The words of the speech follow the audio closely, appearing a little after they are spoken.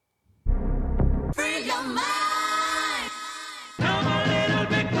your mind. Come a little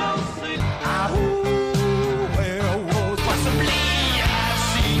bit closer. Well, possibly I've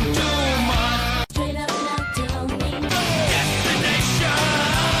seen too much. Straight up not doing Destination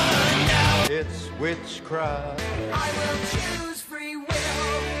now. It's witchcraft. I will choose free will.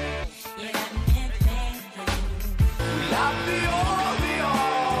 Yeah, Not the only on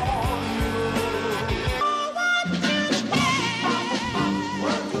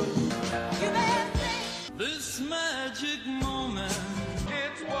This magic moment.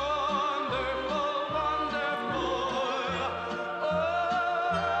 It's wonderful, wonderful. Oh,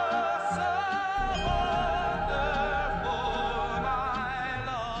 so wonderful, my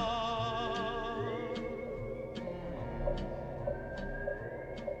love.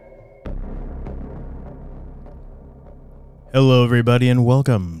 Hello, everybody, and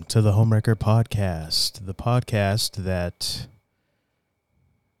welcome to the Homewrecker Podcast, the podcast that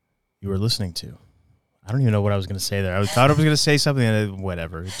you are listening to. I don't even know what I was going to say there. I thought I was going to say something, and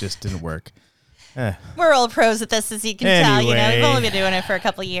whatever. It just didn't work. We're all pros at this, as you can tell. You know, we've Anyway. only been doing it for a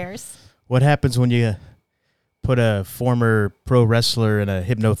couple years. What happens when you put a former pro wrestler and a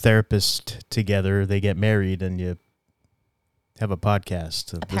hypnotherapist together, they get married, and you have a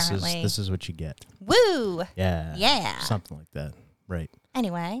podcast? So Apparently. This is what you get. Woo! Yeah. Yeah. Something like that. Right.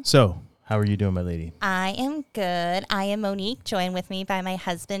 Anyway, So, how are you doing, my lady? I am good. I am Monique, joined with me by my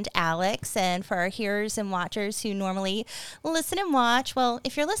husband, Alex. And for our hearers and watchers who normally listen and watch, well,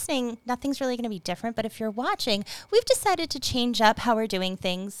 if you're listening, nothing's really going to be different. But if you're watching, we've decided to change up how we're doing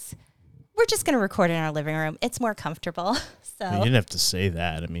things. We're just going to record in our living room. It's more comfortable. So, You didn't have to say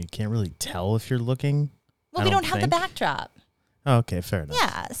that. I mean, you can't really tell if you're looking. well, I we don't don't have the think. backdrop. Oh, okay, fair enough.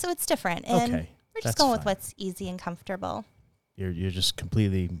 Yeah, so it's different. And Okay, we're just that's going with fine. what's easy and comfortable. You're just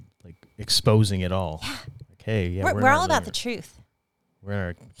completely like exposing it all. Yeah. Like, hey, yeah, we're in all our about the living truth. room. We're in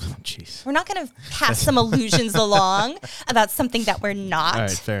our. Oh, jeez. We're not going to pass some illusions along about something that we're not. All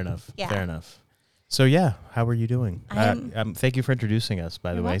right, fair enough. Yeah. Fair enough. So yeah, how are you doing? I'm- Thank you for introducing us,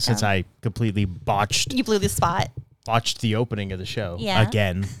 by the You're way. Since welcome. I completely botched You blew the spot. the opening of the show Yeah.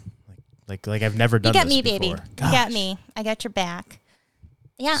 again, like I've never You done. got this me, baby. before. You Gosh. got me. I got your back.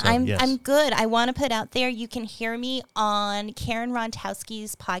 Yeah, So, I'm yes. good. I want to put out there, you can hear me on Karen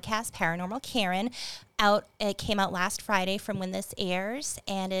Rontowski's podcast, Paranormal Karen. It came out last Friday from when this airs,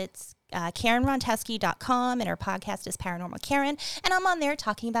 and it's KarenRontowski.com, and her podcast is Paranormal Karen, and I'm on there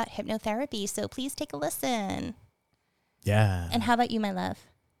talking about hypnotherapy, so please take a listen. Yeah. And how about you, my love?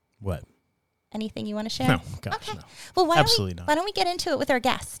 What? Anything you want to share? No, gosh, Okay. no. Well, Absolutely not. why don't we get into it with our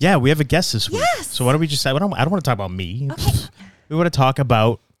guest? Yeah, we have a guest this week. Yes. So why don't we just? I don't want to talk about me. Okay. We want to talk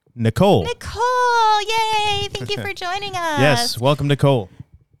about Nicole. Nicole, yay! Thank you for joining us. Yes, welcome, Nicole.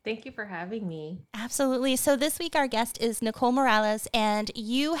 Thank you for having me. Absolutely. So this week our guest is Nicole Morales, and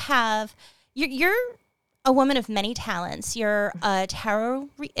you're a woman of many talents. You're a tarot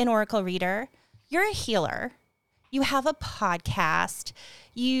and oracle reader. You're a healer. You have a podcast.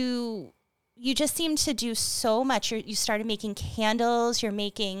 You just seem to do so much. You started making candles. You're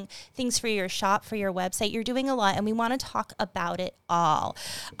making things for your shop, for your website. You're doing a lot, and we want to talk about it all.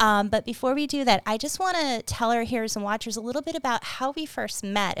 But before we do that, I just want to tell our hearers and watchers a little bit about how we first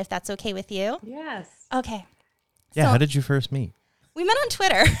met, if that's okay with you. Yes. Okay. Yeah, So- how did you first meet? We met on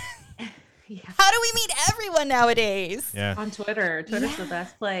Twitter. Yeah. How do we meet everyone nowadays? Yeah, On Twitter. Twitter's the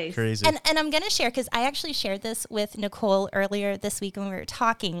best place. crazy. And I'm going to share, because I actually shared this with Nicole earlier this week when we were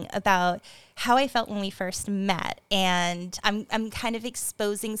talking about how I felt when we first met. And I'm kind of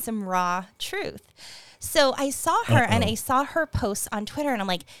exposing some raw truth. So I saw her and I saw her posts on Twitter, and I'm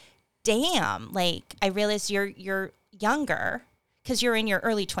like, damn, like I realized you're younger, because you're in your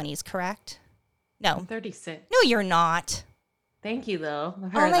early 20s, correct? No. I'm 36. No, you're not. Thank you, though.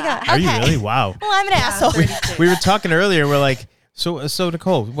 I've Oh heard my that. God. Are you Okay. really? Wow. Well, I'm an asshole. 36. We were talking earlier. We're like, so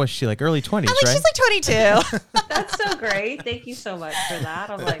Nicole, was she like early 20s, I'm like, right? she's like 22. That's so great. Thank you so much for that.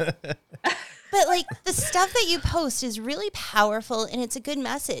 I'm like, But like the stuff that you post is really powerful, and it's a good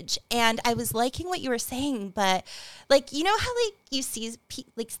message. And I was liking what you were saying, but like, you know how like you see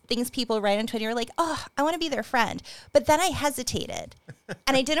like things people write on Twitter, you're like, oh, I want to be their friend. But then I hesitated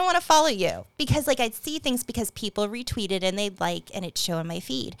and I didn't want to follow you, because like I'd see things because people retweeted and they'd like, and it'd show in my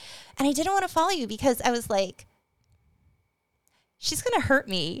feed. And I didn't want to follow you because I was like, she's going to hurt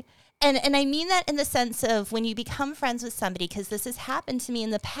me. And I mean that in the sense of when you become friends with somebody, because this has happened to me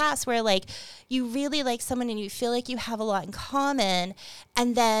in the past, where like you really like someone and you feel like you have a lot in common,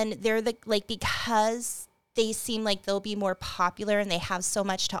 and then they're like, because they seem like they'll be more popular and they have so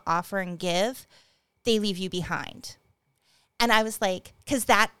much to offer and give, they leave you behind. And I was like, because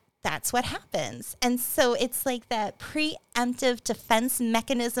that's what happens. And so it's like that preemptive defense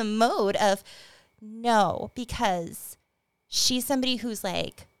mechanism mode of, no, because she's somebody who's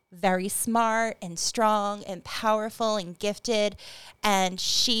like very smart and strong and powerful and gifted. And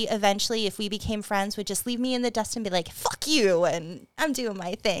she eventually, if we became friends, would just leave me in the dust and be like, fuck you. And I'm doing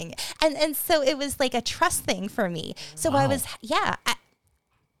my thing. And so it was like a trust thing for me. So I Wow. was,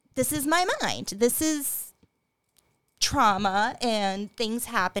 this is my mind. This is trauma and things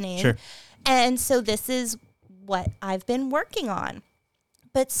happening. Sure. And so this is what I've been working on.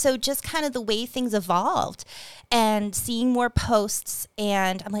 But so just kind of the way things evolved and seeing more posts,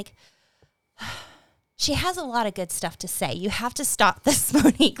 and I'm like, she has a lot of good stuff to say. You have to stop this,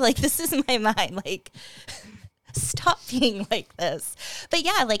 Monique. Like, this is my mind. Like, stop being like this. But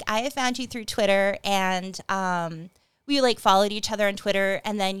yeah, like I have found you through Twitter, and we like followed each other on Twitter,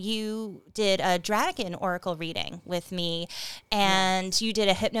 and then you did a dragon oracle reading with me, and you did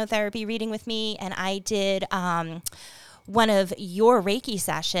a hypnotherapy reading with me, and I did one of your Reiki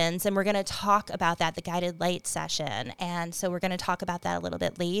sessions, and we're going to talk about that, the guided light session. And so we're going to talk about that a little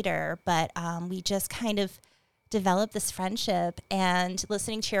bit later, but we just kind of developed this friendship, and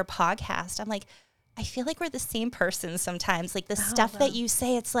listening to your podcast, I'm like, I feel like we're the same person sometimes. Like the stuff that you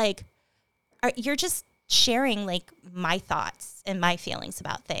say, it's like, you're just sharing like my thoughts and my feelings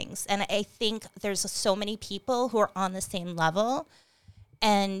about things. And I think there's so many people who are on the same level,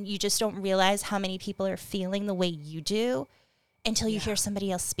 and you just don't realize how many people are feeling the way you do until you hear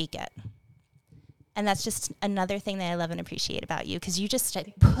somebody else speak it. And that's just another thing that I love and appreciate about you, because you just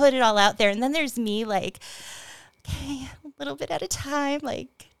like, put it all out there. And then there's me like, okay, a little bit at a time,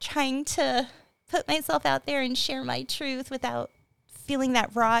 like trying to put myself out there and share my truth without feeling that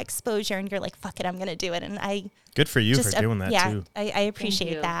raw exposure. And you're like, fuck it, I'm going to do it. And I Good for you just, for doing that too. I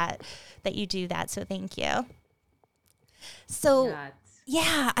appreciate you. that you do that. So thank you. So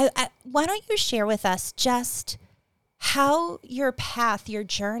Yeah, I why don't you share with us just how your path, your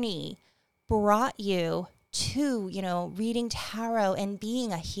journey brought you to, reading tarot and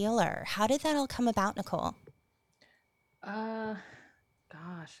being a healer? How did that all come about, Nicole?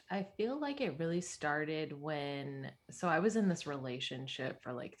 gosh, I feel like it really started so I was in this relationship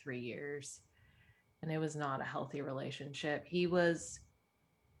for like 3 years, and it was not a healthy relationship. He was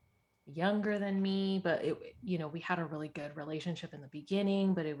younger than me, but we had a really good relationship in the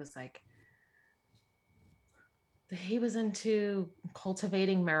beginning, but it was like he was into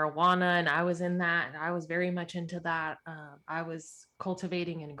cultivating marijuana, and I was in that, and I was very much into that. I was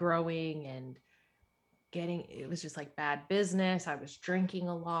cultivating and growing and it was just like bad business. I was drinking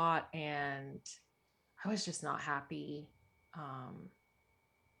a lot, and I was just not happy.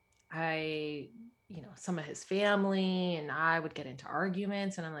 I, some of his family and I would get into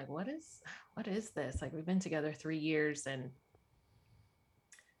arguments, and I'm like, what is this? Like, we've been together 3 years, and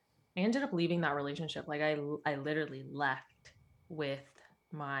I ended up leaving that relationship. Like, I literally left with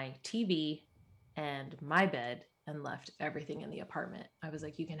my TV and my bed and left everything in the apartment. I was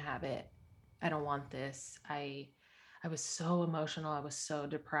like, you can have it. I don't want this. I was so emotional. I was so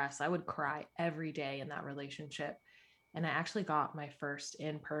depressed. I would cry every day in that relationship. And I actually got my first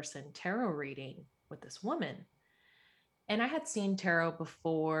in-person tarot reading with this woman. And I had seen tarot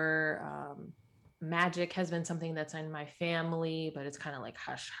before. Magic has been something that's in my family, but it's kind of like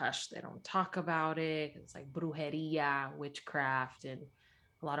hush hush. They don't talk about it. It's like brujeria, witchcraft, and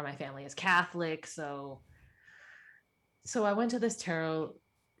a lot of my family is Catholic. So I went to this tarot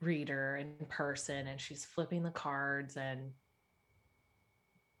reader in person, and she's flipping the cards, and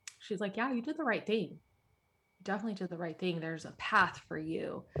she's like, yeah, you did the right thing. You definitely did the right thing. There's a path for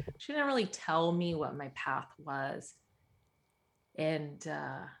you. She didn't really tell me what my path was. And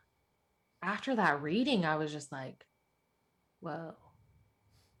after that reading, I was just like, whoa.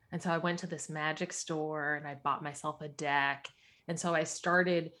 And so I went to this magic store and I bought myself a deck. And so I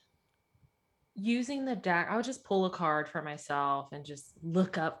started using the deck. I would just pull a card for myself and just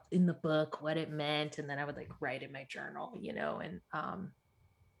look up in the book what it meant. And then I would like write in my journal, and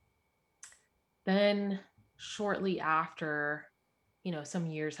then shortly after, some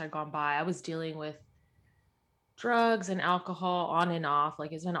years had gone by, I was dealing with drugs and alcohol on and off.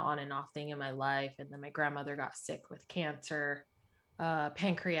 Like, it's been an on and off thing in my life. And then my grandmother got sick with cancer,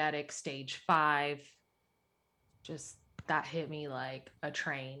 pancreatic stage 5. Just that hit me like a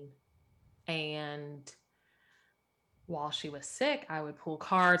train. And while she was sick, I would pull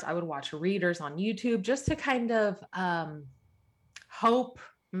cards. I would watch readers on YouTube just to kind of hope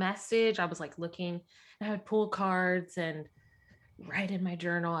message. I was like looking, and I would pull cards and write in my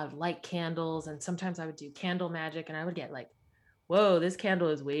journal. I would light candles, and sometimes I would do candle magic, and I would get like, whoa, this candle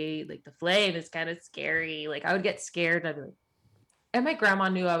is like the flame is kind of scary. Like, I would get scared. I'd be like, and my grandma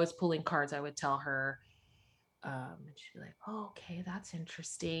knew I was pulling cards. I would tell her, and she'd be like, oh, okay, that's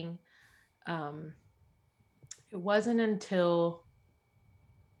interesting. um, it wasn't until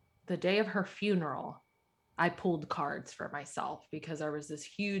the day of her funeral I pulled cards for myself because there was this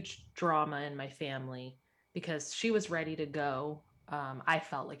huge drama in my family because she was ready to go. I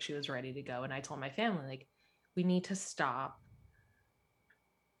felt like she was ready to go. And I told my family, like, we need to stop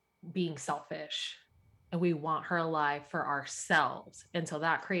being selfish and we want her alive for ourselves. And so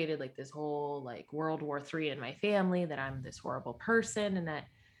that created like this whole like World War III in my family, that I'm this horrible person. And that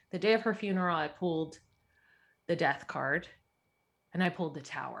the day of her funeral, I pulled the death card and I pulled the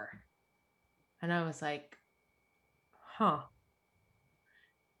tower. And I was like, huh.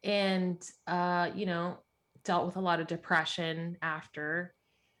 And, dealt with a lot of depression after.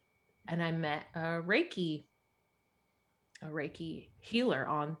 And I met a Reiki healer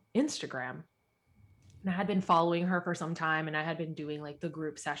on Instagram. And I had been following her for some time and I had been doing like the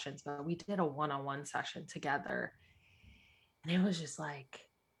group sessions, but we did a one-on-one session together. And it was just like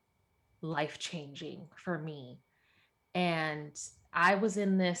life changing for me. And I was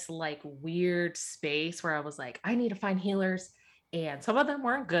in this like weird space where I was like, I need to find healers. And some of them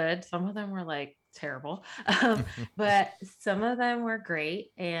weren't good. Some of them were like terrible. But some of them were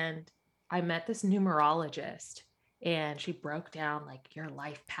great. And I met this numerologist and she broke down like your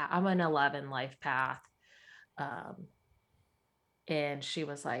life path. I'm an 11 life path. Um, and she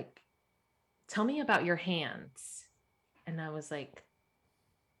was like, tell me about your hands. And I was like,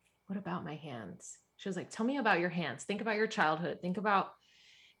 what about my hands? She was like, tell me about your hands. Think about your childhood. Think about,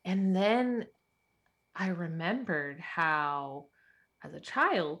 and then I remembered how, as a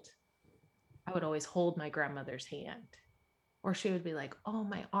child, I would always hold my grandmother's hand, or she would be like, oh,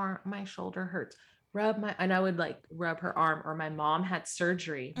 my arm, my shoulder hurts. And I would like rub her arm, or my mom had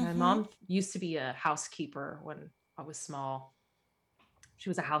surgery. My mom used to be a housekeeper when I was small. She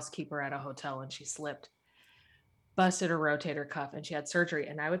was a housekeeper at a hotel and she slipped, busted her rotator cuff, and she had surgery.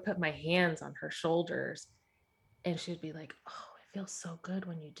 And I would put my hands on her shoulders and she'd be like, oh, it feels so good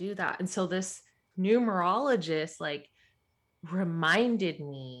when you do that. And so this numerologist like reminded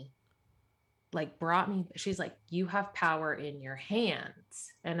me, like brought me, she's like, you have power in your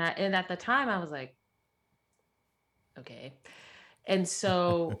hands. And at the time I was like, okay. And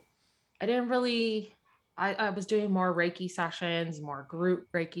so I didn't really, I was doing more Reiki sessions, more group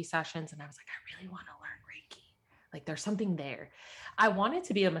Reiki sessions. And I was like, I really want to learn Reiki. Like there's something there. I wanted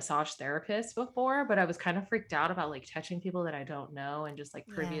to be a massage therapist before, but I was kind of freaked out about like touching people that I don't know, and just like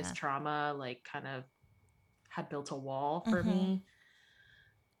previous Yeah. trauma, like kind of had built a wall for me.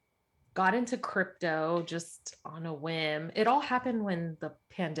 Got into crypto just on a whim. It all happened when the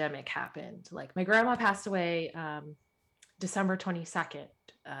pandemic happened. Like my grandma passed away December 22nd,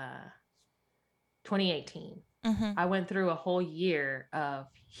 2018. I went through a whole year of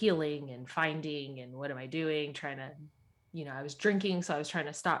healing and finding and what am I doing, trying to, I was drinking. So I was trying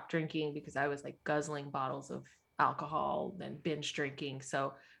to stop drinking because I was like guzzling bottles of alcohol and binge drinking.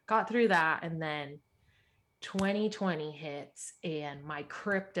 So got through that. And then 2020 hits and my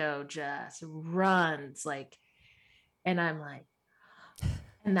crypto just runs like, and I'm like,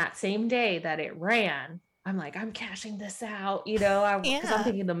 and that same day that it ran, I'm like, I'm cashing this out, because I'm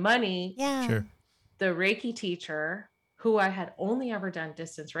thinking the money. Yeah. Sure. The Reiki teacher, who I had only ever done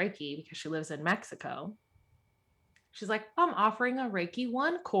distance Reiki because she lives in Mexico, she's like, I'm offering a Reiki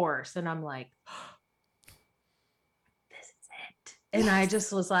 1 course. And I'm like, oh, this is it. And I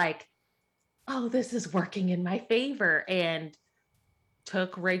just was like, oh, this is working in my favor. And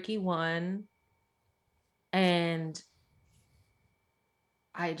took Reiki 1. And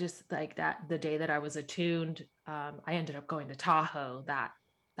I just like that the day that I was attuned, I ended up going to Tahoe that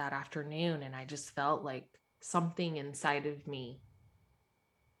afternoon. And I just felt like something inside of me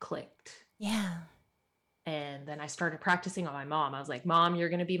clicked. Yeah. And then I started practicing on my mom. I was like, Mom, you're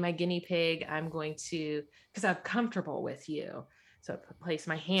going to be my guinea pig. I'm going to, because I'm comfortable with you. So I placed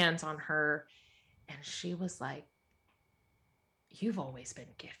my hands on her and she was like, you've always been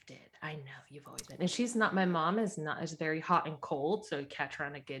gifted. I know you've always been. And she's not, my mom is very hot and cold. So catch her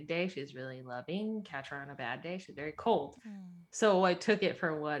on a good day, she's really loving. Catch her on a bad day, she's very cold. So I took it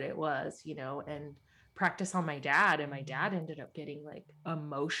for what it was, and practice on my dad. And my dad ended up getting like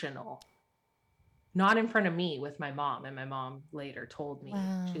emotional, not in front of me, with my mom. And my mom later told me,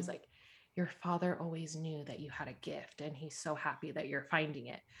 she was like, your father always knew that you had a gift and he's so happy that you're finding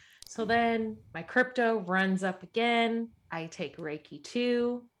it. So then my crypto runs up again. I take Reiki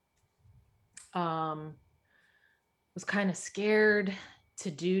 2. Was kind of scared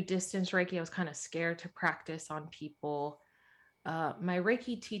to do distance Reiki. I was kind of scared to practice on people. My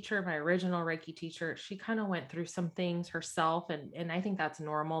Reiki teacher, my original Reiki teacher, she kind of went through some things herself. And I think that's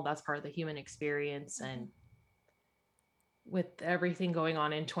normal. That's part of the human experience. And with everything going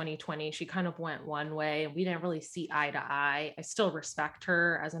on in 2020, she kind of went one way and we didn't really see eye to eye. I still respect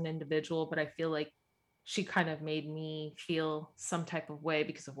her as an individual, but I feel like she kind of made me feel some type of way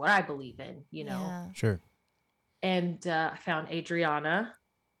because of what I believe in, you know. Yeah. Sure. And I found Adriana,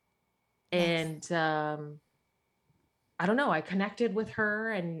 Yes. and I don't know, I connected with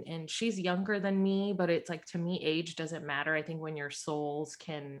her, and she's younger than me, but it's like, to me, age doesn't matter. I think when your souls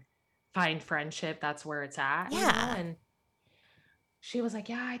can find friendship, that's where it's at, you know. Yeah. And she was like,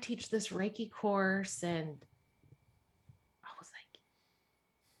 yeah, I teach this Reiki course. And I was like,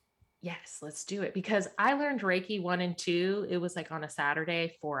 yes, let's do it. Because I learned Reiki 1 and 2. It was like on a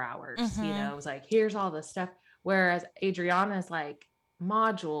Saturday, 4 hours, you know, Mm-hmm. it was like, here's all the stuff. Whereas Adriana's like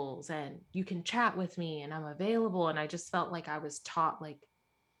modules, and you can chat with me and I'm available. And I just felt like I was taught like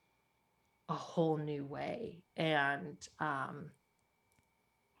a whole new way. And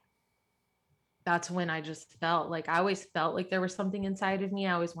that's when I just felt like, I always felt like there was something inside of me.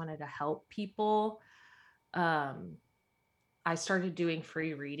 I always wanted to help people. Um, I started doing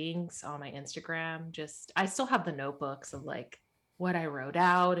free readings on my Instagram. Just, I still have the notebooks of like what I wrote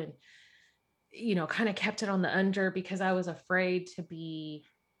out, and, you know, kind of kept it on the under because I was afraid to be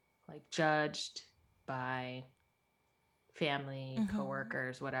like judged by family, Mm-hmm.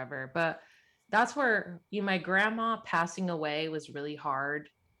 coworkers, whatever. But that's where, you know, my grandma passing away was really hard,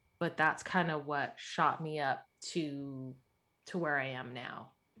 but that's kind of what shot me up to where I am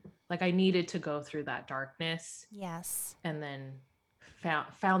now. Like, I needed to go through that darkness Yes. and then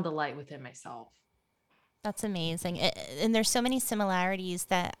found the light within myself. That's amazing. And there's so many similarities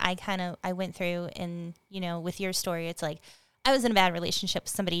that I went through in, you know, with your story. It's like I was in a bad relationship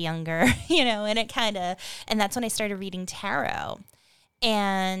with somebody younger, you know, and that's when I started reading tarot.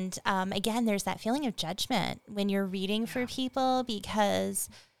 And again, there's that feeling of judgment when you're reading for people, because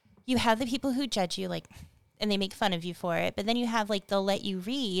you have the people who judge you, like, and they make fun of you for it. But then you have like, they'll let you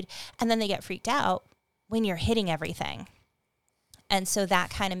read and then they get freaked out when you're hitting everything. And so that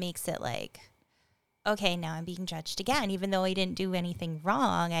kind of makes it like, okay, now I'm being judged again, even though I didn't do anything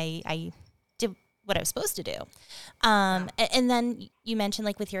wrong. I did what I was supposed to do. And then you mentioned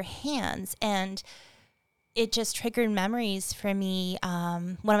like with your hands, and it just triggered memories for me.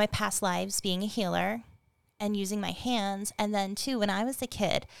 One of my past lives being a healer and using my hands. And then too, when I was a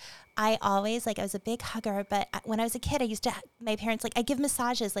kid, I always, like, I was a big hugger, but when I was a kid, I used to, my parents, like, I give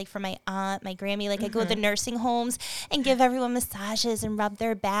massages, like, for my aunt, my Grammy, like, I go to the nursing homes and give everyone massages and rub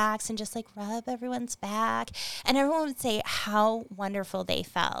their backs and just, like, rub everyone's back. And everyone would say how wonderful they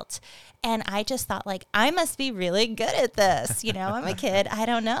felt. And I just thought, like, I must be really good at this. You know, I'm a kid. I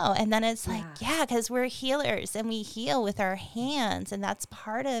don't know. And then it's like, yeah, because we're healers and we heal with our hands, and that's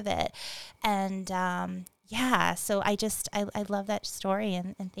part of it. And, yeah, so I love that story,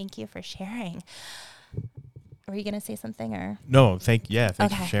 and thank you for sharing. Were you going to say something, or? No, thank you for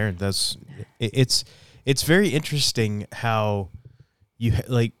Okay. sharing. It's very interesting how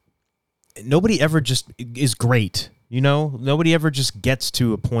like, nobody ever just is great, you know? Nobody ever just gets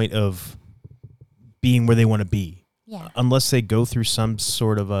to a point of being where they want to be. Yeah. Unless they go through some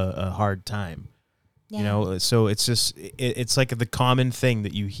sort of a hard time. Yeah. You know, so it's just it's like the common thing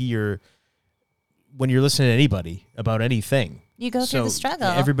that you hear when you're listening to anybody about anything. You go through the struggle.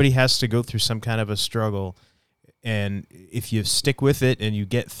 Everybody has to go through some kind of a struggle, and if you stick with it and you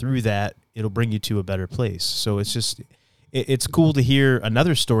get through that, it'll bring you to a better place. So it's just it's cool to hear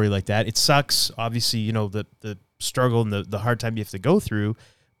another story like that. It sucks, obviously, you know, the struggle and the hard time you have to go through,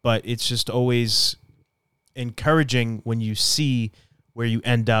 but it's just always encouraging when you see where you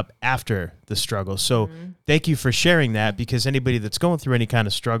end up after the struggle. So thank you for sharing that, because anybody that's going through any kind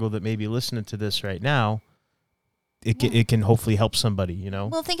of struggle that may be listening to this right now, it can hopefully help somebody, you know?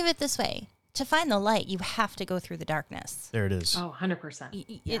 Well, think of it this way. To find the light, you have to go through the darkness. There it is. Oh,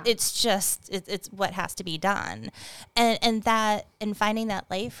 100%. It's just, it's what has to be done. And finding that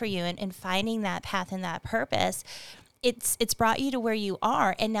light for you, and finding that path and that purpose, it's brought you to where you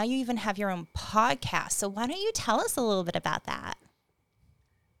are. And now you even have your own podcast. So why don't you tell us a little bit about that?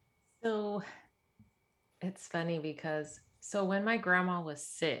 So it's funny because, so when my grandma was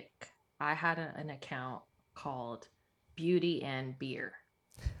sick, I had an account called Beauty and Beer.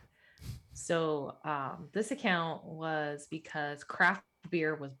 So this account was because craft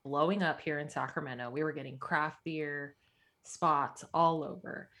beer was blowing up here in Sacramento. We were getting craft beer spots all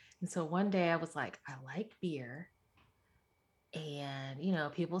over. And so one day I was like, I like beer. And, you know,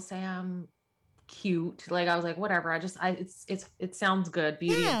 people say I'm cute. Like, I was like, whatever. It sounds good.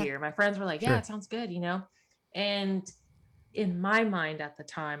 Beauty and Yeah. beer. My friends were like, yeah, Sure. it sounds good, you know? And in my mind at the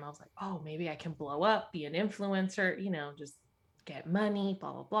time, I was like, oh, maybe I can blow up, be an influencer, you know, just get money,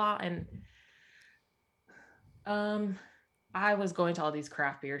 blah, blah, blah. And I was going to all these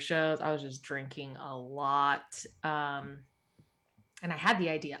craft beer shows. I was just drinking a lot. And I had the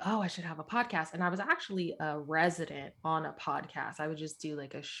idea, oh, I should have a podcast. And I was actually a resident on a podcast. I would just do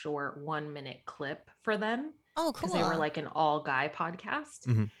like a short 1 minute clip for them Oh, because cool. they were like an all guy podcast.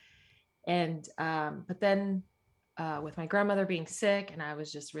 Mhm. And, but then with my grandmother being sick, and I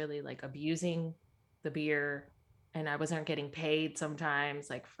was just really like abusing the beer, and I wasn't getting paid sometimes,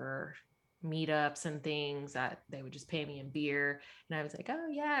 like for meetups and things that they would just pay me in beer. And I was like, oh,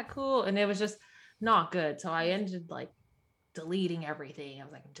 yeah, cool. And it was just not good. So I ended like deleting everything. I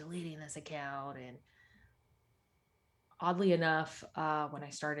was like, I'm deleting this account. And oddly enough, when I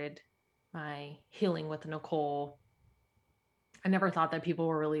started my healing with Nicole, I never thought that people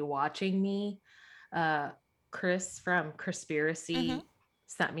were really watching me. Chris from Conspiracy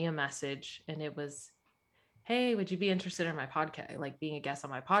sent me a message, and it was, hey, would you be interested in my podcast, like being a guest on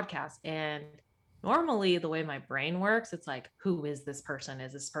my podcast? And normally the way my brain works, it's like, who is this person?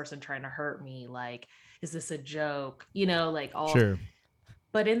 Is this person trying to hurt me? Like, is this a joke? You know, like all. Sure.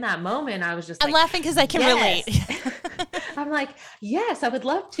 But in that moment, I was just I'm like, laughing because I can yes. relate. I'm like, yes, I would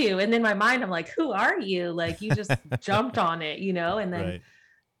love to. And in my mind, I'm like, who are you? Like, you just jumped on it, you know? And then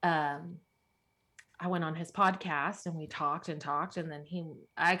Right. I went on his podcast and we talked and talked. And then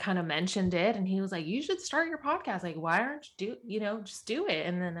I kind of mentioned it, and he was like, you should start your podcast. Like, why aren't just do it.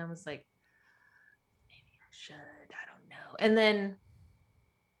 And then I was like, maybe I should, I don't know. And then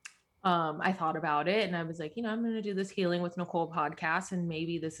I thought about it, and I was like, I'm going to do this Healing with Nicole podcast. And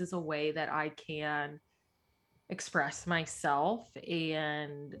maybe this is a way that I can express myself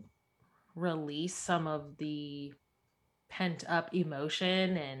and release some of the pent up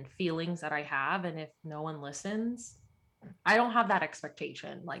emotion and feelings that I have. And if no one listens, I don't have that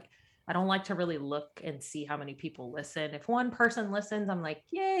expectation. Like, I don't like to really look and see how many people listen. If one person listens, I'm like,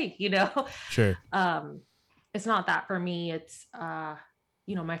 yay, Sure. It's not that for me. It's,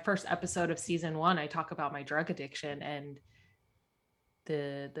 my first episode of season 1, I talk about my drug addiction and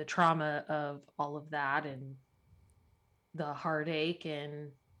the trauma of all of that, and the heartache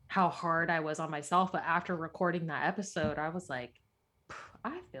and how hard I was on myself. But after recording that episode, I was like,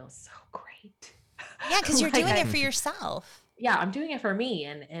 I feel so great. Yeah, because you're Like, doing it for yourself. Yeah, I'm doing it for me.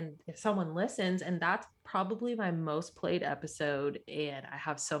 And if someone listens, and that's probably my most played episode, and I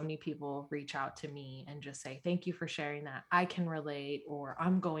have so many people reach out to me and just say, thank you for sharing that. I can relate, or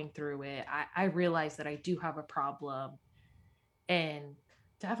I'm going through it. I realize that I do have a problem. And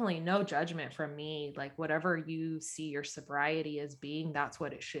definitely no judgment from me. Like, whatever you see your sobriety as being, that's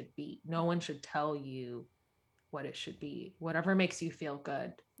what it should be. No one should tell you what it should be. Whatever makes you feel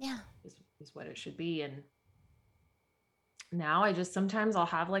good, Yeah. is what it should be. And now sometimes I'll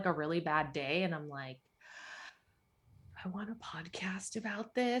have like a really bad day, and I'm like, I want a podcast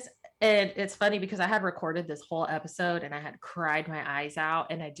about this. And it's funny because I had recorded this whole episode and I had cried my eyes out,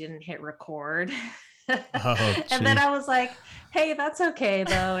 and I didn't hit record. Oh, and then gee. I was like, hey, that's okay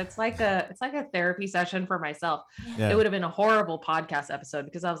though. It's like a therapy session for myself. Yeah. It would have been a horrible podcast episode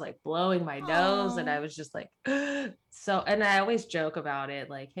because I was like blowing my nose, and Aw. I was just like, so, and I always joke about it,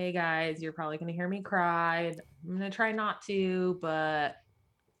 like, hey guys, you're probably going to hear me cry. I'm going to try not to, but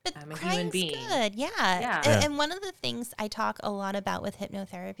But I'm a human crying's being. good. Yeah. Yeah. And one of the things I talk a lot about with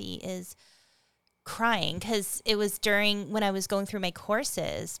hypnotherapy is crying, because it was during when I was going through my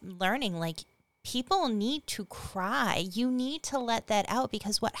courses, learning like people need to cry. You need to let that out,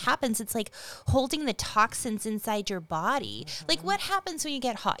 because what happens, it's like holding the toxins inside your body. Like, what happens when you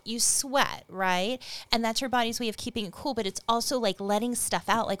get hot? You sweat, right? And that's your body's way of keeping it cool, but it's also like letting stuff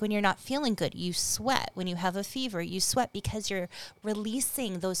out. Like when you're not feeling good, you sweat. When you have a fever, you sweat because you're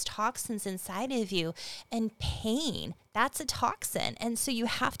releasing those toxins inside of you. And pain, that's a toxin. And so you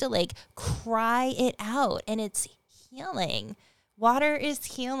have to like cry it out, and it's healing. Water is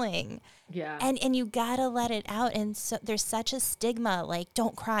healing. Yeah. And you gotta let it out. And so there's such a stigma, like,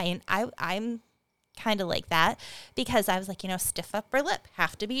 don't cry. And I'm kind of like that, because I was like, stiff upper lip,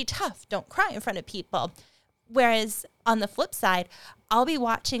 have to be tough, don't cry in front of people. Whereas on the flip side, I'll be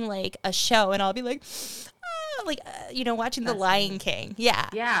watching like a show and I'll be like, watching The Lion King. Yeah.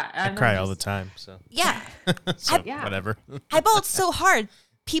 Yeah. I cry all the time. So, Yeah. so Yeah. whatever. I bawled so hard.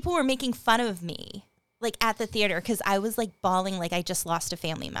 People were making fun of me, like at the theater, because I was like bawling like I just lost a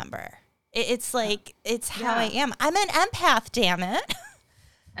family member. It's like, it's how I am. I'm an empath, damn it.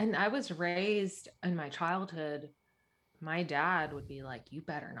 And I was raised in my childhood, my dad would be like, you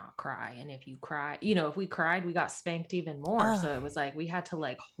better not cry. And if you cry, if we cried, we got spanked even more. So it was like, we had to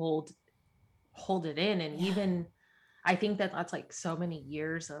like hold it in. And even, I think that that's like so many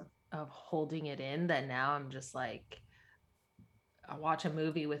years of holding it in, that now I'm just like, I watch a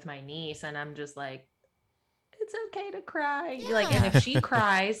movie with my niece and I'm just like, it's okay to cry. Like, and if she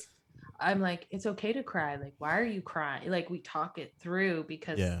cries, I'm like, it's okay to cry. Like, why are you crying? Like, we talk it through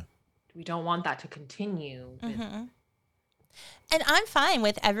because we don't want that to continue. Mm-hmm. And I'm fine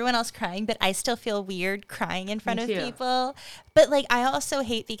with everyone else crying, but I still feel weird crying in front of people. But like, I also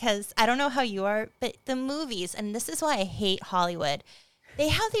hate, because I don't know how you are, but the movies, and this is why I hate Hollywood, they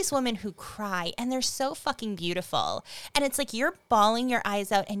have these women who cry and they're so fucking beautiful. And it's like, you're bawling your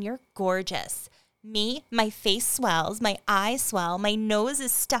eyes out and you're gorgeous. Me, my face swells, my eyes swell, my nose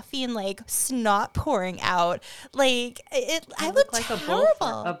is stuffy and like snot pouring out. Like, I look like terrible.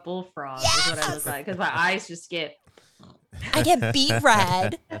 A bullfrog is what I look like, because my eyes just get... I get beet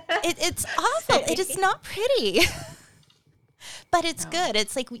red. It's awful. It is not pretty. But it's good.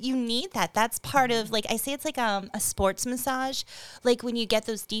 It's like, you need that. That's part of, like, I say it's like a sports massage. Like when you get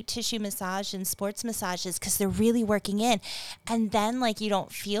those deep tissue massage and sports massages, because they're really working in. And then, like, you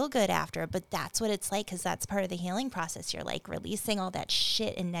don't feel good after. But that's what it's like, because that's part of the healing process. You're, like, releasing all that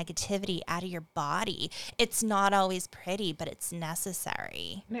shit and negativity out of your body. It's not always pretty, but it's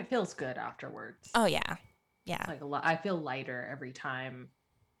necessary. And it feels good afterwards. Oh, yeah. Yeah. Like, I feel lighter every time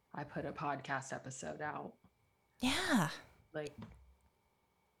I put a podcast episode out. Yeah. Like,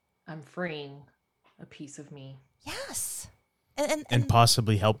 I'm freeing a piece of me. Yes. And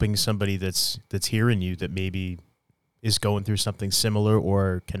possibly helping somebody that's hearing you that maybe is going through something similar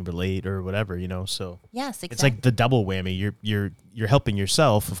or can relate or whatever, you know. So yes, exactly. It's like the double whammy. You're helping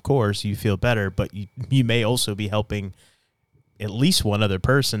yourself, of course, you feel better, but you may also be helping at least one other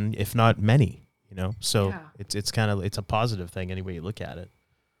person, if not many, you know. So it's kind of, it's a positive thing any way you look at it.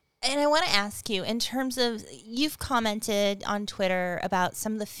 And I want to ask you, in terms of, you've commented on Twitter about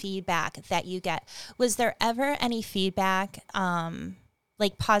some of the feedback that you get. Was there ever any feedback,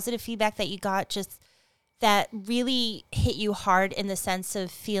 like positive feedback that you got, just that really hit you hard in the sense of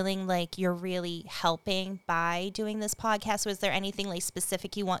feeling like you're really helping by doing this podcast? Was there anything like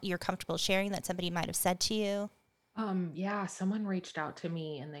specific you're comfortable sharing that somebody might have said to you? Yeah, someone reached out to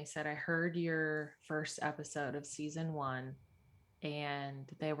me and they said, I heard your first episode of season 1. And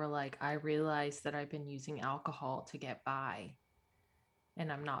they were like, I realized that I've been using alcohol to get by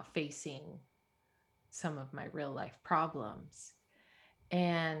and I'm not facing some of my real life problems.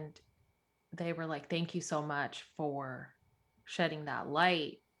 And they were like, thank you so much for shedding that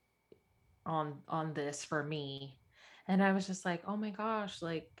light on this for me. And I was just like, oh my gosh,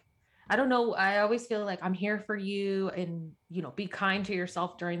 like, I don't know. I always feel like I'm here for you, and, you know, be kind to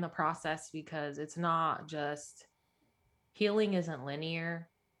yourself during the process, because it's not just, healing isn't linear.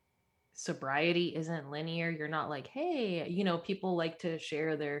 Sobriety isn't linear. You're not like, hey, you know, people like to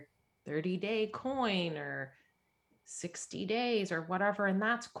share their 30-day coin or 60 days or whatever. And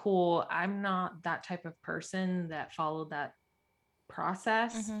that's cool. I'm not that type of person that followed that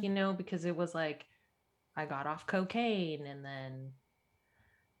process, you know, because it was like, I got off cocaine and then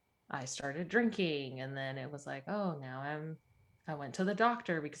I started drinking. And then it was like, oh, now I went to the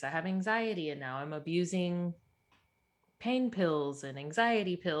doctor because I have anxiety, and now I'm abusing pain pills and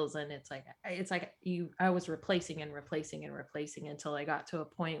anxiety pills. And it's like I was replacing and replacing and replacing until I got to a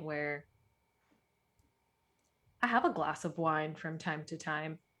point where I have a glass of wine from time to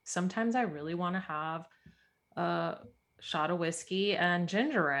time. Sometimes I really want to have a shot of whiskey and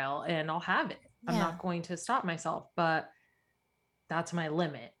ginger ale, and I'll have it. I'm not going to stop myself, but that's my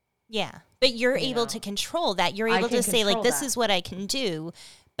limit. Yeah. But you're able to control that. You're able to say, like, this is what I can do,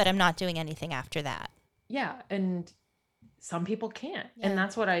 but I'm not doing anything after that. Yeah. And some people can't. Yeah. And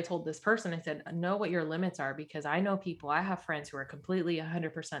that's what I told this person. I said, know what your limits are, because I know people, I have friends who are completely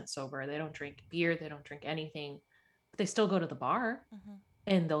 100% sober. They don't drink beer. They don't drink anything, but they still go to the bar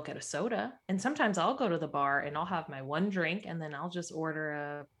and they'll get a soda. And sometimes I'll go to the bar and I'll have my one drink, and then I'll just order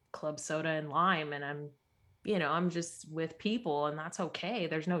a club soda and lime. And I'm just with people, and that's okay.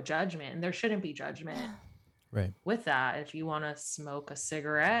 There's no judgment, and there shouldn't be judgment with that. If you want to smoke a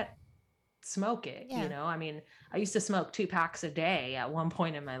cigarette, smoke it. You know, I mean, I used to smoke 2 packs a day at one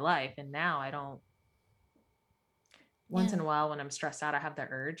point in my life, and now I don't. Once in a while when I'm stressed out, I have the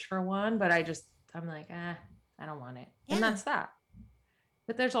urge for one, but I'm like, I don't want it. And that's that.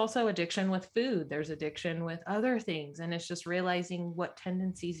 But there's also addiction with food. There's addiction with other things. And it's just realizing what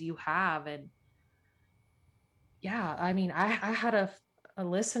tendencies you have. And yeah, I mean, I had a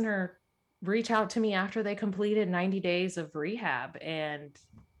listener reach out to me after they completed 90 days of rehab, and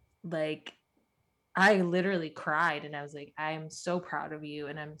like, I literally cried, and I was like, I am so proud of you.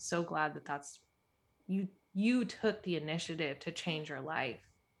 And I'm so glad that that's you took the initiative to change your life.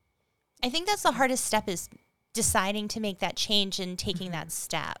 I think that's the hardest step, is deciding to make that change and taking that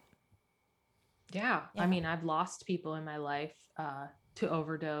step. Yeah. I mean, I've lost people in my life to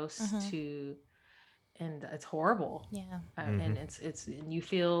overdose, and it's horrible. Yeah. And and you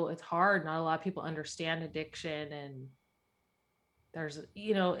feel it's hard. Not a lot of people understand addiction, and there's,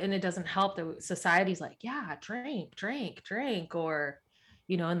 and it doesn't help that society's like, yeah, drink, drink, drink, or,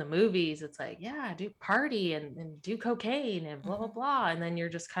 in the movies, it's like, yeah, do party and do cocaine and blah, blah, blah. And then you're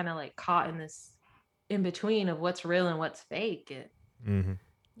just kind of like caught in this in between of what's real and what's fake.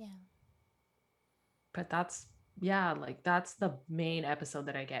 Yeah. But that's the main episode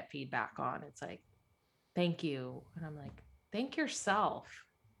that I get feedback on. It's like, thank you. And I'm like, thank yourself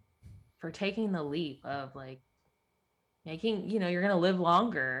for taking the leap of like making, you're going to live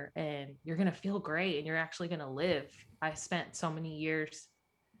longer and you're going to feel great and you're actually going to live. I spent so many years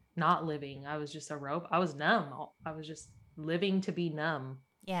not living. I was just I was numb. I was just living to be numb.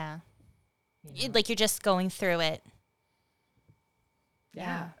 Yeah. You know? Like you're just going through it.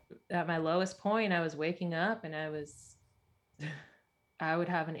 Yeah. At my lowest point, I was waking up and I would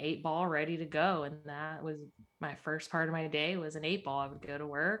have an 8-ball ready to go. And that was my first part of my day was an 8-ball. I would go to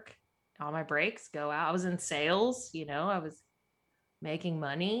work on my breaks, go out. I was in sales, I was making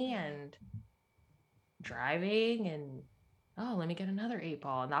money and driving and, oh, let me get another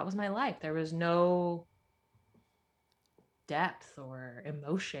 8-ball. And that was my life. There was no depth or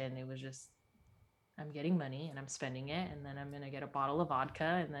emotion. It was just, I'm getting money and I'm spending it. And then I'm going to get a bottle of vodka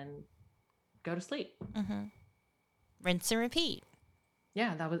and then go to sleep. Rinse and repeat.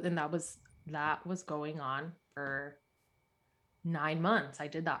 Yeah, that was going on for 9 months. I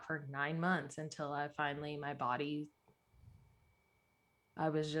did that for 9 months until my body, I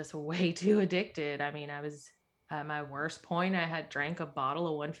was just way too addicted. I mean, I was at my worst point. I had drank a bottle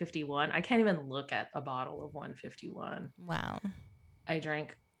of 151. I can't even look at a bottle of 151. Wow. I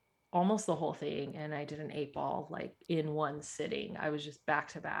drank almost the whole thing and I did an 8-ball like in one sitting. I was just back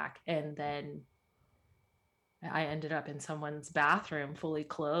to back. And then I ended up in someone's bathroom fully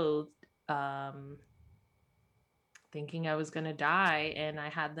clothed, thinking I was going to die. And I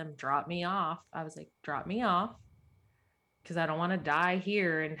had them drop me off. I was like, drop me off because I don't want to die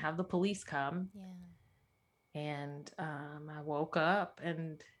here and have the police come. Yeah. And I woke up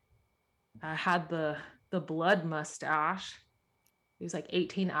and I had the blood mustache. It was like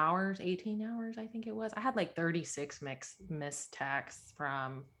 18 hours, I think it was. I had like 36 missed texts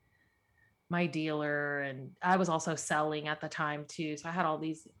from my dealer, and I was also selling at the time too. So I had all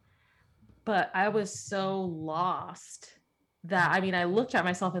these, but I was so lost that, I mean, I looked at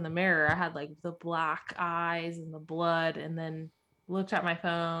myself in the mirror. I had like the black eyes and the blood, and then looked at my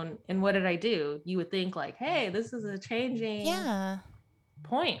phone. And what did I do? You would think like, hey, this is a changing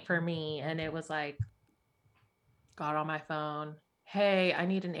point for me. And it was like, got on my phone. Hey, I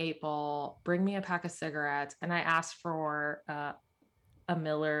need an 8-ball. Bring me a pack of cigarettes. And I asked for a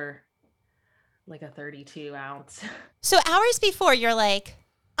Miller, like a 32 ounce. So hours before, you're like,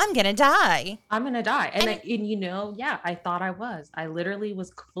 I'm going to die. I'm going to die. And I thought I was. I literally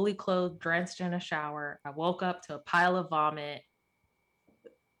was fully clothed, drenched in a shower. I woke up to a pile of vomit,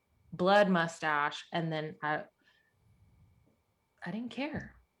 blood mustache. And then I didn't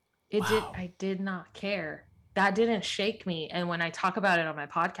care. I did not care. That didn't shake me. And when I talk about it on my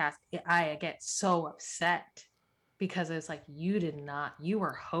podcast, I get so upset because it's like, you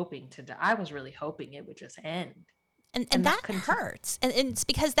were hoping to die. I was really hoping it would just end. And that hurts. And it's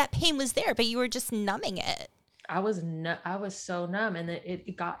because that pain was there, but you were just numbing it. I was so numb. And then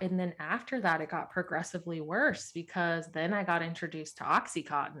then after that, it got progressively worse because then I got introduced to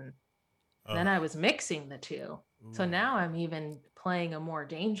Oxycontin. Then I was mixing the two. Ooh. So now I'm even playing a more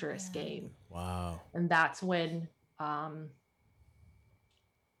dangerous game. Wow. And that's when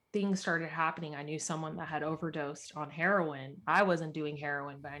things started happening. I knew someone that had overdosed on heroin. I wasn't doing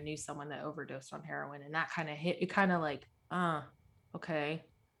heroin, but I knew someone that overdosed on heroin. And that kind of hit, it kind of like, okay,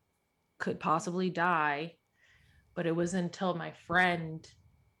 could possibly die. But it was until my friend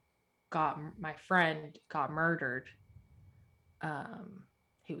got murdered.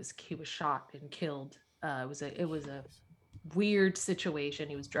 He was shot and killed. It was a weird situation.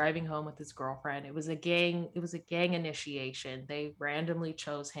 He was driving home with his girlfriend. It was a gang initiation. They randomly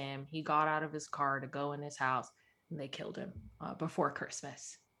chose him. He got out of his car to go in his house and they killed him before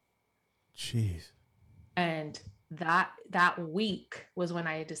Christmas. Jeez. And that week was when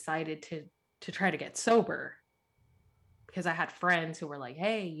I decided to try to get sober, because I had friends who were like,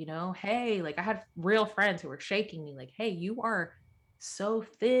 hey, like I had real friends who were shaking me like, hey, you are so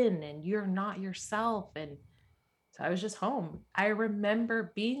thin and you're not yourself. And so I was just home. I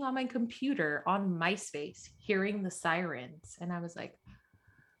remember being on my computer on MySpace, hearing the sirens. And I was like,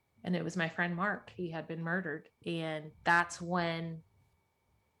 and it was my friend Mark. He had been murdered. And that's when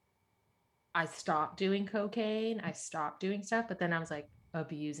I stopped doing cocaine. I stopped doing stuff. But then I was like,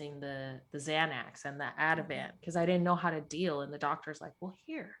 abusing the Xanax and the Ativan because I didn't know how to deal. And the doctor's like, well,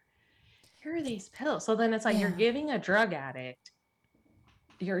 here are these pills. So then it's like, Yeah. you're giving a drug addict,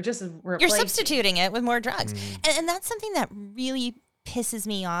 you're just You're replacing. substituting it with more drugs. And that's something that really pisses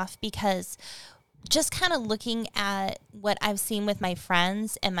me off because just kind of looking at what I've seen with my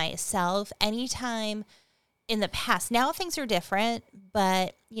friends and myself, anytime in the past, now things are different,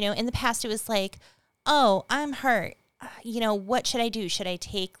 but in the past it was like, oh, I'm hurt. What should I do? Should I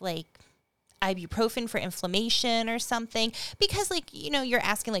take like ibuprofen for inflammation or something? Because you're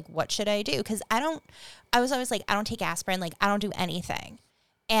asking like, what should I do? Because I was always like, I don't take aspirin. Like I don't do anything.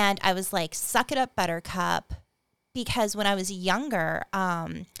 And I was like, suck it up, buttercup. Because when I was younger,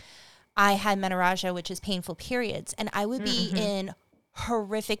 I had menorrhagia, which is painful periods. And I would be in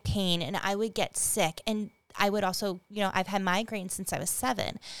horrific pain and I would get sick. And I would also, I've had migraines since I was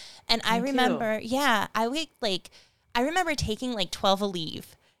 7. And I remember, I remember taking like 12 Aleve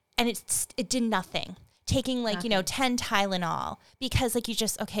and it did nothing. Taking like, 10 Tylenol because like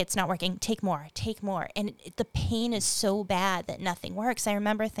it's not working. Take more. And the pain is so bad that nothing works. I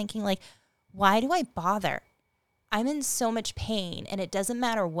remember thinking like, why do I bother? I'm in so much pain and it doesn't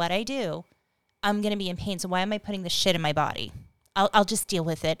matter what I do. I'm going to be in pain. So why am I putting this shit in my body? I'll just deal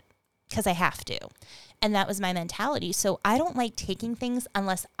with it because I have to. And that was my mentality. So I don't like taking things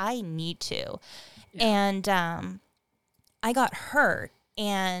unless I need to. Yeah. And I got hurt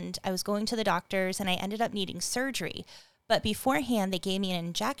and I was going to the doctors and I ended up needing surgery. But beforehand, they gave me an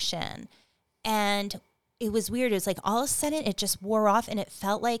injection and it was weird. It was like all of a sudden it just wore off and it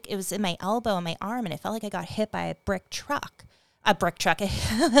felt like it was in my elbow and my arm and it felt like I got hit by a brick truck. It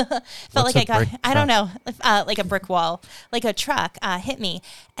felt like I got, I don't know, like a brick wall, like a truck hit me.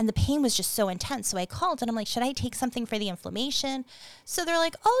 And the pain was just so intense. So I called and I'm like, should I take something for the inflammation? So they're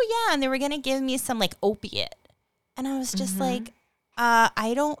like, oh yeah. And they were going to give me some like opiate. And I was just like,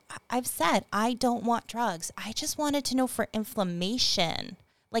 I've said, I don't want drugs. I just wanted to know for inflammation,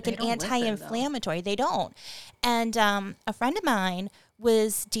 like an anti-inflammatory. They don't. And a friend of mine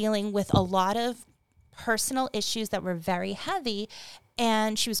was dealing with a lot of personal issues that were very heavy.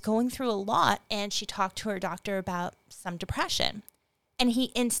 And she was going through a lot. And she talked to her doctor about some depression. And he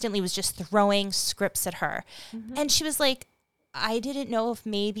instantly was just throwing scripts at her. And she was like, I didn't know if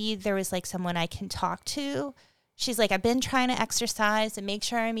maybe there was like someone I can talk to. She's like, I've been trying to exercise and make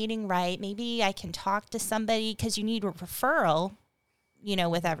sure I'm eating right. Maybe I can talk to somebody because you need a referral,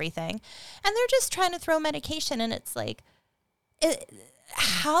 with everything. And they're just trying to throw medication. And it's like,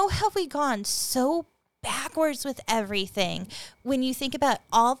 how have we gone so backwards with everything when you think about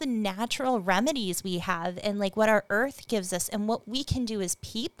all the natural remedies we have and like what our earth gives us and what we can do as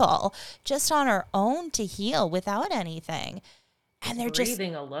people just on our own to heal without anything. And they're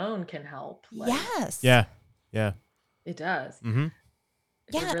breathing alone can help. Yes. Yeah. It does. Mm-hmm.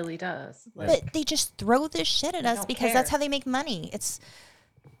 Yeah. It really does. But they just throw this shit at us because that's how they make money.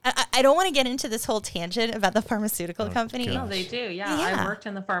 I don't want to get into this whole tangent about the pharmaceutical company. No, they do. Yeah. I worked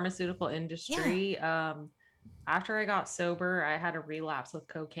in the pharmaceutical industry. Yeah. After I got sober, I had a relapse with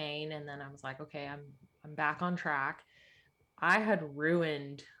cocaine. And then I was like, okay, I'm back on track. I had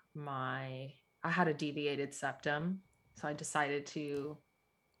ruined I had a deviated septum. So I decided to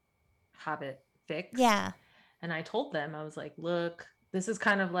have it fixed. Yeah. And I told them, I was like, look, this is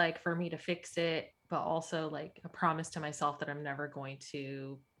kind of like for me to fix it, but also like a promise to myself that I'm never going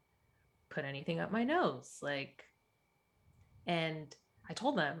to put anything up my nose. And I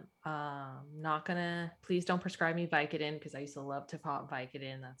told them, please don't prescribe me Vicodin because I used to love to pop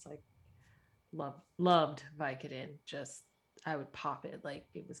Vicodin. That's like, loved Vicodin. Just, I would pop it like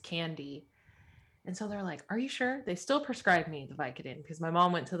it was candy. And so they're like, are you sure? They still prescribed me the Vicodin because my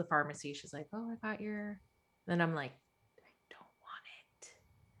mom went to the pharmacy. She's like, oh, I got your... Then I'm like, I don't want it.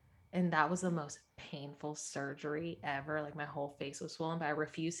 And that was the most painful surgery ever. Like my whole face was swollen, but I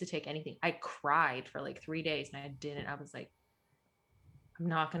refused to take anything. I cried for like 3 days and I didn't. I was like, I'm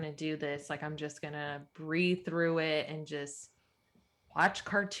not going to do this. Like, I'm just going to breathe through it and just watch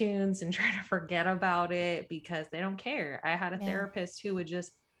cartoons and try to forget about it because they don't care. I had a therapist who would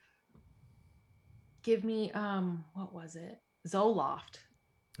just give me, what was it? Zoloft.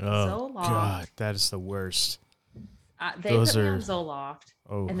 Oh, God, that is the worst. They put me on Zoloft,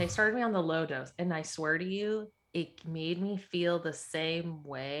 and they started me on the low dose. And I swear to you, it made me feel the same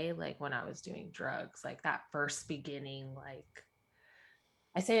way like when I was doing drugs, like that first beginning, like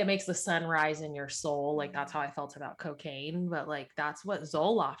I say it makes the sun rise in your soul. Like that's how I felt about cocaine, but like that's what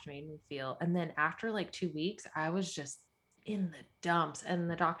Zoloft made me feel. And then after like 2 weeks, I was just in the dumps.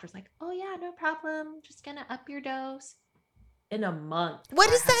 And the doctor's like, oh yeah, no problem. Just gonna up your dose. In a month. What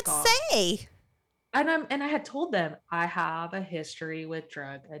does that say? and I had told them I have a history with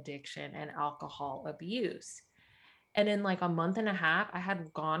drug addiction and alcohol abuse. And in like a month and a half, I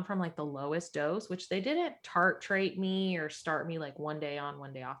had gone from like the lowest dose, which they didn't titrate me or start me like one day on,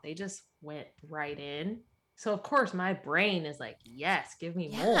 one day off. They just went right in. So of course my brain is like, yes, give me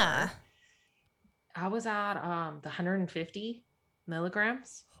Yeah. more. I was at the 150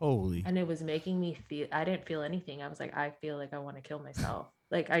 milligrams, Holy. and it was making me feel, I didn't feel anything. I was like, I feel like I want to kill myself.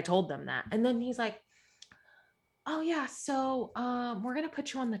 Like I told them that. And then he's like, oh yeah, so we're gonna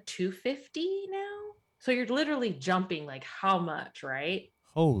put you on the 250 now. So you're literally jumping like how much, right?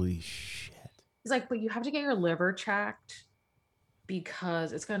 Holy shit. He's like, but you have to get your liver checked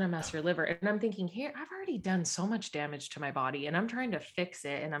because it's gonna mess your liver. And I'm thinking, here, I've already done so much damage to my body and I'm trying to fix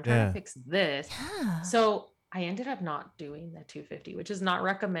it and I'm trying Yeah. to fix this. Yeah. So I ended up not doing the 250, which is not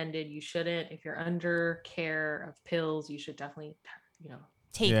recommended. You shouldn't, if you're under care of pills, you should definitely, you know,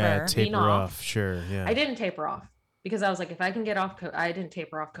 Taper. Yeah, taper off. off. Sure. Yeah. I didn't taper off because I was like, if I can get off, I didn't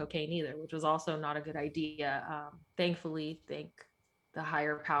taper off cocaine either, which was also not a good idea. Thankfully, thank the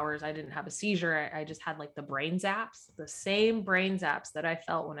higher powers, I didn't have a seizure. I just had like the brain zaps, the same brain zaps that I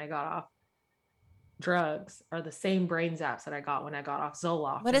felt when I got off drugs are the same brain zaps that I got when I got off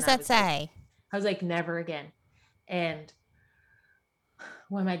Zoloft. What does that say? I was like, never again. And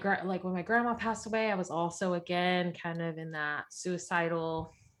when my grandma passed away, I was also again kind of in that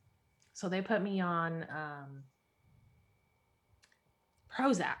suicidal. So they put me on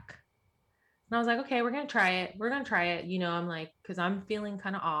Prozac. And I was like, okay, we're going to try it. We're going to try it. You know, I'm like, because I'm feeling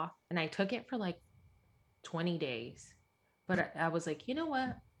kind of off. And I took it for like 20 days. But I was like, you know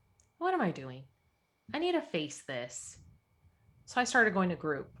what? What am I doing? I need to face this. So I started going to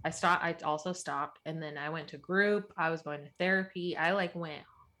group. I also stopped. And then I went to group. I was going to therapy. I like went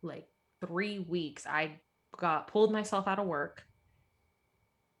like 3 weeks. I pulled myself out of work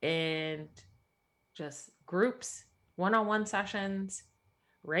and just groups, one-on-one sessions,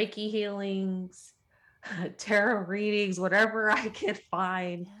 Reiki healings, tarot readings, whatever I could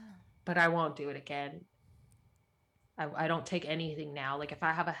find. Yeah. But I won't do it again. I don't take anything now. Like if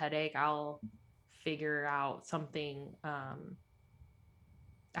I have a headache, I'll figure out something. I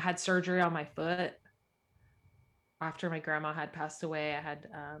had surgery on my foot after my grandma had passed away.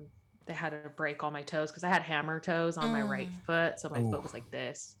 They had to break all my toes because I had hammer toes on my right foot. So my foot was like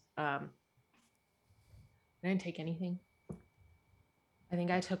this. I didn't take anything. I think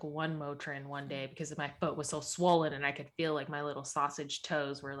I took one Motrin one day because my foot was so swollen and I could feel like my little sausage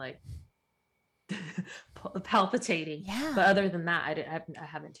toes were like palpitating. Yeah. But other than that, I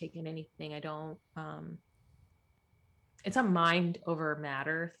haven't taken anything. I don't. It's a mind over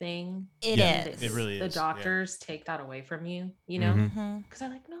matter thing. It Yeah, is. it really The is, doctors take that away from you, you know, Mhm. because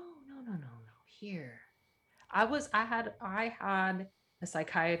I'm like, no. Here, I had a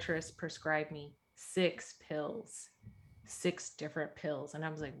psychiatrist prescribe me 6 pills, 6 different pills, and I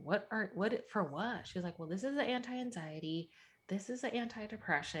was like, what for what? She was like, well, this is the anti-anxiety, this is the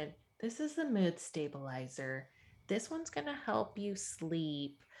antidepressant, this is the mood stabilizer, this one's gonna help you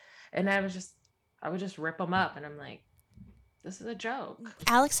sleep, and I would just rip them up, and I'm like, this is a joke.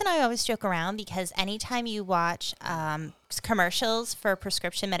 Alex and I always joke around because anytime you watch commercials for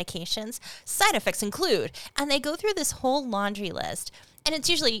prescription medications, side effects include, and they go through this whole laundry list. And it's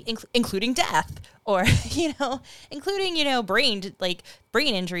usually including death or, including, brain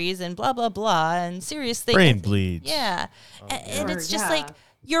injuries and blah, blah, blah and serious things. Brain bleeds. Yeah. And it's just Yeah. like,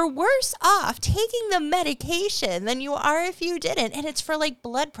 you're worse off taking the medication than you are if you didn't. And it's for like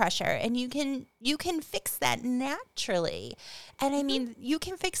blood pressure. And you can fix that naturally. And I mean, you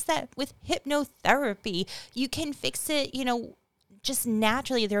can fix that with hypnotherapy. You can fix it, just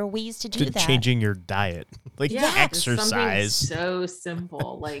naturally. There are ways to do that. Changing your diet. Like exercise. So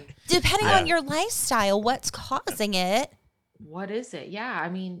simple. Like depending on your lifestyle, what's causing it. what is it? Yeah, I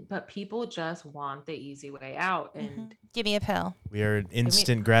mean, but people just want the easy way out, and Give me a pill. We are an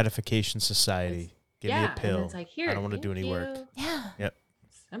instant gratification society. Give me a and pill. it's like, here, I don't want to do thank any work. you. Yeah. Yep.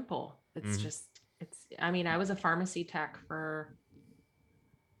 It's simple. It's just, I mean, I was a pharmacy tech for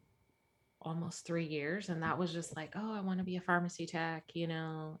almost 3 years, and that was just like, oh, I want to be a pharmacy tech,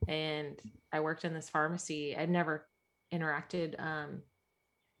 and I worked in this pharmacy. I'd never interacted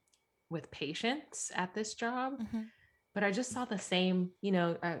with patients at this job, but I just saw the same,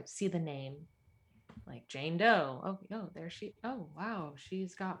 I see the name like Jane Doe. Oh, there she, oh, wow,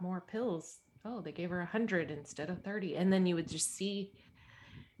 she's got more pills. Oh, they gave her 100 instead of 30. And then you would just see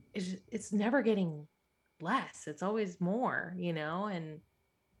it's never getting less. It's always more, and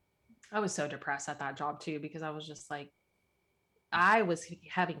I was so depressed at that job too, because I was just like, I was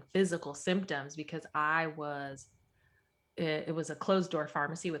having physical symptoms because it was a closed door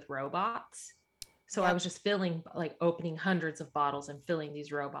pharmacy with robots. So I was just filling, like opening hundreds of bottles and filling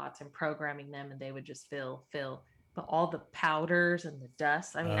these robots and programming them, and they would just fill. But all the powders and the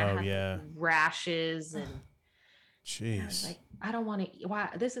dust, I mean, I Oh, had like yeah. rashes and I was Jeez. like, I don't want to, why,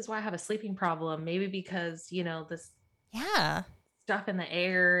 this is why I have a sleeping problem. Maybe because, this Yeah. stuff in the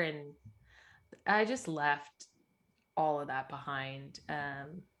air, and I just left all of that behind.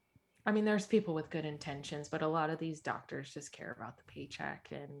 I mean, there's people with good intentions, but a lot of these doctors just care about the paycheck.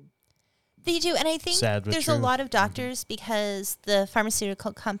 And They do. And I think Sad but there's true. a lot of doctors because the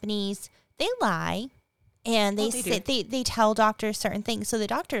pharmaceutical companies, they lie and they they say do. they tell doctors certain things. So the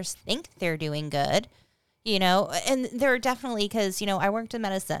doctors think they're doing good, and there are definitely, because, I worked in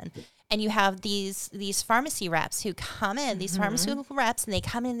medicine, and you have these pharmacy reps who come in, these pharmaceutical reps, and they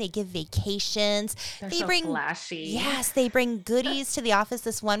come in, they give vacations. They're They so bring flashy. Yes, they bring goodies to the office.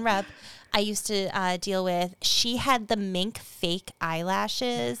 This one rep I used to deal with, she had the mink fake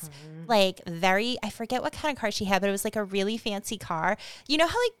eyelashes, like I forget what kind of car she had, but it was like a really fancy car. You know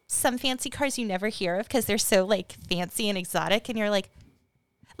how like some fancy cars you never hear of because they're so like fancy and exotic, and you're like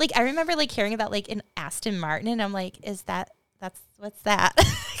I remember like hearing about like an Aston Martin, and I'm like, what's that?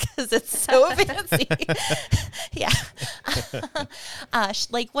 Because it's so fancy. Yeah.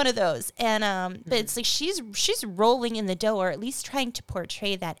 Like one of those. And but it's like she's rolling in the dough, or at least trying to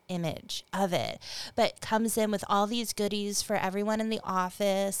portray that image of it, but comes in with all these goodies for everyone in the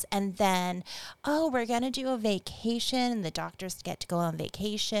office, and then, oh, we're gonna do a vacation, and the doctors get to go on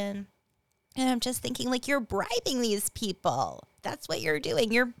vacation. And I'm just thinking, like, you're bribing these people. That's what you're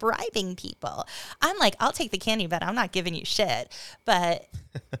doing. You're bribing people. I'm like, I'll take the candy, but I'm not giving you shit. But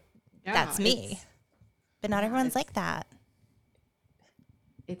Yeah, that's me. But not everyone's it's like that.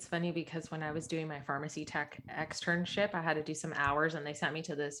 It's funny because when I was doing my pharmacy tech externship, I had to do some hours, and they sent me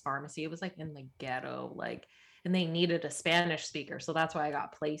to this pharmacy. It was like in the ghetto, and they needed a Spanish speaker. So that's why I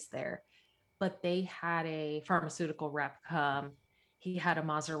got placed there. But they had a pharmaceutical rep come. He had a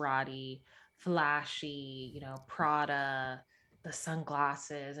Maserati, flashy, Prada, the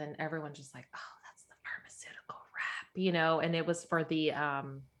sunglasses, and everyone's just like, oh, that's the pharmaceutical rep, and it was for the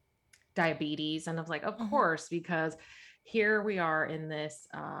diabetes. And I was like, of course, because here we are in this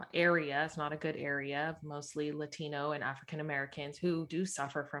area. It's not a good area of mostly Latino and African Americans who do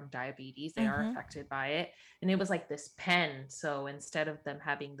suffer from diabetes. They are affected by it. And it was like this pen. So instead of them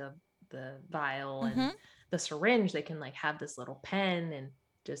having the vial and the syringe, they can like have this little pen and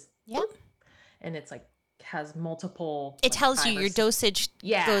just boop, and it's like has multiple. It tells you your dosage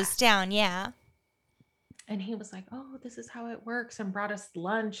goes down. Yeah. And he was like, oh, this is how it works, and brought us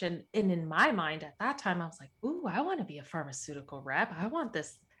lunch. And in my mind at that time, I was like, ooh, I want to be a pharmaceutical rep. I want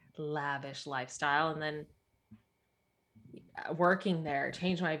this lavish lifestyle. And then working there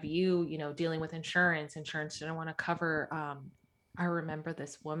changed my view, dealing with insurance. Insurance didn't want to cover. I remember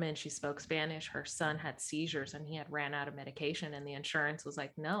this woman, she spoke Spanish. Her son had seizures and he had ran out of medication, and the insurance was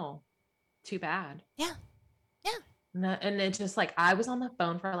like, no, too bad. Yeah. Yeah. And it's just like, I was on the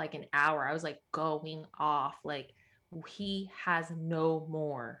phone for like an hour. I was like going off. Like, he has no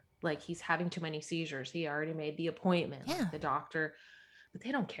more. Like, he's having too many seizures. He already made the appointment. Yeah. Like, the doctor, but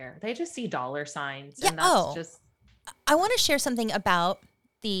they don't care. They just see dollar signs. Yeah. And that's just. I want to share something about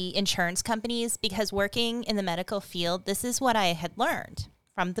the insurance companies, because working in the medical field, this is what I had learned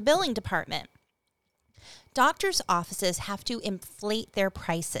from the billing department. Doctors' offices have to inflate their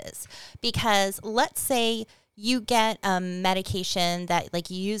prices, because let's say you get a medication that like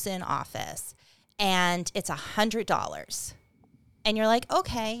you use in office and it's $100, and you're like,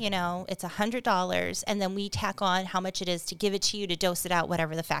 okay, it's $100, and then we tack on how much it is to give it to you, to dose it out,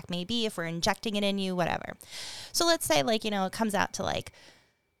 whatever the fact may be, if we're injecting it in you, whatever. So let's say like, it comes out to like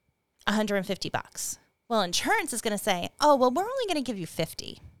 $150. Well, insurance is going to say, oh, well, we're only going to give you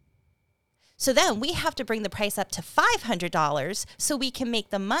 $50. So then we have to bring the price up to $500 so we can make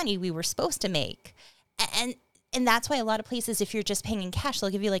the money we were supposed to make. And that's why a lot of places, if you're just paying in cash,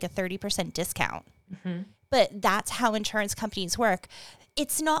 they'll give you like a 30% discount. But that's how insurance companies work.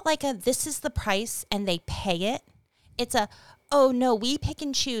 It's not like this is the price and they pay it. It's oh no, we pick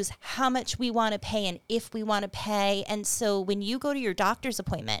and choose how much we want to pay and if we want to pay. And so when you go to your doctor's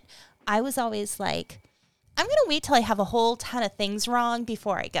appointment, I was always like, I'm going to wait till I have a whole ton of things wrong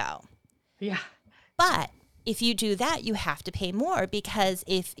before I go. Yeah. But if you do that, you have to pay more, because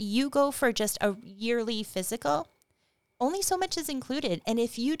if you go for just a yearly physical, only so much is included. And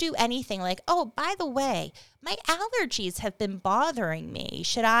if you do anything like, oh, by the way, my allergies have been bothering me,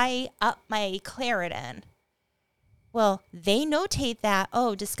 should I up my Claritin? Well, they notate that,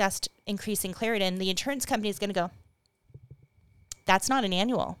 oh, discussed increasing Claritin. The insurance company is going to go, that's not an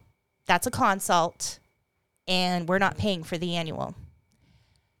annual. That's a consult, and we're not paying for the annual.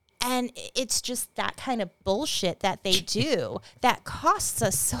 And it's just that kind of bullshit that they do that costs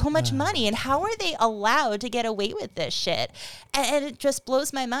us so much money. And how are they allowed to get away with this shit? And it just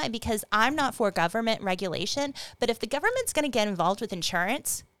blows my mind because I'm not for government regulation. But if the government's going to get involved with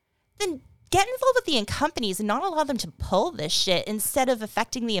insurance, then get involved with the companies and not allow them to pull this shit instead of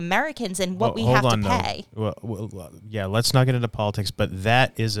affecting the Americans and what we have to pay. Well, yeah, let's not get into politics, but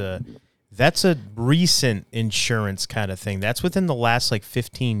that's a recent insurance kind of thing. That's within the last like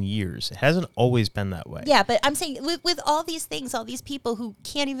 15 years. It hasn't always been that way. Yeah, but I'm saying with all these things, all these people who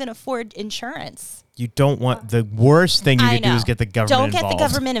can't even afford insurance. You don't want the worst thing you could do is get the government involved. Don't get the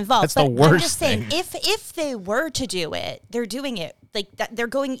government involved. That's the worst I'm just saying, thing. if they were to do it, they're doing it like that. They're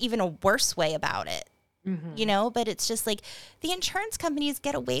going even a worse way about it. You know, but it's just like the insurance companies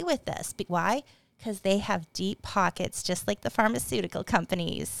get away with this. But why? Because they have deep pockets, just like the pharmaceutical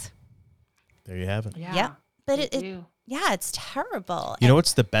companies. There you have it. Yeah. Yep. But it's terrible. You know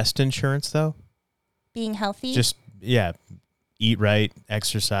what's the best insurance though? Being healthy. Just eat right,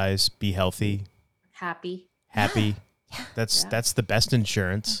 exercise, be healthy, Happy. happy. That's the best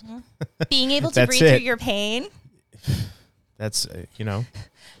insurance. Being able to That's breathe it. through your pain. That's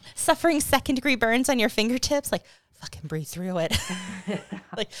Suffering second-degree burns on your fingertips, like fucking breathe through it.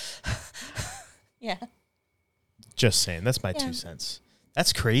 Like, yeah. just saying. That's my 2 cents.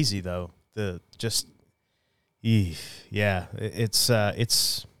 That's crazy though. It's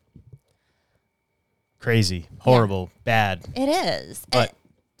crazy, horrible, bad. It is. But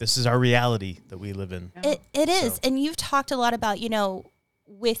this is our reality that we live in. It is. And you've talked a lot about,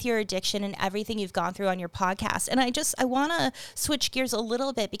 with your addiction and everything you've gone through on your podcast. And I want to switch gears a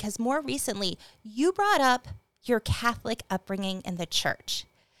little bit because more recently you brought up your Catholic upbringing in the church.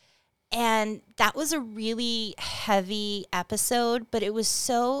 And that was a really heavy episode, but it was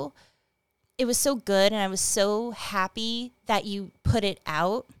so good. And I was so happy that you put it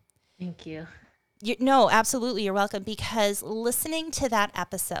out. Thank you. No, absolutely. You're welcome. Because listening to that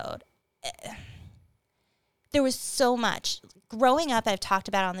episode, there was so much. Growing up, I've talked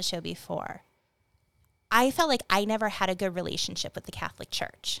about it on the show before. I felt like I never had a good relationship with the Catholic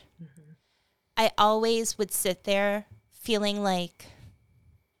Church. Mm-hmm. I always would sit there feeling like,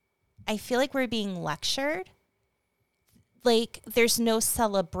 I feel like we're being lectured. Like there's no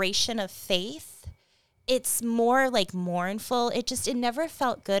celebration of faith. It's more like mournful. It never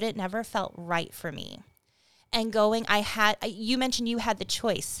felt good. It never felt right for me. And you mentioned you had the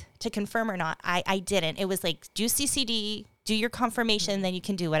choice to confirm or not. I didn't. It was like, do CCD, do your confirmation, then you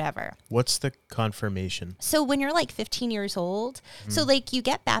can do whatever. What's the confirmation? So when you're like 15 years old, so like you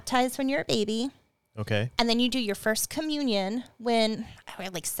get baptized when you're a baby. Okay. And then you do your first communion when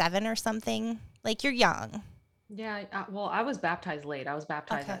like 7 or something. Like you're young. Yeah. I was baptized late. I was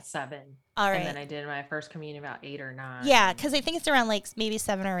baptized at 7. All right. And then I did my first communion about 8 or 9. Yeah, because I think it's around like maybe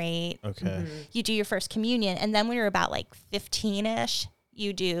 7 or 8. Okay. Mm-hmm. You do your first communion. And then when you're about like 15-ish,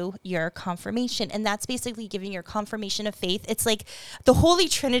 you do your confirmation. And that's basically giving your confirmation of faith. It's like the holy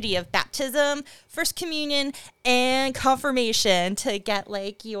trinity of baptism, first communion, and confirmation to get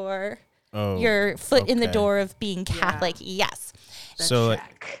like your foot in the door of being Catholic. Yeah. Yes.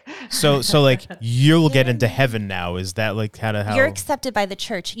 So like you'll get into heaven now. Is that like how you're accepted by the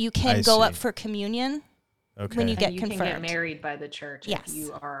church? You can go up for communion when you get confirmed. You can get married by the church yes.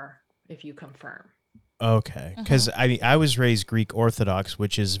 if you confirm. Okay, because I was raised Greek Orthodox,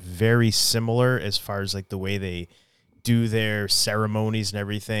 which is very similar as far as like the way they do their ceremonies and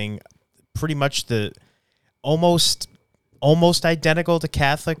everything. Pretty much almost identical to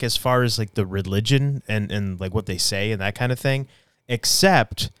Catholic as far as like the religion and like what they say and that kind of thing.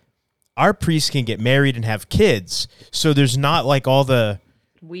 Except our priests can get married and have kids, so there's not like all the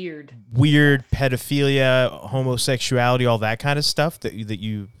weird pedophilia, homosexuality, all that kind of stuff that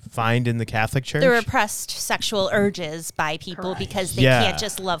you find in the Catholic Church. The repressed sexual urges by people because they can't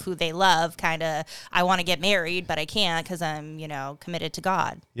just love who they love. Kind of, I want to get married, but I can't because I'm, committed to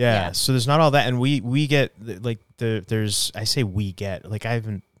God. Yeah. So there's not all that, and we get like there's I say we get like I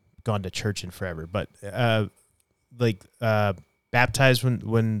haven't gone to church in forever, but baptized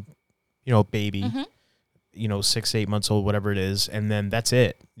when baby. Mm-hmm. 6 to 8 months old, whatever it is, and then that's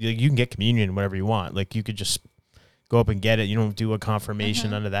it. You can get communion whenever you want. Like you could just go up and get it. You don't do a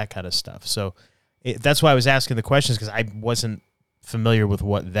confirmation, none of that kind of stuff. So that's why I was asking the questions because I wasn't familiar with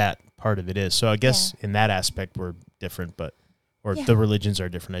what that part of it is. So I guess in that aspect we're different, or the religions are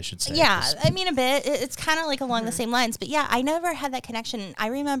different, I should say. Yeah, I mean a bit. It's kind of like along the same lines, but yeah, I never had that connection. I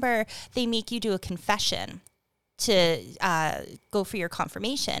remember they make you do a confession to go for your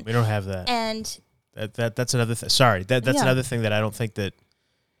confirmation. We don't have that. And that's another thing. Sorry, that's another thing that I don't think that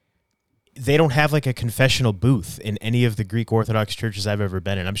they don't have like a confessional booth in any of the Greek Orthodox churches I've ever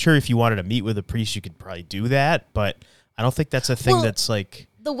been in. I'm sure if you wanted to meet with a priest, you could probably do that, but I don't think that's a thing that's like...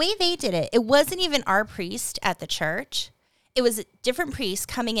 The way they did it, it wasn't even our priest at the church. It was different priests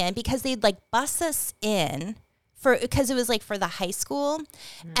coming in because they'd like bus us in because it was like for the high school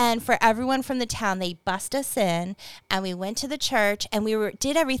and for everyone from the town. They bussed us in and we went to the church and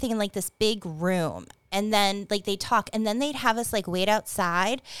did everything in like this big room. And then like they talk and then they'd have us like wait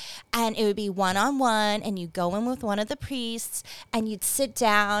outside and it would be one-on-one and you go in with one of the priests and you'd sit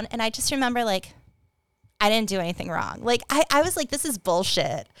down. And I just remember like, I didn't do anything wrong. Like I was like, this is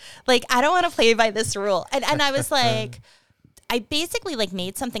bullshit. Like, I don't want to play by this rule. And I was like, I basically like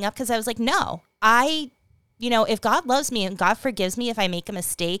made something up because I was like, no, if God loves me and God forgives me if I make a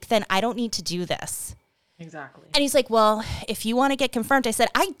mistake, then I don't need to do this. Exactly. And he's like, well, if you want to get confirmed, I said,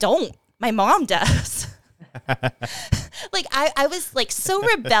 I don't. My mom does. Like, I was like so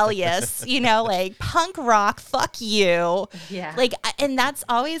rebellious, like punk rock, fuck you. Yeah. Like, and that's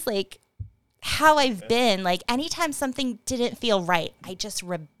always like how I've been. Like, anytime something didn't feel right, I just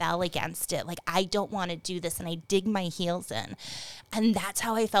rebel against it. Like, I don't want to do this. And I dig my heels in. And that's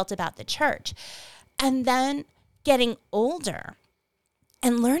how I felt about the church. And then getting older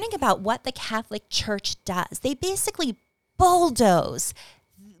and learning about what the Catholic Church does, they basically bulldoze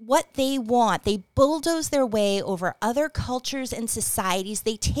what they want. They bulldoze their way over other cultures and societies.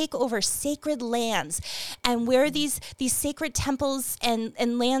 They take over sacred lands and where these sacred temples and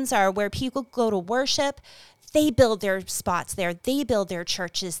lands are where people go to worship. They build their spots there. They build their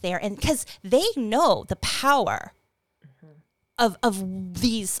churches there. And because they know the power of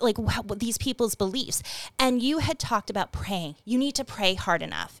these, like these people's beliefs. And you had talked about praying. You need to pray hard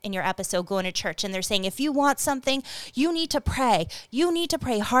enough in your episode, Going to Church. And they're saying, if you want something, you need to pray. You need to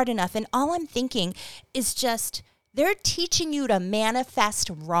pray hard enough. And all I'm thinking is just, they're teaching you to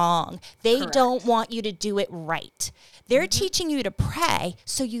manifest wrong. They Correct. don't want you to do it right. They're teaching you to pray.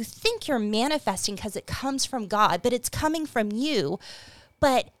 So you think you're manifesting because it comes from God, but it's coming from you.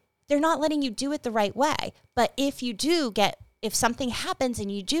 But they're not letting you do it the right way. But if something happens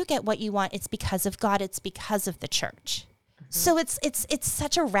and you do get what you want, it's because of God. It's because of the church. So it's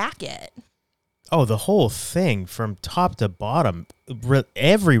such a racket. Oh, the whole thing from top to bottom,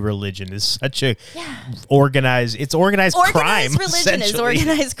 every religion is such a organized crime. Organized religion is essentially.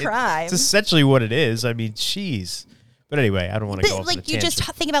 organized crime. It's essentially what it is. I mean, jeez. But anyway, I don't want to go off on a Like, you tangent.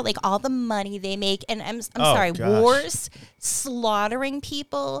 just think about like all the money they make, and I'm Oh, sorry, gosh. wars, slaughtering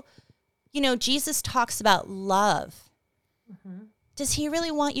people. Jesus talks about love. Does he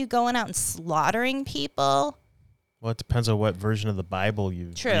really want you going out and slaughtering people? Well, it depends on what version of the Bible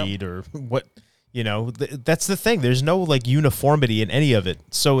you True. read or what, that's the thing. There's no like uniformity in any of it.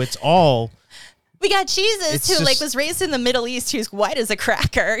 So it's all... We got Jesus It's who like just- was raised in the Middle East, who's white as a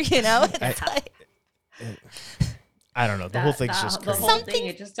cracker, It's like I don't know. The whole thing's just the crazy. whole Something- thing.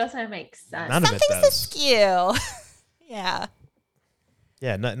 It just doesn't make sense. None of it something's does. askew. Yeah.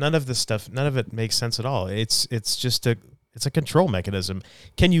 Yeah, none of this stuff, none of it makes sense at all. It's just it's a control mechanism.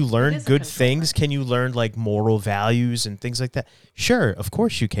 Can you learn is a good control things? Can you learn like moral values and things like that? Sure, of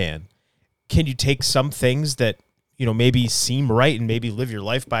course you can. Can you take some things that, maybe seem right and maybe live your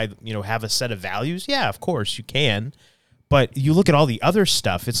life by, have a set of values? Yeah, of course you can. But you look at all the other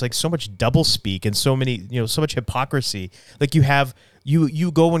stuff, it's like so much doublespeak and so many, so much hypocrisy. Like you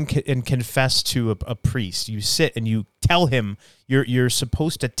go and confess to a priest. You sit and you tell him, you're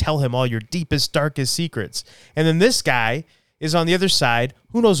supposed to tell him all your deepest, darkest secrets. And then this guy is on the other side.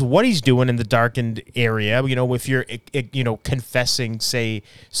 Who knows what he's doing in the darkened area? If you're, confessing, say,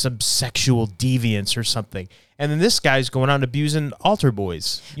 some sexual deviance or something. And then this guy's going out abusing altar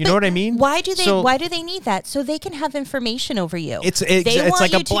boys. You know what I mean? Why do they need that? So they can have information over you. It's They want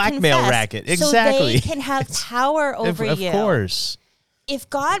like a you to blackmail confess racket. So Exactly. they can have power over Of you. course. If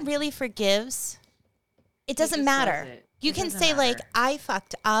God really forgives, it doesn't just matter. does it. You It can doesn't say like, matter. I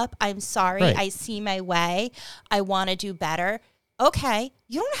fucked up. I'm sorry. Right. I see my way. I want to do better. Okay.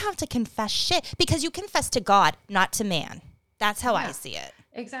 You don't have to confess shit because you confess to God, not to man. That's how I Yeah. see it.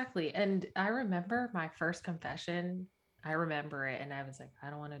 Exactly. And I remember my first confession. I remember it. And I was like, I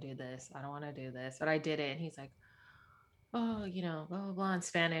don't want to do this. I don't want to do this. But I did it. And he's like, oh, blah, blah, blah in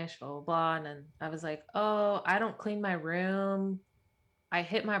Spanish, blah, blah, blah. And then I was like, oh, I don't clean my room. I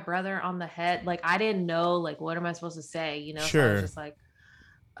hit my brother on the head. Like, I didn't know, like, what am I supposed to say? So I Sure. was just like,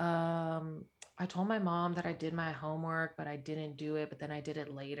 I told my mom that I did my homework, but I didn't do it. But then I did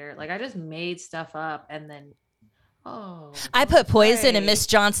it later. Like, I just made stuff up. And then, I put poison in right. Miss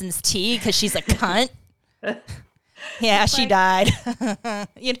Johnson's tea because she's a cunt. Yeah, she Like- died.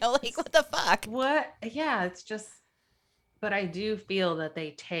 Like, what the fuck? What? Yeah, it's just But I do feel that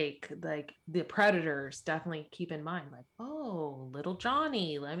they take, like, the predators definitely keep in mind, like, oh, little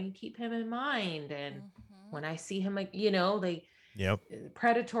Johnny, let me keep him in mind. And when I see him, like, they Yep.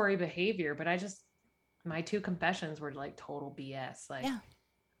 predatory behavior. But my two confessions were like total BS. Like, Yeah.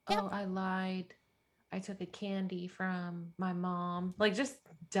 oh, I lied. I took a candy from my mom. Like, just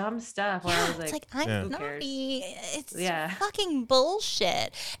dumb stuff where I Yeah, was it's like, like, I'm who cares? naughty. It's Yeah. fucking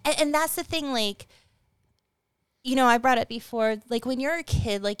bullshit. And that's the thing, like, I brought it before, like, when you're a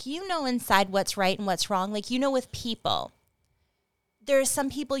kid, like, inside what's right and what's wrong. Like, with people, there's some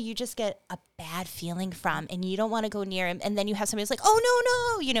people you just get a bad feeling from and you don't want to go near him. And then you have somebody who's like,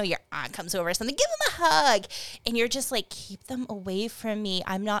 oh, no. Your aunt comes over or something, give him a hug. And you're just like, keep them away from me.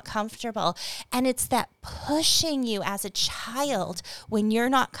 I'm not comfortable. And it's that pushing you as a child when you're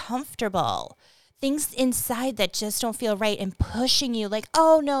not comfortable. Things inside that just don't feel right and pushing you like,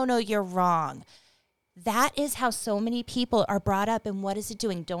 oh, no, you're wrong. That is how so many people are brought up. And what is it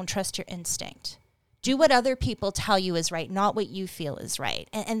doing? Don't trust your instinct. Do what other people tell you is right, not what you feel is right.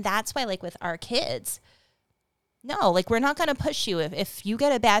 And that's why, like, with our kids, no, like, we're not going to push you. If you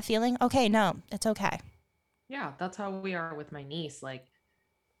get a bad feeling, okay, no, it's okay. Yeah, that's how we are with my niece. Like,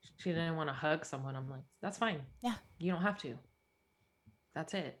 she didn't want to hug someone. I'm like, that's fine. Yeah. You don't have to.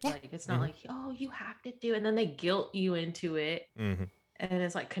 That's it. Yeah. Like, it's not like, oh, you have to do. And then they guilt you into it. Mm-hmm. And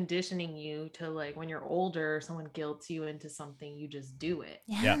it's like conditioning you to, like, when you're older, someone guilts you into something, you just do it.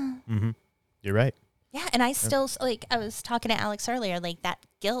 Yeah. Mm-hmm. You're right. Yeah, and I still, like, I was talking to Alex earlier, like, that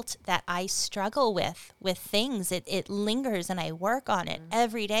guilt that I struggle with things, it lingers, and I work on it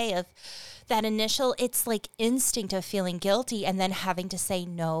every day of that initial, it's like instinct of feeling guilty and then having to say,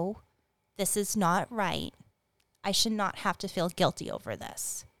 no, this is not right. I should not have to feel guilty over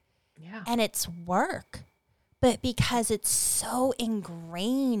this. Yeah. And it's work, but because it's so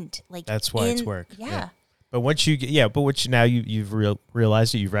ingrained, like, That's why it's work. Yeah. But once now you've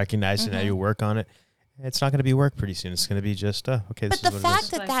realized it, you've recognized it, now you work on it. It's not going to be work pretty soon. It's going to be just, okay, this But is the what it is.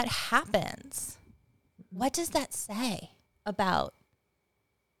 fact that that happens, what does that say about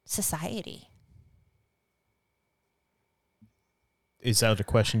society? Is that a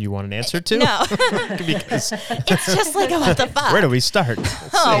question you want an answer to? No. Because It's just like, what the fuck? where do we start?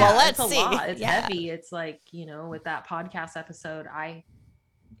 Oh, well, let's it's a see. lot. It's Yeah. heavy. It's like, with that podcast episode,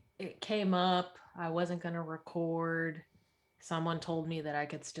 it came up. I wasn't going to record. Someone told me that I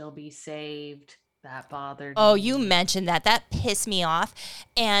could still be saved. That bothered Oh, me. you mentioned that. That pissed me off.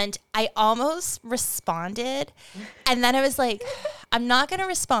 And I almost responded. And then I was like, I'm not going to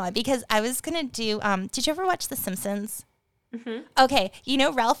respond because I was going to do, did you ever watch The Simpsons? Mhm. Okay.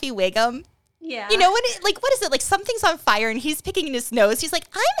 Ralphie Wiggum? Yeah. What is it? Like, something's on fire and he's picking his nose. He's like,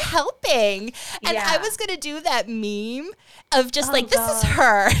 I'm helping. And I Yeah. was going to do that meme of just Oh, like, this is God.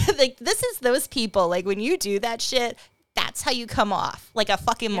 her. Like, this is those people. Like, when you do that shit, that's how you come off like a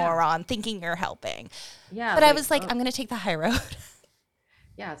fucking moron thinking you're helping. Yeah. But I was like, I'm going to take the high road.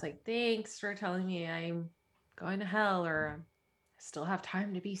 yeah, it's like, thanks for telling me I'm going to hell, or I still have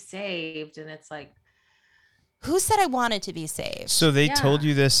time to be saved. And it's like, Who said I wanted to be saved? So they Yeah. told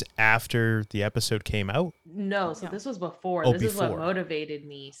you this after the episode came out? no. So No. this was before. Oh, This is what before. motivated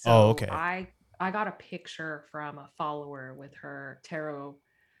me. So okay. I got a picture from a follower with her tarot,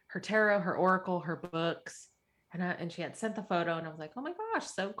 her oracle, her books. And she had sent the photo, and I was like, oh my gosh,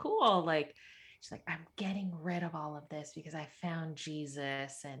 so cool. Like, she's like, I'm getting rid of all of this because I found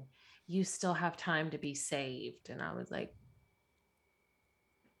Jesus and you still have time to be saved. And I was like,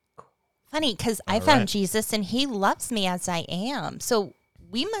 Funny, because I All found right. Jesus and he loves me as I am. So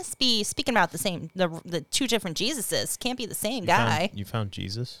we must be speaking about the two different Jesuses. Can't be the same guy. You found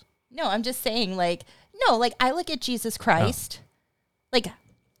Jesus? No, I'm just saying, like, no, like, I look at Jesus Christ. Like,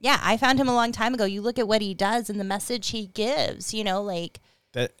 yeah, I found him a long time ago. You look at what he does and the message he gives, like.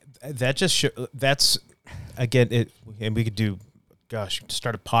 That just that's, again, and we could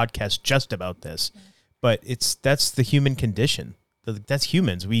start a podcast just about this, but that's the human condition. That's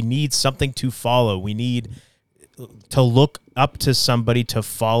humans. We need something to follow. We need to look up to somebody, to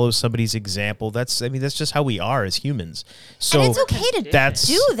follow somebody's example. That's just how we are as humans. So And it's okay to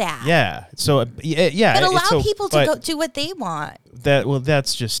do that. Yeah. So yeah. But it's allow people to go do what they want.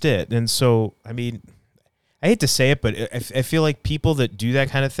 That's just it. And so, I mean, I hate to say it, but I feel like people that do that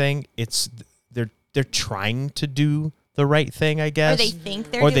kind of thing, they're trying to do the right thing, I guess. Or they think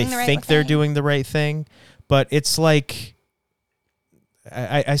they're doing the right thing. Or they think they're doing the right thing. But it's like,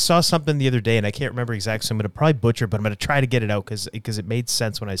 I saw something the other day, and I can't remember exactly, so I'm going to probably butcher it, but I'm going to try to get it out because it made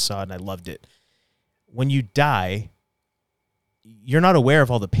sense when I saw it, and I loved it. When you die, you're not aware of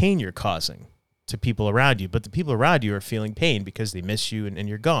all the pain you're causing to people around you, but the people around you are feeling pain because they miss you and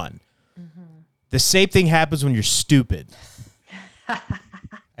you're gone. mm-hmm. The same thing happens when you're stupid.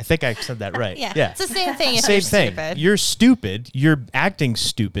 I think I said that right. Yeah. Yeah. It's the same thing if Same you're thing. stupid. You're stupid. You're acting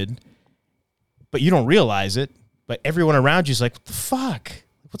stupid, but you don't realize it. But everyone around you is like, what the fuck?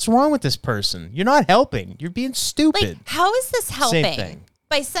 What's wrong with this person? You're not helping. You're being stupid. Like, how is this helping? Same thing.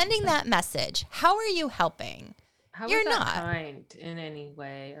 By sending that message, how are you helping? How You're is that not. kind in any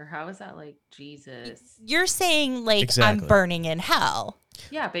way? Or how is that like Jesus? You're saying, like, Exactly. I'm burning in hell.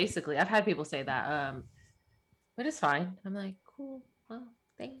 Yeah, basically. I've had people say that. But it's fine. I'm like, cool. Well,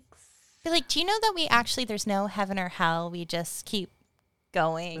 thanks. Be like, do you know that there's no heaven or hell? We just keep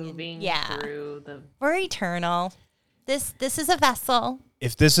going. and- Moving yeah. through the We're eternal. This is a vessel.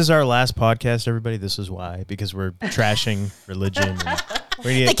 If this is our last podcast, everybody, this is why. Because we're trashing religion. And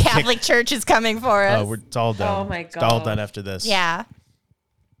we're gonna The get Catholic Church is coming for us. it's all done. Oh my It's all God. done after this. Yeah.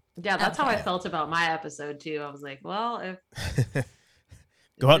 Yeah, that's how I Okay. felt about my episode too. I was like, well, if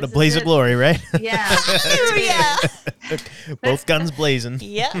Go out in a this is blaze of it- glory, right? Yeah. Hallelujah. Both guns blazing.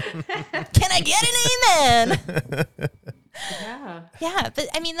 Yep. Can I get an amen? Yeah. Yeah, but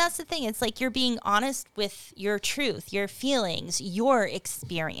I mean, that's the thing. It's like you're being honest with your truth, your feelings, your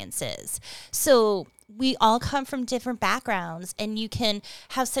experiences. So we all come from different backgrounds, and you can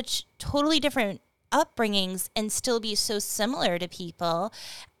have such totally different upbringings and still be so similar to people.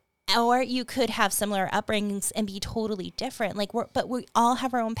 Or you could have similar upbringings and be totally different. But we all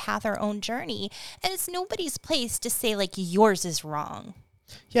have our own path, our own journey, and it's nobody's place to say like yours is wrong.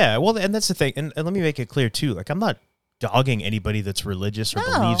 Yeah, well, and that's the thing. And let me make it clear, too. Like, I'm not dogging anybody that's religious or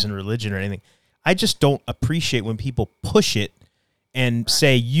No. believes in religion or anything. I just don't appreciate when people push it and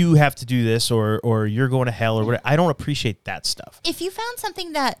say, you have to do this or you're going to hell or whatever. I don't appreciate that stuff. If you found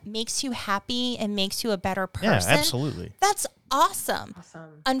something that makes you happy and makes you a better Yeah, person, absolutely. that's awesome.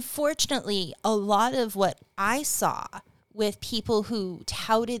 Awesome. Unfortunately, a lot of what I saw with people who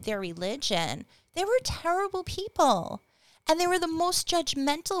touted their religion, they were terrible people. And they were the most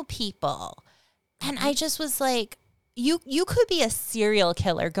judgmental people. And I just was like, you could be a serial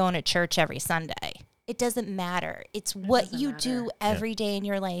killer going to church every Sunday. It doesn't matter. It's what doesn't you do matter. every day in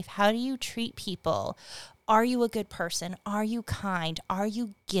your life. How do you treat people? Are you a good person? Are you kind? Are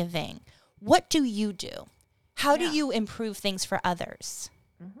you giving? What do you do? How do Yeah. you improve things for others?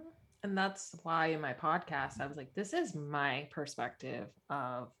 And that's why in my podcast, I was like, this is my perspective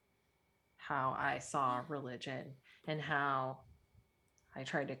of how I saw religion and how I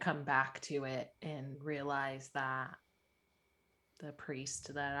tried to come back to it and realize that the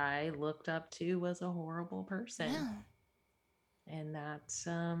priest that I looked up to was a horrible person. Yeah. And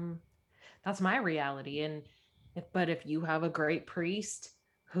that's my reality. And if you have a great priest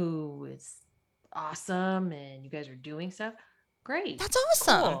who is awesome and you guys are doing stuff, great. That's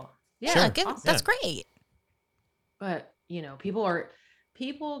awesome. Cool. Yeah, Yeah, good. awesome. That's great. But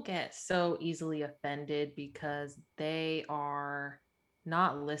people get so easily offended because they are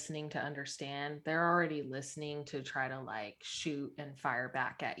not listening to understand. They're already listening to try to like shoot and fire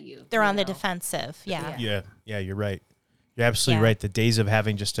back at you. They're you on the know? defensive. Yeah. Yeah, you're right. You're absolutely Yeah. right. The days of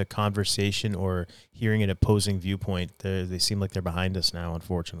having just a conversation or hearing an opposing viewpoint, they seem like they're behind us now,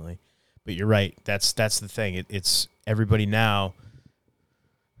 unfortunately. But you're right. That's the thing. It's everybody now.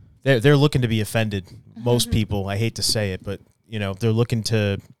 They're looking to be offended. Most people, I hate to say it, but they're looking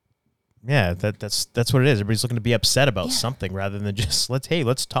to. Yeah, that's what it is. Everybody's looking to be upset about Yeah. something rather than just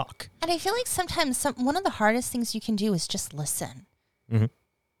let's talk. And I feel like sometimes one of the hardest things you can do is just listen. Mhm.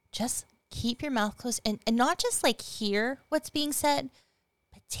 Just keep your mouth closed and not just like hear what's being said,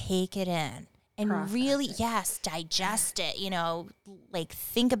 but take it in and Process really, it. yes, digest it, like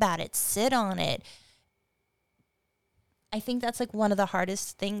think about it, sit on it. I think that's like one of the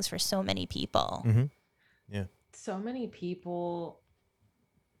hardest things for so many people. Mm-hmm. So many people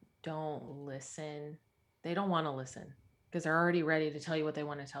don't listen. They don't want to listen because they're already ready to tell you what they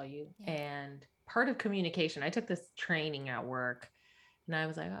want to tell you. Yeah. And part of communication, I took this training at work and I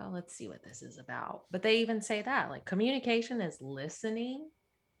was like, oh, let's see what this is about. But they even say that like communication is listening,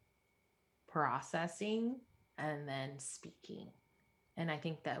 processing, and then speaking. And I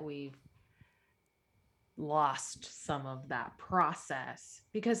think that we've lost some of that process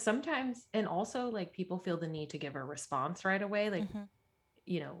because sometimes, and also like people feel the need to give a response right away. Like, Mhm.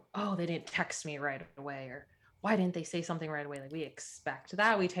 Oh, they didn't text me right away, or why didn't they say something right away? Like we expect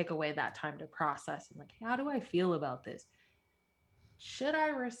that. We take away that time to process and like, how do I feel about this? Should I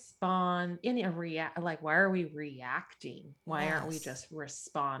respond in a react? Like, why are we reacting? Why aren't we Yes. just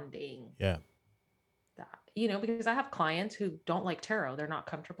responding? Yeah. That, because I have clients who don't like tarot. They're not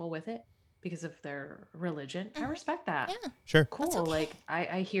comfortable with it because of their religion. I Mhm. respect that. Yeah. Sure. Cool. okay. Like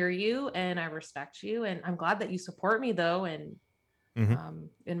I hear you and I respect you. And I'm glad that you support me though. And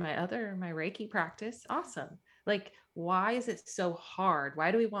In my Reiki practice, awesome. Like, why is it so hard?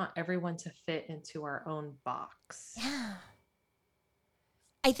 Why do we want everyone to fit into our own box? Yeah.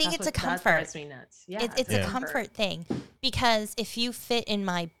 I think it's a That comfort. drives me nuts. Yeah, It's a comfort thing, because if you fit in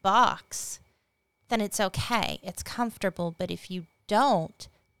my box, then it's okay. It's comfortable. But if you don't,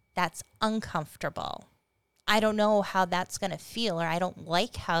 that's uncomfortable. I don't know how that's going to feel, or I don't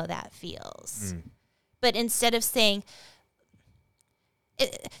like how that feels. But instead of saying,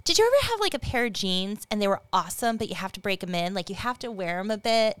 did you ever have like a pair of jeans and they were awesome, but you have to break them in? Like, you have to wear them a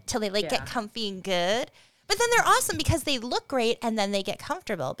bit till they like get comfy and good. But then they're awesome because they look great and then they get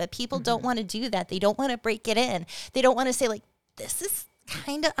comfortable. But people don't want to do that. They don't want to break it in. They don't want to say, like, this is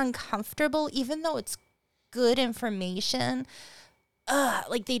kind of uncomfortable, even though it's good information.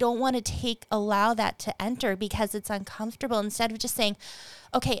 Like, they don't want to allow that to enter because it's uncomfortable, instead of just saying,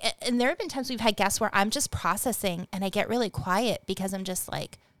 okay. And there have been times we've had guests where I'm just processing and I get really quiet because I'm just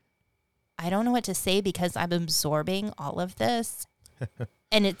like, I don't know what to say because I'm absorbing all of this.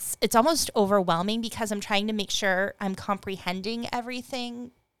 And it's almost overwhelming because I'm trying to make sure I'm comprehending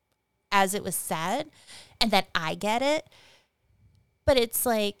everything as it was said and that I get it. But it's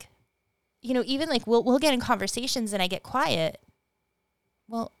like, even like we'll get in conversations and I get quiet.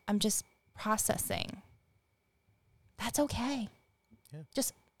 Well, I'm just processing. That's okay. Yeah.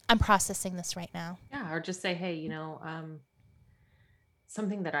 I'm processing this right now. Yeah, or just say, hey,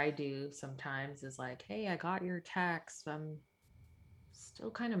 something that I do sometimes is like, hey, I got your text. I'm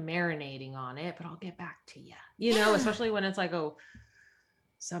still kind of marinating on it, but I'll get back to you. Especially when it's like,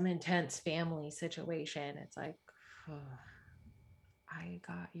 some intense family situation. It's like, I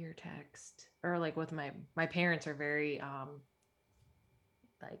got your text. Or like with my parents are very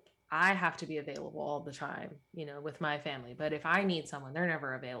like, I have to be available all the time, with my family. But if I need someone, they're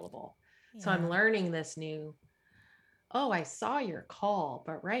never available. Yeah. So I'm learning this new, I saw your call,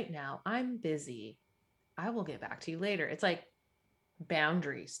 but right now I'm busy. I will get back to you later. It's like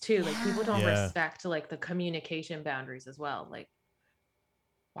boundaries too. Like, people don't respect like the communication boundaries as well. Like,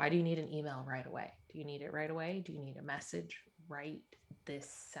 why do you need an email right away? Do you need it right away? Do you need a message right this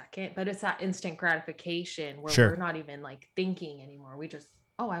second? But it's that instant gratification where we're not even like thinking anymore. We just,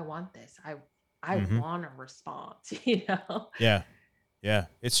 I want this. I want a response, Yeah. Yeah.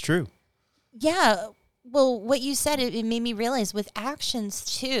 It's true. Yeah. Well, what you said, it made me realize with actions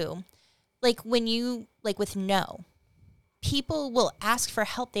too, like when you, like with no, people will ask for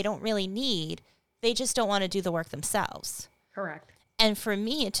help they don't really need. They just don't want to do the work themselves. Correct. And for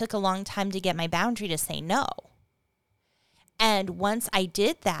me, it took a long time to get my boundary to say no. And once I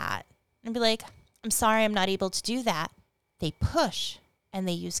did that, and be like, I'm sorry, I'm not able to do that. They push and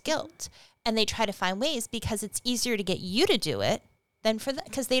they use guilt and they try to find ways because it's easier to get you to do it than for them.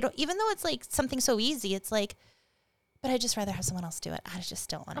 Because they don't, even though it's like something so easy, it's like, but I'd just rather have someone else do it. I just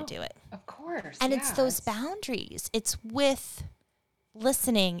don't want to do it. Of course. And it's those boundaries. It's with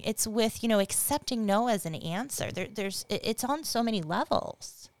listening. It's with, accepting no as an answer. It's on so many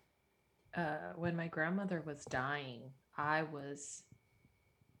levels. When my grandmother was dying, I was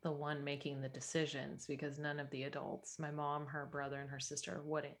the one making the decisions because none of the adults, my mom, her brother, and her sister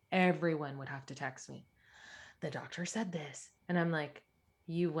wouldn't. Everyone would have to text me. The doctor said this. And I'm like,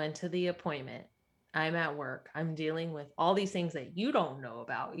 you went to the appointment. I'm at work. I'm dealing with all these things that you don't know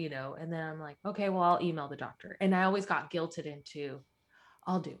about, And then I'm like, okay, well, I'll email the doctor. And I always got guilted into,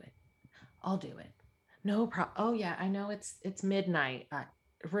 I'll do it. No problem. Oh yeah, I know it's midnight.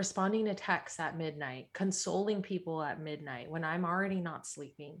 Responding to texts at midnight, consoling people at midnight when I'm already not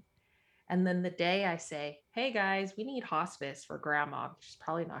sleeping. And then the day I say, hey guys, we need hospice for grandma. She's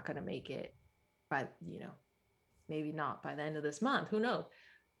probably not going to make it by, maybe not by the end of this month. Who knows?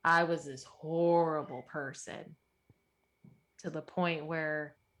 I was this horrible person to the point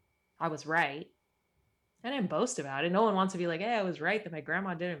where I was right. I didn't boast about it. No one wants to be like, hey, I was right that my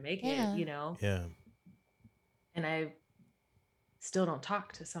grandma didn't make it, Yeah. And I still don't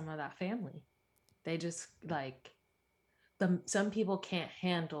talk to some of that family. They just like some people can't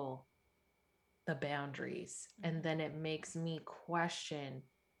handle the boundaries. And then it makes me question,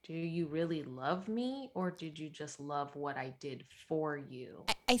 do you really love me or did you just love what I did for you?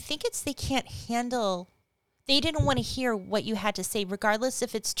 I think it's they can't handle, they didn't want to hear what you had to say, regardless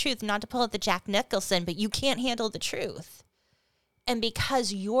if it's truth, not to pull out the Jack Nicholson, but you can't handle the truth. And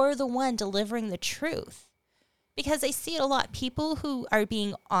because you're the one delivering the truth, because I see it a lot, people who are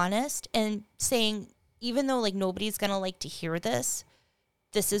being honest and saying, even though like nobody's going to like to hear this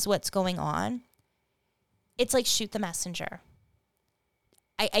is what's going on. It's like shoot the messenger.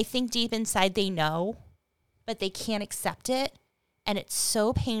 I think deep inside they know, but they can't accept it. And it's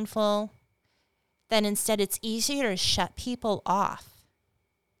so painful then instead it's easier to shut people off.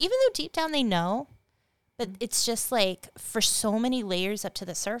 Even though deep down they know, but it's just like for so many layers up to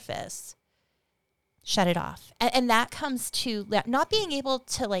the surface, shut it off. And that comes to not being able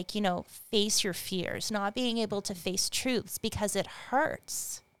to, like, you know, face your fears, not being able to face truths because it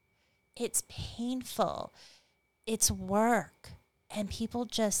hurts. It's painful. It's work. And people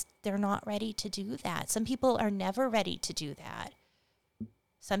just, they're not ready to do that. Some people are never ready to do that.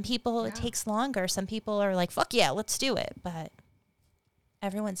 Some people, it takes longer. Some people are like, fuck yeah, let's do it. But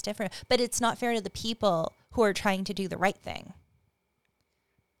everyone's different. But it's not fair to the people who are trying to do the right thing.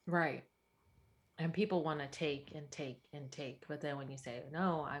 Right. And people want to take and take and take. But then when you say,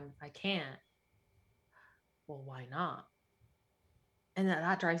 no, I can't. Well, why not? And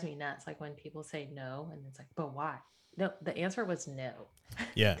that drives me nuts. Like when people say no, and it's like, but why? No, the answer was no.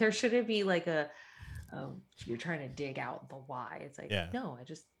 Yeah. There shouldn't be like you're trying to dig out the why. It's like, no,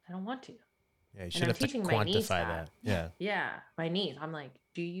 I don't want to. Yeah, you And should I'm have to teaching my niece quantify that. Yeah. Yeah, my niece. I'm like,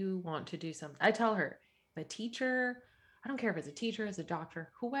 do you want to do something? I tell her, a teacher, I don't care if it's a teacher, it's a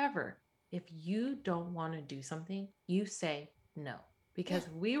doctor, whoever, if you don't want to do something, you say no. Because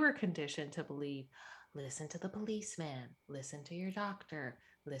we were conditioned to believe, listen to the policeman, listen to your doctor,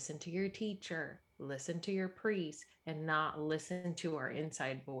 listen to your teacher, listen to your priest, and not listen to our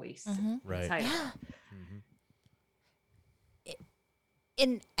inside voice. Right. Inside Yeah. Mm-hmm.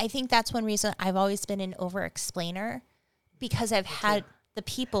 And I think that's one reason I've always been an over explainer, because I've had the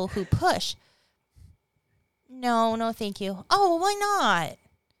people who push. No, thank you. Oh, why not?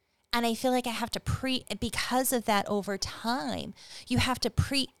 And I feel like I have to because of that over time, you have to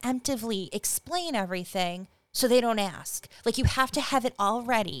preemptively explain everything so they don't ask. Like you have to have it all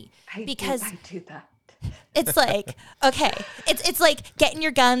ready. I do that. It's like, okay, it's like getting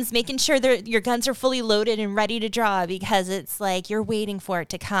your guns, making sure your guns are fully loaded and ready to draw, because it's like you're waiting for it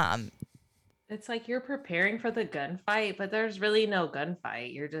to come. It's like you're preparing for the gunfight, but there's really no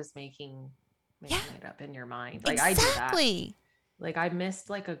gunfight. You're just making it up in your mind. Like exactly. I do that. Like I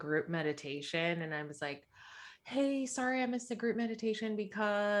missed like a group meditation, and I was like, hey, sorry, I missed a group meditation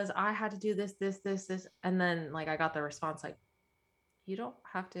because I had to do this. And then like I got the response like, you don't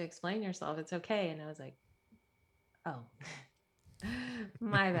have to explain yourself. It's okay. And I was like, oh,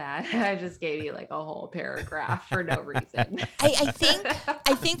 my bad. I just gave you like a whole paragraph for no reason. I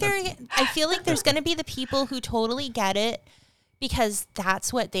feel like there's going to be the people who totally get it because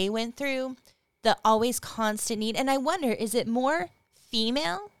that's what they went through, the always constant need. And I wonder, is it more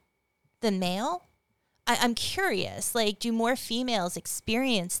female than male? I'm curious. Like, do more females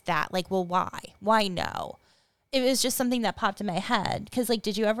experience that? Like, well, why? Why no? It was just something that popped in my head. Because, like,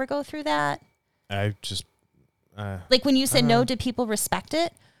 did you ever go through that? I just... like, when you said no, did people respect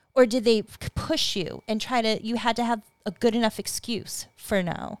it? Or did they push you and you had to have a good enough excuse for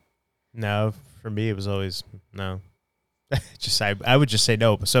no? No, for me, it was always no. I would just say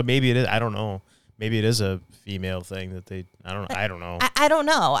no. So maybe it is. I don't know. Maybe it is a female thing that they. I don't know. I don't know. I don't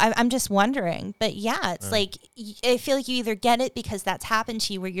know. I'm just wondering. But yeah, it's like I feel like you either get it because that's happened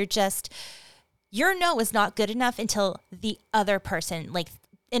to you, where your no is not good enough until the other person, like,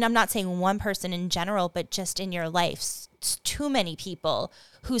 and I'm not saying one person in general, but just in your life, too many people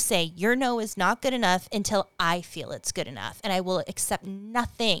who say your no is not good enough until I feel it's good enough, and I will accept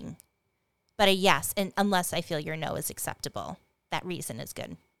nothing but a yes, and unless I feel your no is acceptable. That reason is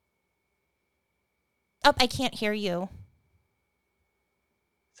good. Oh, I can't hear you.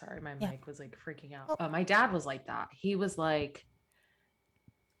 Sorry, my mic was like freaking out. My dad was like that. He was like,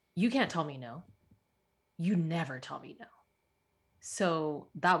 you can't tell me no. You never tell me no. So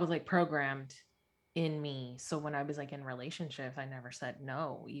that was like programmed in me. So when I was like in relationships, I never said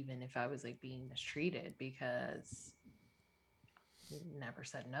no, even if I was like being mistreated, because I never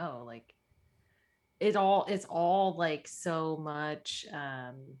said no. Like it's all like so much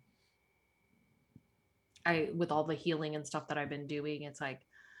with all the healing and stuff that I've been doing, it's like,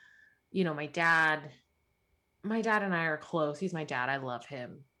 you know, my dad and I are close. He's my dad. I love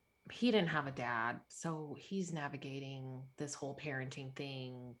him. He didn't have a dad, so he's navigating this whole parenting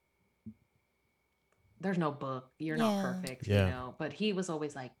thing. There's no book. You're not perfect, you know, but he was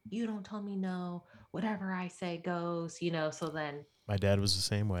always like, you don't tell me no, whatever I say goes, you know. So then my dad was the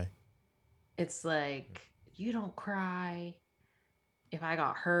same way. It's like, you don't cry. If I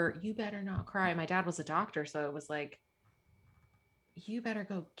got hurt, you better not cry. My dad was a doctor, so it was like, you better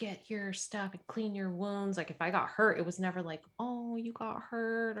go get your stuff and clean your wounds. Like if I got hurt, it was never like, oh, you got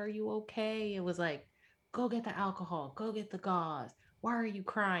hurt, are you okay? It was like, go get the alcohol, go get the gauze, why are you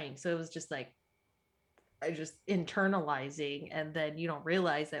crying? So it was just like, I just internalizing. And then you don't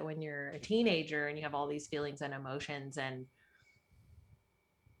realize that when you're a teenager and you have all these feelings and emotions, and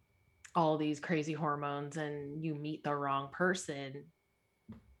all these crazy hormones and you meet the wrong person,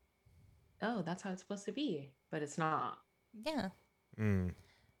 oh, that's how it's supposed to be, but it's not. Yeah. Mm.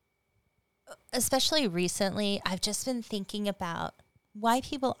 Especially recently, I've just been thinking about why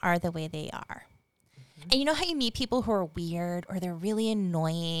people are the way they are. And you know how you meet people who are weird or they're really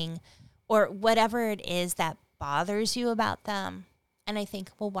annoying or whatever it is that bothers you about them? And I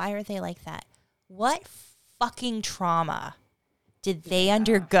think, well, why are they like that? What fucking trauma did they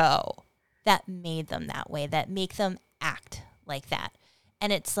undergo that made them that way, that make them act like that?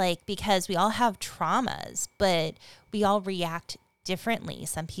 And it's like, because we all have traumas, but we all react differently.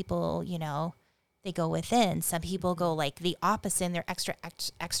 Some people, you know, they go within. Some people go like the opposite and they're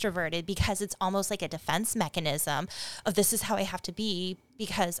extroverted because it's almost like a defense mechanism of this is how I have to be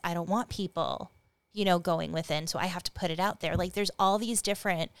because I don't want people, you know, going within. So I have to put it out there. Like there's all these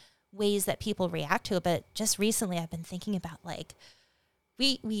different ways that people react to it. But just recently I've been thinking about like,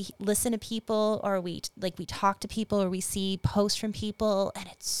 we listen to people or we talk to people or we see posts from people and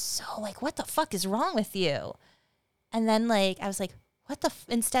it's so like, what the fuck is wrong with you? And then like, I was like,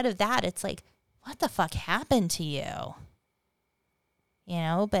 instead of that, it's like, what the fuck happened to you? You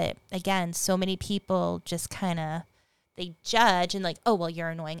know, but again, so many people just kind of, they judge and like, oh, well, you're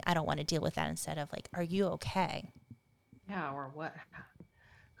annoying. I don't want to deal with that, instead of like, are you okay? Yeah, or what?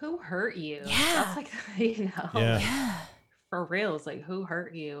 Who hurt you? Yeah. That's like, you know, Yeah. like, Yeah. for real, it's like, who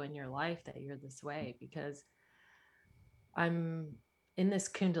hurt you in your life that you're this way? Because I'm in this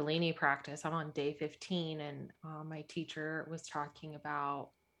Kundalini practice. I'm on day 15, and my teacher was talking about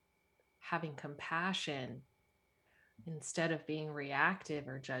having compassion instead of being reactive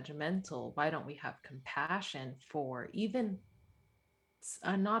or judgmental. Why don't we have compassion for even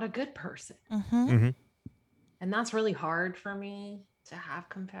not a good person? Mm-hmm. Mm-hmm. And that's really hard for me to have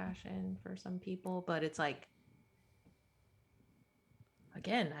compassion for some people, but it's like,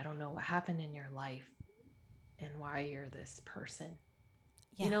 again, I don't know what happened in your life and why you're this person.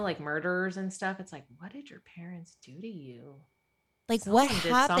 Yeah. You know, like murderers and stuff. It's like, what did your parents do to you? Like what Someone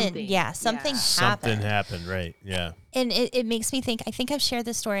did happened? something. Yeah, something Yeah. Something happened. happened, right? Yeah. And it makes me think, I think I've shared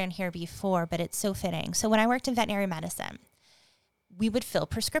this story on here before, but it's so fitting. So when I worked in veterinary medicine, we would fill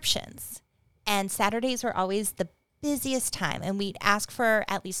prescriptions. And Saturdays were always the busiest time. And we'd ask for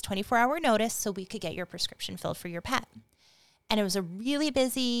at least 24-hour notice so we could get your prescription filled for your pet. And it was a really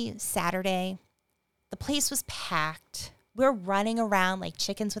busy Saturday. The place was packed. We're running around like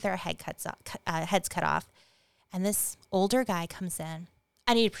chickens with our heads cut off. And this older guy comes in.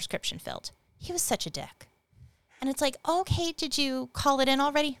 I need a prescription filled. He was such a dick. And it's like, okay, did you call it in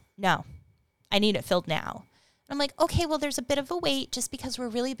already? No, I need it filled now. I'm like, okay, well, there's a bit of a wait just because we're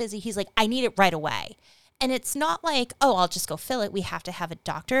really busy. He's like, I need it right away. And it's not like, oh, I'll just go fill it. We have to have a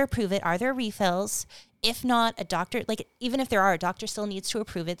doctor approve it. Are there refills? If not, a doctor, like even if there are, a doctor still needs to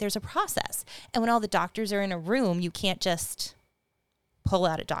approve it. There's a process. And when all the doctors are in a room, you can't just pull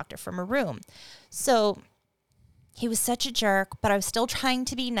out a doctor from a room. So he was such a jerk, but I was still trying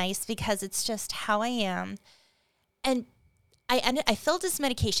to be nice because it's just how I am. And I filled his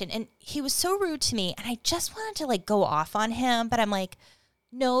medication and he was so rude to me and I just wanted to like go off on him, but I'm like,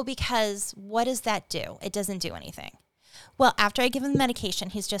 no, because what does that do? It doesn't do anything. Well, after I give him the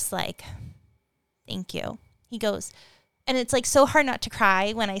medication, he's just like, thank you. He goes, and it's like so hard not to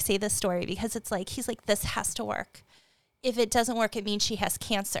cry when I say this story because it's like, he's like, this has to work. If it doesn't work, it means she has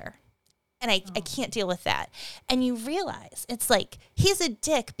cancer. And I can't deal with that. And you realize it's like he's a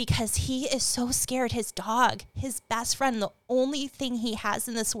dick because he is so scared his dog, his best friend, the only thing he has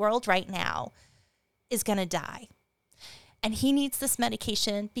in this world right now is going to die. And he needs this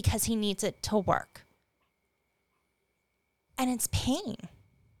medication because he needs it to work. And it's pain.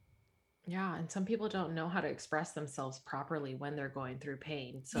 Yeah. And some people don't know how to express themselves properly when they're going through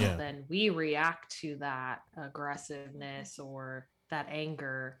pain. So Yeah. then we react to that aggressiveness or that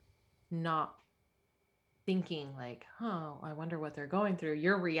anger, not thinking like, oh, I wonder what they're going through.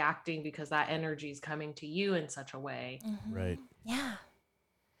 You're reacting because that energy is coming to you in such a way. Mm-hmm. Right. Yeah.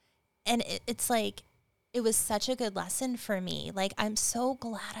 And it's like, it was such a good lesson for me. Like, I'm so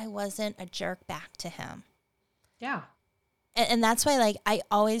glad I wasn't a jerk back to him. Yeah. And that's why, like, I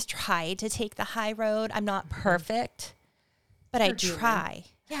always try to take the high road. I'm not perfect, but I You're human. try.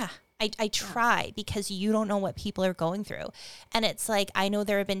 Yeah. I try because you don't know what people are going through. And it's like, I know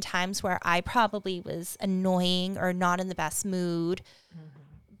there have been times where I probably was annoying or not in the best mood,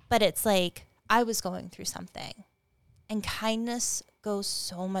 but it's like I was going through something. And kindness goes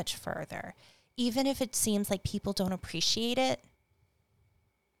so much further. Even if it seems like people don't appreciate it,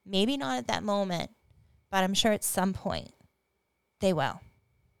 maybe not at that moment, but I'm sure at some point they will.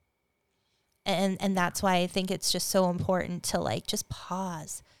 And that's why I think it's just so important to like just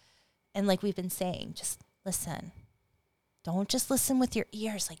pause And like we've been saying, just listen. Don't just listen with your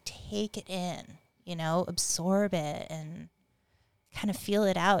ears, like take it in, absorb it and kind of feel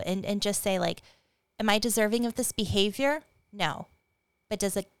it out and just say like, am I deserving of this behavior? No. But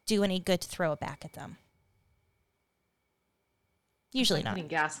does it do any good to throw it back at them? Usually like not. putting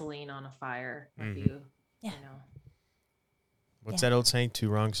gasoline on a fire. If Mhm. you, Yeah. What's Yeah. that old saying? 2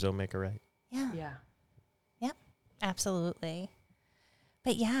 wrongs don't make a right. Yeah. Yeah. Yep. Absolutely.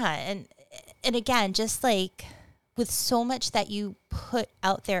 But yeah, and again, just like with so much that you put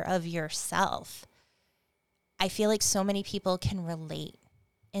out there of yourself, I feel like so many people can relate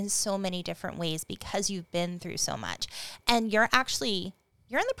in so many different ways because you've been through so much. And you're in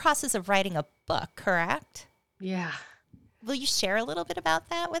the process of writing a book, correct? Yeah. Will you share a little bit about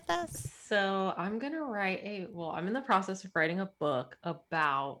that with us? So I'm going to I'm in the process of writing a book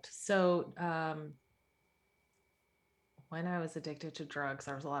about, when I was addicted to drugs,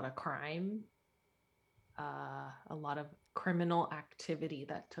 there was a lot of crime, a lot of criminal activity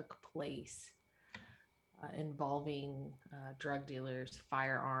that took place involving drug dealers,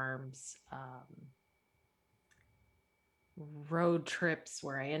 firearms, road trips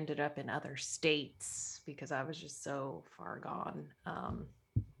where I ended up in other states because I was just so far gone.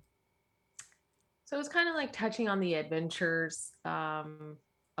 So it was kind of like touching on the adventures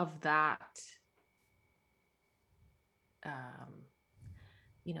of that, um,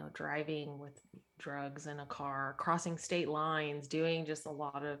 driving with drugs in a car, crossing state lines, doing just a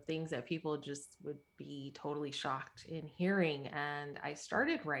lot of things that people just would be totally shocked in hearing. And I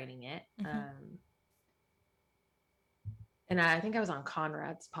started writing it. And I think I was on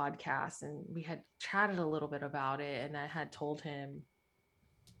Conrad's podcast and we had chatted a little bit about it. And I had told him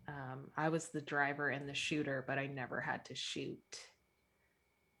I was the driver and the shooter, but I never had to shoot.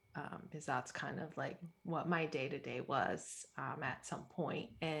 Because that's kind of like what my day-to-day was at some point.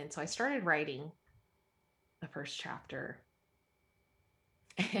 And so I started writing the first chapter.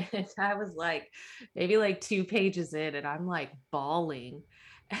 And I was like, maybe like 2 pages in, and I'm like bawling.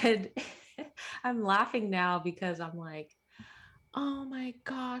 And I'm laughing now because I'm like, oh my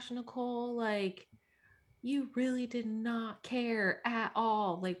gosh, Nicole, like, you really did not care at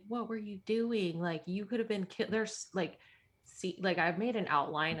all. Like, what were you doing? Like, you could have been killed. There's like, see, like, I've made an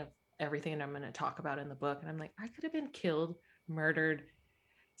outline of everything that I'm going to talk about in the book. And I'm like, I could have been killed, murdered,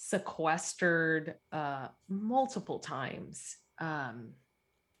 sequestered multiple times.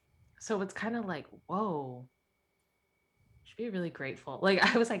 So it's kind of like, whoa, I should be really grateful.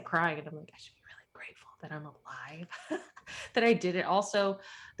 Like, I was like crying and I'm like, I should be really grateful that I'm alive, that I did it. Also,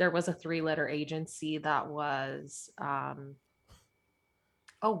 there was a 3-letter agency that was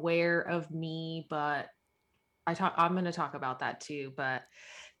aware of me, but I'm going to talk about that too, but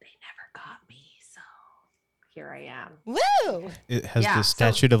they never got me. So here I am. Woo! It has Yeah, the so-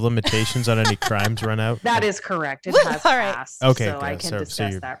 statute of limitations on any crimes run out? That is correct. It Woo, has all right. passed. Okay, so I good. can So discuss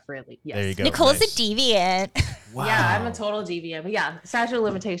you're- that freely. Yes. There you go. Nicole's nice. a deviant. Wow. Yeah, I'm a total deviant. But yeah, statute of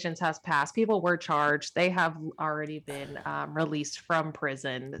limitations has passed. People were charged. They have already been released from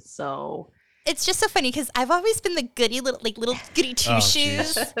prison. So It's just so funny because I've always been the little goody two Oh,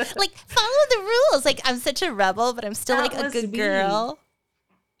 shoes. jeez. Like, follow the rules. Like, I'm such a rebel, but I'm still That like a was good me. girl.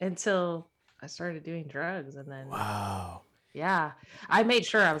 until I started doing drugs, and then Wow. yeah, I made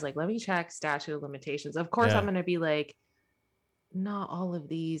sure I was like, let me check statute of limitations. Of course, Yeah. I'm going to be like, not all of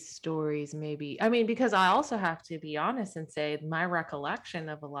these stories, maybe. I mean, because I also have to be honest and say my recollection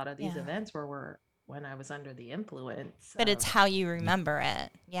of a lot of these Yeah. events were when I was under the influence. But it's of- how you remember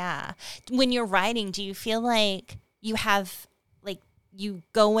it. Yeah. When you're writing, do you feel like you have, like, you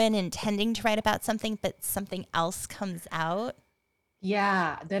go in intending to write about something, but something else comes out?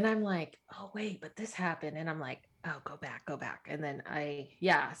 Yeah, then I'm like, oh wait, but this happened, and I'm like, oh, go back, and then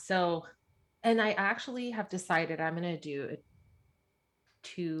so, and I actually have decided I'm gonna do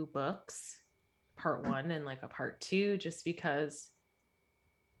 2 books, part 1 and like a part 2, just because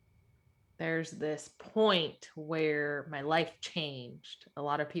there's this point where my life changed. A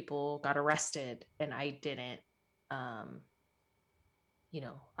lot of people got arrested, and I didn't.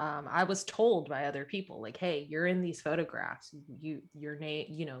 I was told by other people, like, hey, you're in these photographs, your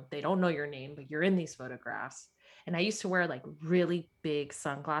name, they don't know your name, but you're in these photographs. And I used to wear like really big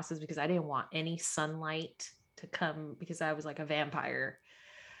sunglasses because I didn't want any sunlight to come, because I was like a vampire.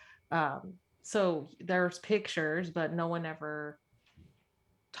 So there's pictures, but no one ever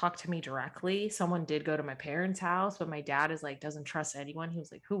talked to me directly. Someone did go to my parents' house, but my dad is like, doesn't trust anyone. He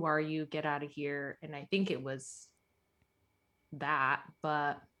was like, who are you? Get out of here. And I think it was that,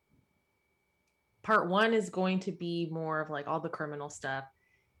 but part 1 is going to be more of like all the criminal stuff,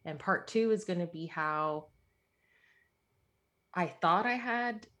 and part 2 is going to be how I thought I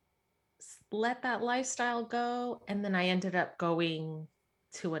had let that lifestyle go. And then I ended up going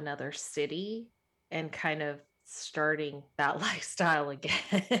to another city and kind of starting that lifestyle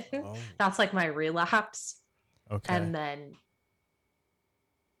again. Oh. That's like my relapse. Okay. And then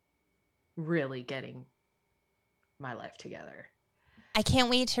really getting my life together. I can't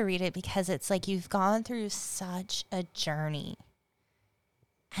wait to read it because it's like you've gone through such a journey.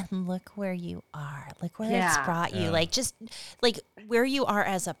 And look where you are. Look where it's Yeah. brought you. Yeah. Like just like where you are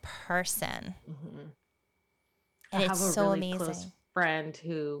as a person. Mhm. And I it's have a so really amazing. close friend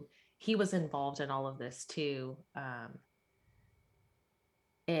who he was involved in all of this too.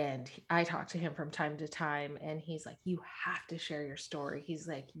 And I talk to him from time to time, and he's like, "You have to share your story." He's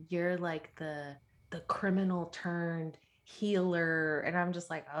like, "You're like the criminal turned healer," and I'm just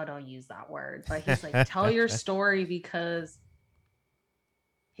like, "Oh, don't use that word." But he's like, "Tell your story because."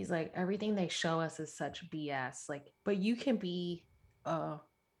 He's like, everything they show us is such BS. Like, but you can be a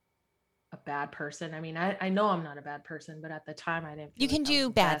bad person. I mean, I know I'm not a bad person, but at the time I didn't feel You like can that was do the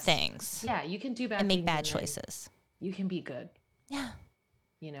bad best. things Yeah, you can do bad and make things bad and then choices. you can be good. Yeah.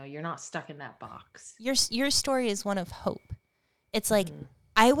 You know, you're not stuck in that box. Your story is one of hope. It's like Mhm.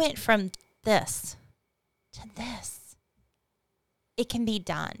 I went from this to this. It can be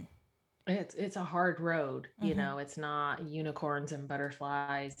done. It's a hard road, you Mhm. know. It's not unicorns and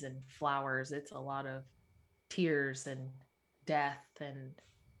butterflies and flowers. It's a lot of tears and death and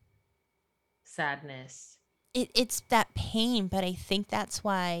sadness. It's that pain, but I think that's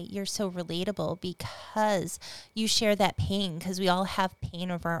why you're so relatable because you share that pain because we all have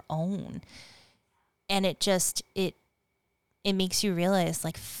pain of our own. And it makes you realize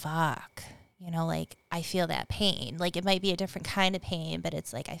like fuck, like I feel that pain. Like it might be a different kind of pain, but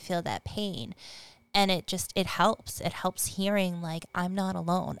it's like I feel that pain. And it helps hearing like I'm not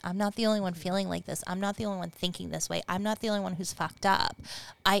alone. I'm not the only one feeling like this. I'm not the only one thinking this way. I'm not the only one who's fucked up.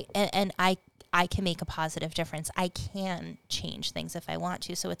 I can make a positive difference. I can change things if I want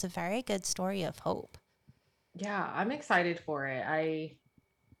to. So it's a very good story of hope. Yeah, I'm excited for it. I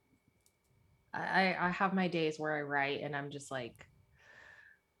have my days where I write and I'm just like,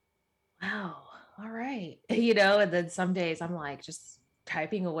 wow, all right. You know, and then some days I'm like just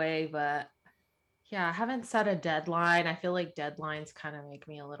typing away, but yeah, I haven't set a deadline. I feel like deadlines kind of make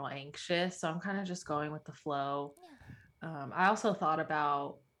me a little anxious, so I'm kind of just going with the flow. I also thought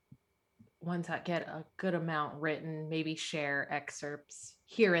about once I get a good amount written, maybe share excerpts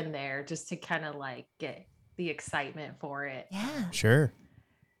here and there just to kind of like get the excitement for it. Yeah. Sure.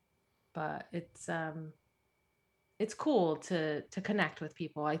 But it's cool to connect with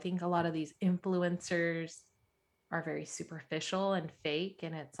people. I think a lot of these influencers are very superficial and fake,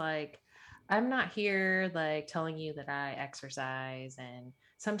 and it's like I'm not here like telling you that I exercise, and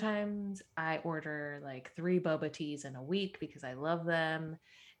sometimes I order like 3 boba teas in a week because I love them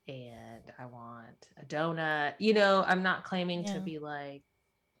and I want a donut. You know, I'm not claiming to Yeah. be like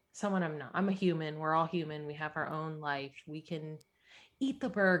someone I'm not. I'm a human. We're all human. We have our own life. We can eat the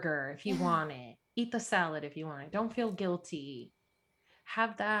burger if you Yeah. want it. Eat the salad if you want it. Don't feel guilty.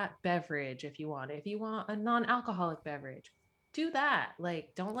 Have that beverage if you want it. If you want a non-alcoholic beverage, do that.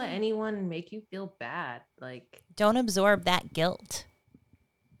 Like, don't let anyone make you feel bad. Like, Don't absorb that guilt.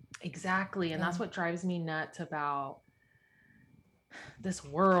 exactly. And Yeah. that's what drives me nuts about this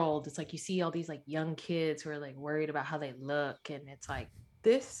world. It's like you see all these like young kids who are like worried about how they look, and it's like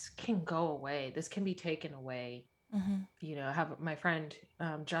this can go away. This can be taken away. Mm-hmm. You know, I have my friend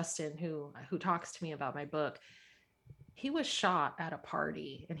Justin who talks to me about my book. He was shot at a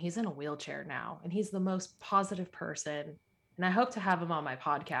party and he's in a wheelchair now, and he's the most positive person, and I hope to have him on my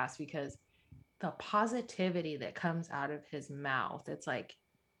podcast because the positivity that comes out of his mouth, it's like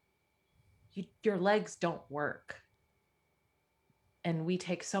your legs don't work, and we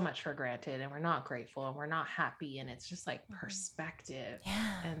take so much for granted and we're not grateful and we're not happy, and it's just like perspective.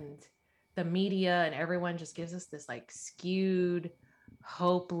 Yeah. And the media and everyone just gives us this like skewed,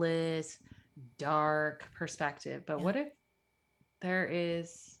 hopeless, dark perspective. But what if there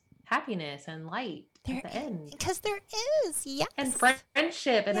is happiness and light at the end Because there is. Yes. and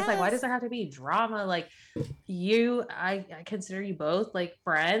friendship? And it's like, why does Yes. there have to be drama? Like you, I consider you both like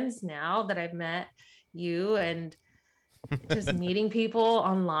friends now that I've met you, and just meeting people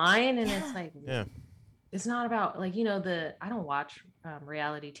online. And it's Yeah. like, Yeah. it's not about like, you know, I don't watch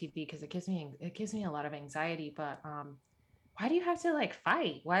reality TV because it gives me a lot of anxiety. But why do you have to like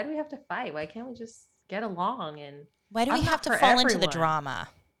fight? Why do we have to fight? Why can't we just get along? And Why do we I'm have not to for fall into the everyone. drama?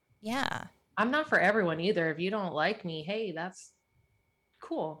 Yeah. I'm not for everyone either. If you don't like me, hey, that's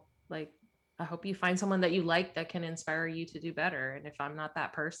cool. Like, I hope you find someone that you like that can inspire you to do better. And if I'm not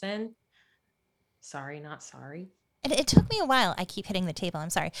that person, sorry, not sorry. And it took me a while. I keep hitting the table. I'm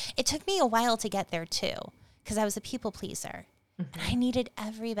sorry. It took me a while to get there too, because I was a people pleaser. And I needed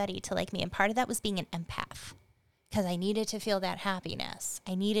everybody to like me. And part of that was being an empath, because I needed to feel that happiness.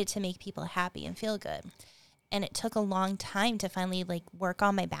 I needed to make people happy and feel good. And it took a long time to finally like work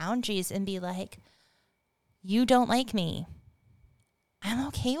on my boundaries and be like, you don't like me. I'm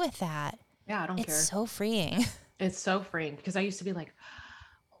okay with that. Yeah, I don't care. It's so freeing. It's so freeing, because I used to be like,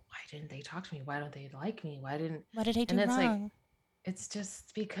 why didn't they talk to me? Why don't they like me? Why didn't? What did I do And it's like, wrong? it's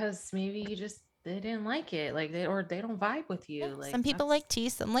just because maybe they didn't like it, like they don't vibe with you. Yeah, Like some people like tea,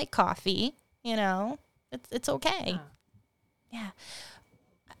 some like coffee. You know, it's okay. Yeah.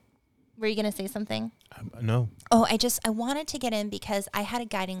 Were you gonna say something? No. Oh, I wanted to get in because I had a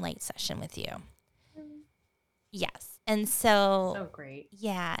guiding light session with you. Yes, and so great.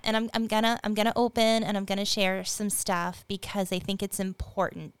 yeah, and I'm gonna open and I'm gonna share some stuff because I think it's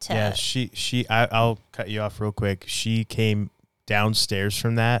important to. Yeah, I'll cut you off real quick. She came downstairs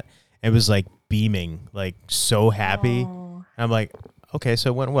from that and was like beaming, like so happy. Oh. I'm like, okay, so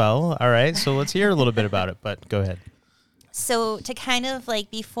it went well. All right, so let's hear a little bit about it. But go ahead. So to kind of like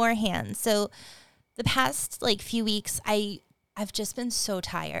beforehand, so the past like few weeks, I've just been so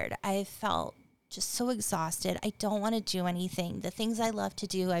tired. I felt just so exhausted. I don't want to do anything. The things I love to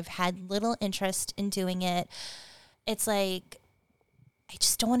do, I've had little interest in doing it. It's like I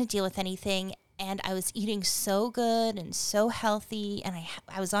just don't want to deal with anything. And I was eating so good and so healthy, and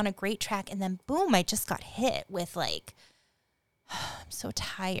I was on a great track. And then boom, I just got hit with like, I'm so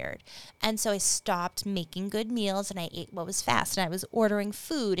tired. And so I stopped making good meals and I ate what was fast, and I was ordering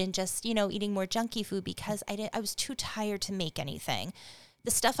food and just, eating more junky food because I was too tired to make anything. The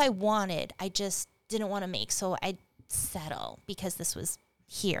stuff I wanted, I just didn't want to make. So I'd settle because this was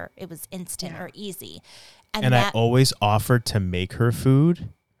here. It was instant or easy. And I always offered to make her food,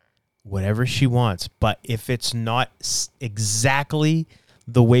 whatever she wants. But if it's not exactly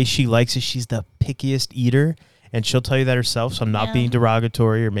the way she likes it, she's the pickiest eater. And she'll tell you that herself. So I'm not being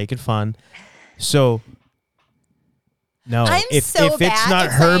derogatory or making fun. So no, if it's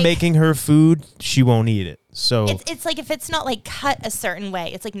not her making her food, she won't eat it. So it's like if it's not like cut a certain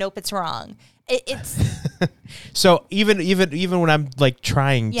way, it's like, nope, it's wrong. It's so even when I'm like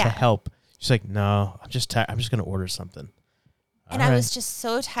trying to help, she's like, no, I'm just tired. I'm just gonna order something. And I was just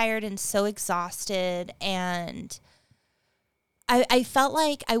so tired and so exhausted, and I felt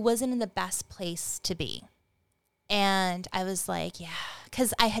like I wasn't in the best place to be. And I was like, yeah,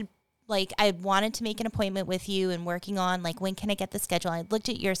 because I wanted to make an appointment with you and working on like, when can I get the schedule? I looked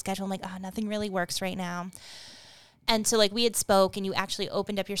at your schedule. I'm like, oh, nothing really works right now. And so like we had spoke and you actually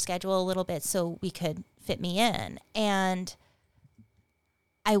opened up your schedule a little bit so we could fit me in. And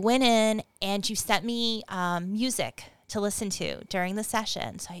I went in and you sent me music to listen to during the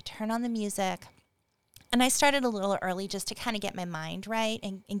session. So I turned on the music and I started a little early just to kind of get my mind right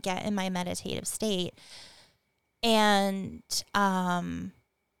and get in my meditative state. And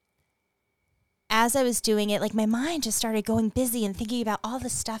as I was doing it, like my mind just started going busy and thinking about all the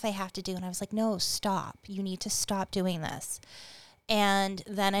stuff I have to do. And I was like, no, stop. You need to stop doing this. And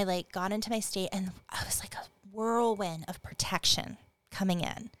then I like got into my state and I was like a whirlwind of protection coming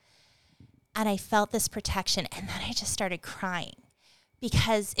in. And I felt this protection. And then I just started crying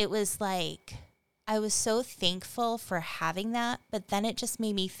because it was like, I was so thankful for having that. But then it just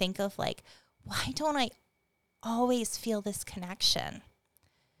made me think of like, why don't I always feel this connection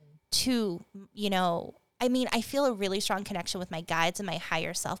to, I feel a really strong connection with my guides and my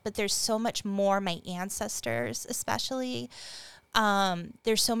higher self, but there's so much more, my ancestors especially,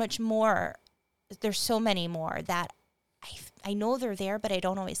 there's so much more, there's so many more that I know they're there, but I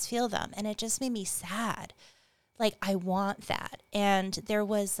don't always feel them. And it just made me sad. Like, I want that. And there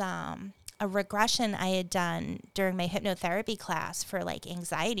was a regression I had done during my hypnotherapy class for like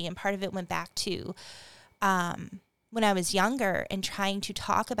anxiety. And part of it went back to when I was younger and trying to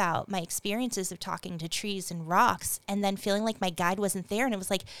talk about my experiences of talking to trees and rocks and then feeling like my guide wasn't there. And it was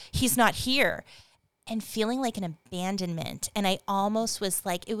like, he's not here. And feeling like an abandonment. And I almost was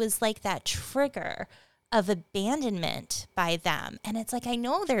like, it was like that trigger of abandonment by them. And it's like, I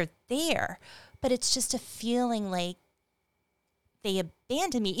know they're there, but it's just a feeling like they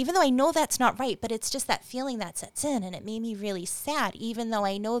abandoned me, even though I know that's not right, but it's just that feeling that sets in, and it made me really sad, even though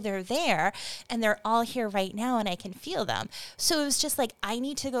I know they're there and they're all here right now and I can feel them. So it was just like, I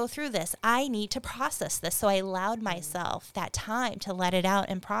need to go through this. I need to process this. So I allowed myself that time to let it out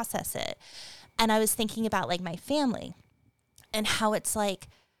and process it. And I was thinking about like my family and how it's like,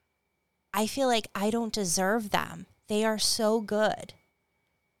 I feel like I don't deserve them. They are so good.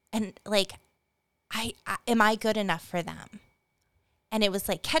 And like, am I good enough for them? And it was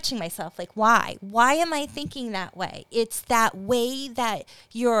like catching myself, like, why? Why am I thinking that way? It's that way that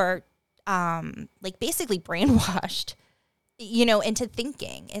you're like basically brainwashed, into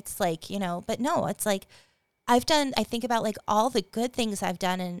thinking. It's like, but no, it's like I think about like all the good things I've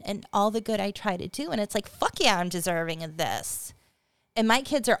done and all the good I try to do. And it's like, fuck yeah, I'm deserving of this. And my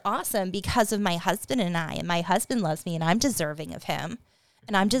kids are awesome because of my husband and I. And my husband loves me and I'm deserving of him.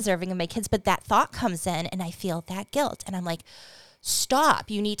 And I'm deserving of my kids. But that thought comes in and I feel that guilt. And I'm like,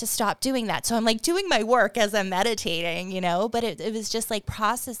 stop. You need to stop doing that. So I'm like doing my work as I'm meditating, but it was just like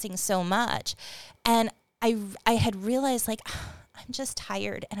processing so much. And I had realized like, I'm just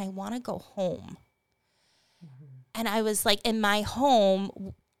tired and I want to go home. And I was like, in my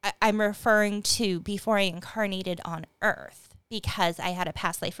home, I'm referring to before I incarnated on earth, because I had a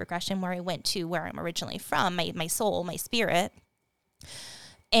past life regression where I went to where I'm originally from, my soul, my spirit.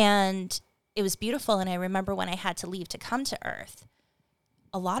 And it was beautiful. And I remember when I had to leave to come to earth,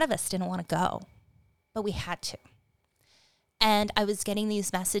 a lot of us didn't want to go, but we had to. And I was getting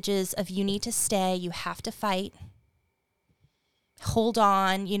these messages of, you need to stay, you have to fight, hold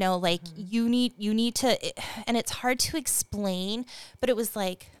on, like you need to, and it's hard to explain, but it was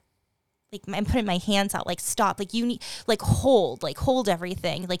like I'm putting my hands out, like, stop, like you need, like hold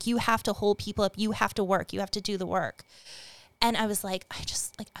everything. Like you have to hold people up. You have to work. You have to do the work. And I was like,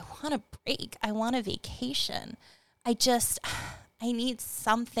 I want a break. I want a vacation. I need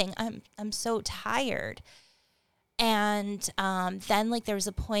something. I'm so tired. And then like there was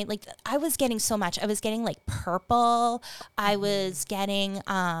a point, like I was getting so much. I was getting like purple. I was getting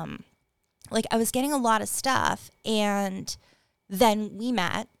I was getting a lot of stuff. And then we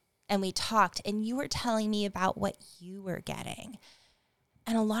met and we talked, and you were telling me about what you were getting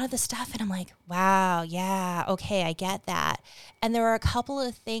and a lot of the stuff. And I'm like, wow, yeah, okay, I get that. And there were a couple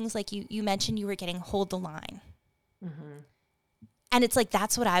of things, like you mentioned you were getting hold the line. Mm-hmm. And it's like,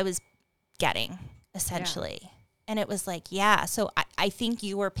 that's what I was getting essentially. Yeah. And it was like, yeah. So I think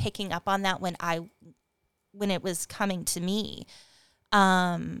you were picking up on that when it was coming to me.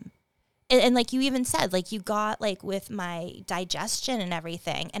 And like you even said, like you got like with my digestion and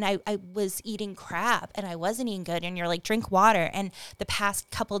everything, and I was eating crap and I wasn't eating good, and you're like, drink water. And the past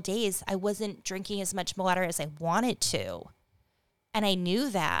couple days I wasn't drinking as much water as I wanted to. And I knew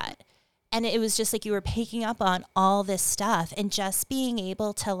that. And it was just like you were picking up on all this stuff and just being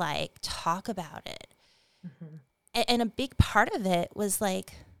able to like talk about it. Mm-hmm. And a big part of it was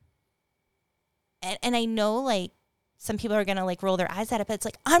like, and I know like some people are going to like roll their eyes at it, but it's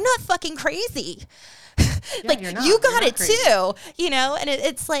like, I'm not fucking crazy. Like you got it crazy too, and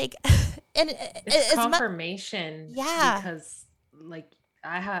it's like, and it's confirmation. Yeah. Because like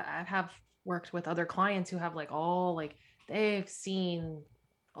I have worked with other clients who have like all like, they've seen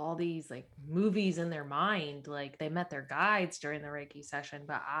all these like movies in their mind, like they met their guides during the Reiki session,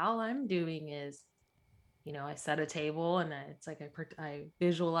 but all I'm doing is, I set a table and it's like I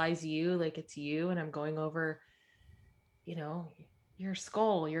visualize you, like it's you, and I'm going over, your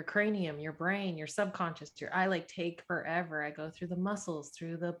skull, your cranium, your brain, your subconscious, I like take forever. I go through the muscles,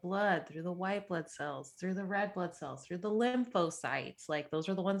 through the blood, through the white blood cells, through the red blood cells, through the lymphocytes. Like those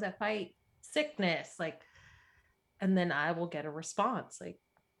are the ones that fight sickness. Like, and then I will get a response. Like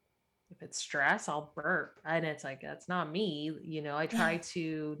if it's stress, I'll burp. And it's like, that's not me. I try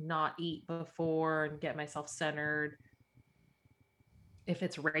to not eat before and get myself centered. If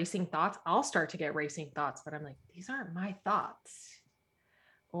it's racing thoughts, I'll start to get racing thoughts, but I'm like, these aren't my thoughts.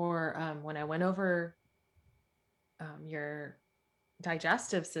 Or when I went over your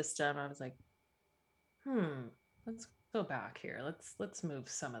digestive system, I was like, let's go back here. Let's move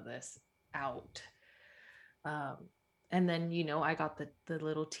some of this out. And then, I got the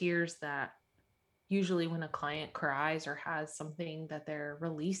little tears that usually when a client cries or has something that they're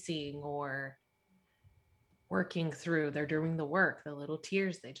releasing or working through, they're doing the work, the little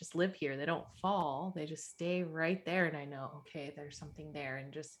tears, they just live here. They don't fall. They just stay right there. And I know, okay, there's something there.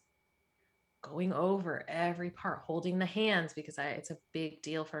 And just going over every part, holding the hands, because it's a big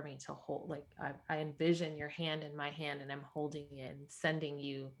deal for me to hold, like I envision your hand in my hand and I'm holding it and sending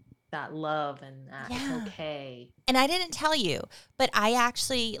you that love and that it's okay. And I didn't tell you, but I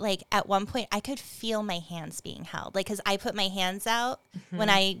actually, like at one point I could feel my hands being held, like, cause I put my hands out when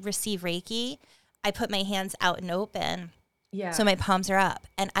I receive Reiki, I put my hands out and open. Yeah. So my palms are up,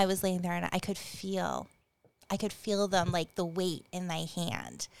 and I was laying there and I could feel them, like the weight in my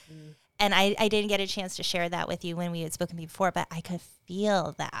hand. And I didn't get a chance to share that with you when we had spoken before, but I could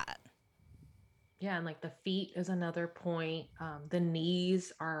feel that. Yeah. And like the feet is another point. The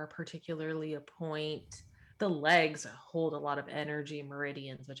knees are particularly a point. The legs hold a lot of energy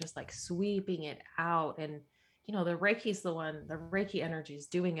meridians, but just like sweeping it out. And, the Reiki's the Reiki energy is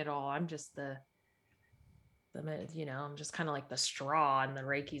doing it all. I'm just I'm just kind of like the straw, and the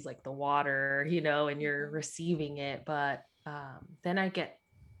Reiki's like the water, and you're receiving it. But then I get,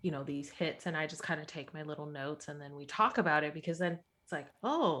 these hits, and I just kind of take my little notes, and then we talk about it, because then it's like,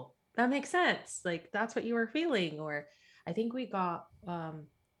 oh, that makes sense. Like, that's what you were feeling. Or I think we got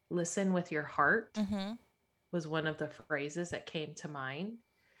listen with your heart Mm-hmm. was one of the phrases that came to mind.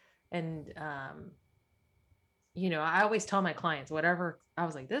 And I always tell my clients, whatever, I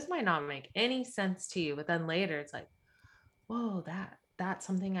was like, this might not make any sense to you, but then later it's like, whoa, that's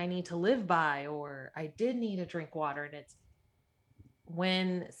something I need to live by, or I did need to drink water. And it's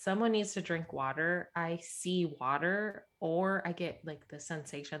when someone needs to drink water, I see water, or I get like the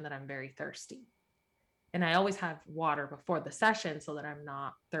sensation that I'm very thirsty. And I always have water before the session so that I'm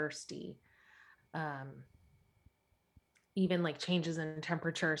not thirsty. Um, Even like changes in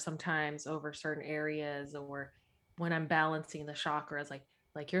temperature sometimes over certain areas, or when I'm balancing the chakras, like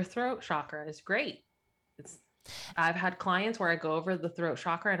your throat chakra is great. It's I've had clients where I go over the throat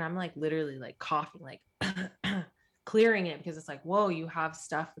chakra and I'm like literally like coughing, like clearing it, because it's like, whoa, you have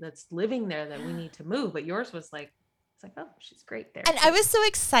stuff that's living there that we need to move. But yours was like, it's like, oh, she's great there. And I was so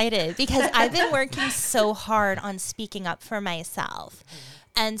excited because I've been working so hard on speaking up for myself.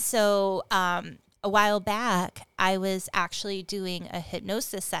 And so a while back, I was actually doing a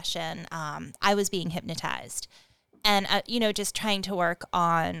hypnosis session. I was being hypnotized and, just trying to work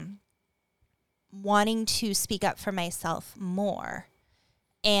on wanting to speak up for myself more.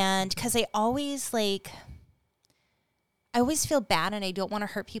 And because I always feel bad and I don't want to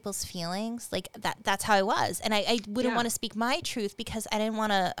hurt people's feelings. Like that's how I was. And I wouldn't want to speak my truth because I didn't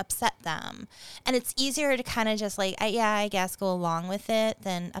want to upset them. And it's easier to kind of just I guess go along with it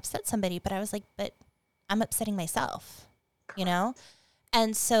than upset somebody. But I was like, but I'm upsetting myself,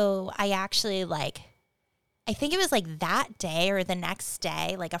 And so I actually I think it was like that day or the next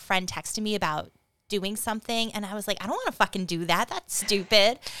day, like a friend texted me about doing something. And I was like, I don't want to fucking do that. That's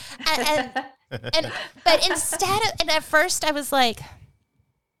stupid. But instead of, and at first I was like,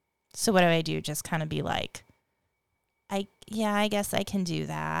 so what do I do? Just kind of be like, I guess I can do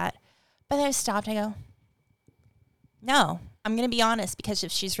that. But then I stopped. I go, no, I'm going to be honest, because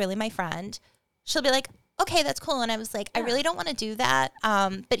if she's really my friend, she'll be like, okay, that's cool. And I was like, I really don't want to do that.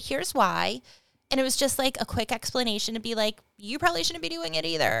 But here's why. And it was just like a quick explanation to be like, you probably shouldn't be doing it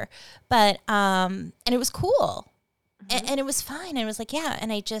either. But, and it was cool. And it was fine. And it was like, yeah.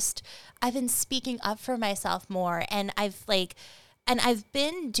 And I've been speaking up for myself more. And I've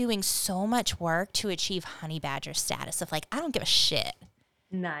been doing so much work to achieve honey badger status of I don't give a shit.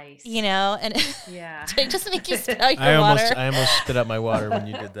 Nice. And Yeah. did I just make you spit out your water? I almost spit out my water when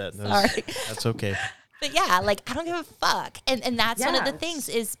you did that. Sorry. That's okay. But yeah, I don't give a fuck. And that's one of the things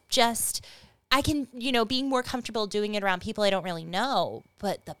is just, I can, being more comfortable doing it around people I don't really know,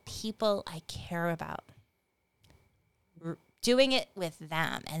 but the people I care about, doing it with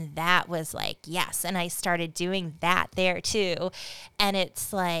them. And that was yes. And I started doing that there too. And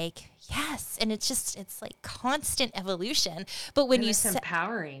it's yes. And it's constant evolution. But when it's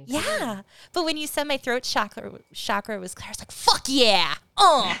empowering. Yeah. But when you said my throat chakra was clear, I was like, fuck yeah.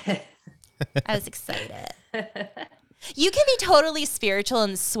 Oh, I was excited. You can be totally spiritual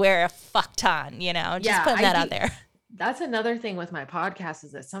and swear a fuck ton, just putting that out there. That's another thing with my podcast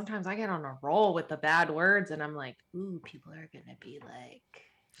is that sometimes I get on a roll with the bad words and I'm like, ooh, people are going to be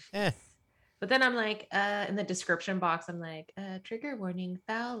like, But then I'm like, in the description box, I'm like, trigger warning,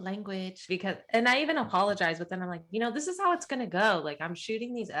 foul language, and I even apologize, but then I'm like, this is how it's going to go. Like, I'm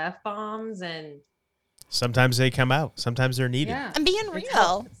shooting these F-bombs and sometimes they come out. Sometimes they're needed. Yeah. I'm being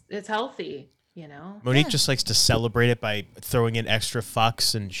real. It's healthy, Monique just likes to celebrate it by throwing in extra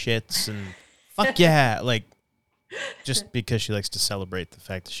fucks and shits and fuck yeah. Just because she likes to celebrate the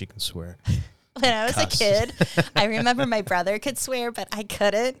fact that she can swear. When I was a kid, I remember my brother could swear, but I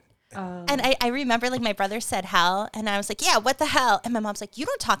couldn't. And I remember my brother said hell, and I was like, yeah, what the hell? And my mom's like, you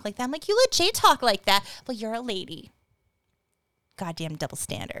don't talk like that. I'm like, you legit talk like that. Well, you're a lady. Goddamn double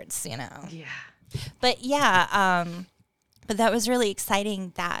standards, Yeah. But yeah, but that was really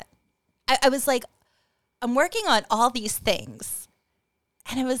exciting that I was like, I'm working on all these things.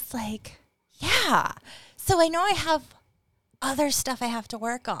 And I was like, yeah. So I know I have other stuff I have to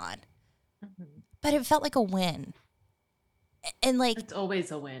work on. But it felt like a win. And it's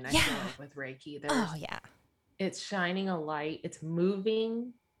always a win, I feel with Reiki. It's shining a light. It's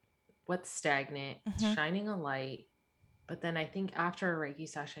moving what's stagnant. It's shining a light. But then I think after a Reiki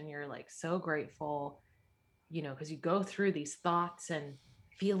session, you're so grateful, because you go through these thoughts and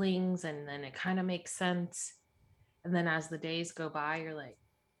feelings and then it kind of makes sense. And then as the days go by, you're like,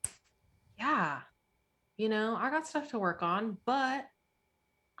 yeah, I got stuff to work on, but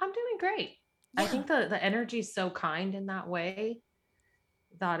I'm doing great. I Yeah. think the energy is so kind in that way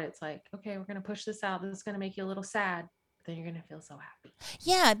that it's like, okay, we're gonna push this out. This is gonna make you a little sad, but then you're gonna feel so happy.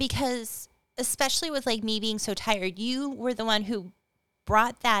 Yeah, because especially with like me being so tired, you were the one who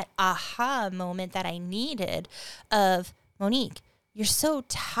brought that aha moment that I needed of Monique, you're so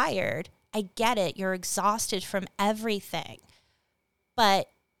tired. I get it. You're exhausted from everything, but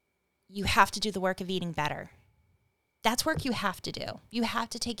you have to do the work of eating better. That's work you have to do. You have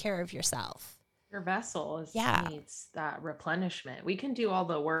to take care of yourself. Your vessel Yeah. needs that replenishment. We can do all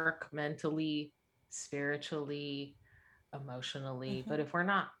the work mentally, spiritually, emotionally, but Mm-hmm. if we're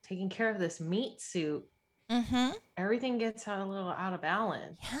not taking care of this meat suit, Mm-hmm. everything gets a little out of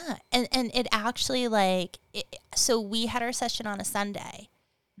balance. Yeah. And it actually like, so we had our session on a Sunday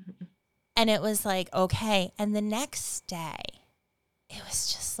and it was like, okay. And the next day, it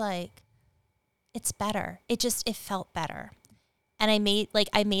was just like, it's better. It felt better. And I made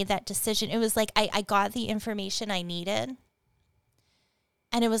that decision. It was like I got the information I needed.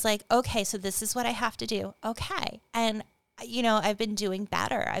 And it was like, okay, so this is what I have to do. Okay. And I've been doing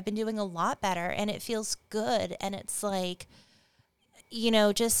better. I've been doing a lot better and it feels good. And it's like,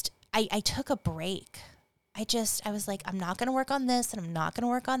 just I took a break. I was like, I'm not going to work on this and I'm not going to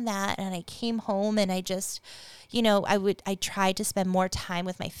work on that. And I came home and I just, I tried to spend more time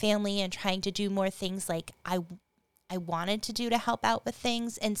with my family and trying to do more things like I wanted to do to help out with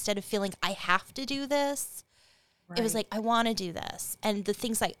things instead of feeling I have to do this. Right. It was like, I want to do this. And the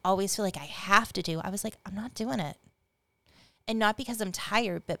things I always feel like I have to do, I was like, I'm not doing it. And not because I'm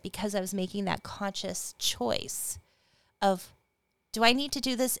tired, but because I was making that conscious choice of, do I need to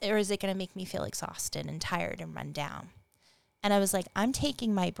do this or is it going to make me feel exhausted and tired and run down? And I was like, I'm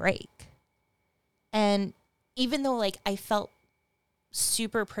taking my break. And even though like I felt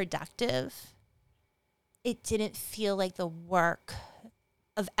super productive, it didn't feel like the work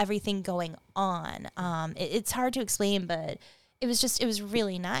of everything going on. It's hard to explain, but it was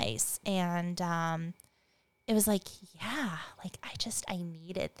really nice. And it was like, yeah, like I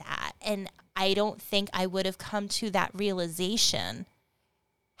needed that. And I don't think I would have come to that realization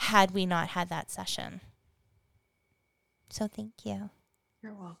had we not had that session. So thank you.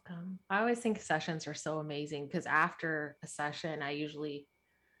 You're welcome. I always think sessions are so amazing because after a session, I usually,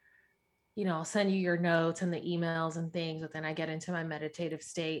 I'll send you your notes and the emails and things, but then I get into my meditative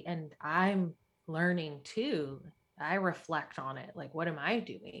state and I'm learning too. I reflect on it. Like, what am I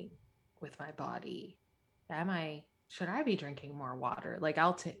doing with my body? Should I be drinking more water? Like,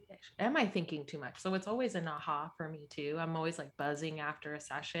 am I thinking too much? So it's always an aha for me too. I'm always like buzzing after a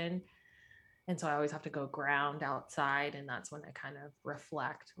session. And so I always have to go ground outside. And that's when I kind of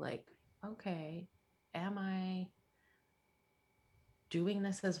reflect like, okay, am I doing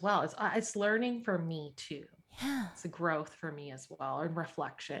this as well? It's learning for me too. Yeah. It's a growth for me as well, and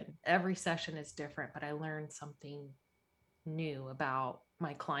reflection. Every session is different, but I learned something new about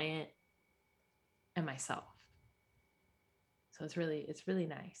my client and myself. So it's really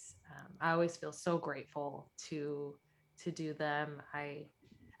nice. I always feel so grateful to do them. I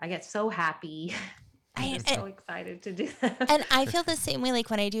get so happy. I'm just so excited to do them. And I feel the same way like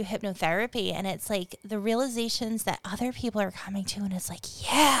when I do hypnotherapy and it's like the realizations that other people are coming to and it's like,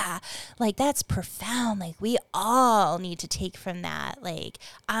 yeah, like that's profound. Like we all need to take from that. Like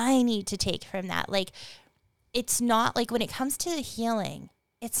I need to take from that. Like it's not like when it comes to healing,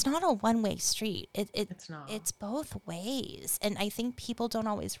 it's not a one-way street. It's not. It's both ways. And I think people don't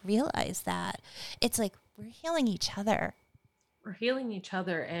always realize that. It's like we're healing each other. We're healing each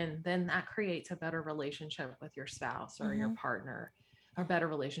other, and then that creates a better relationship with your spouse or your partner, a better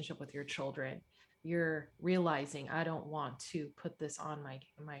relationship with your children. You're realizing I don't want to put this on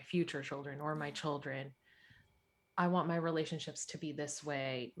my future children or my children. I want my relationships to be this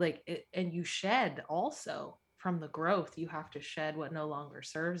way. And you shed also from the growth. You have to shed what no longer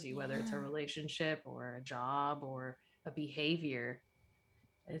serves you, whether it's a relationship or a job or a behavior.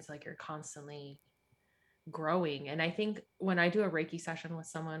 It's like you're constantly growing. And I think when I do a Reiki session with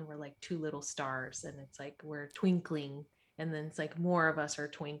someone, we're like two little stars and it's like we're twinkling and then it's like more of us are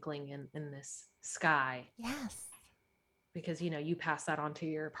twinkling in this sky. Yes. Because you pass that on to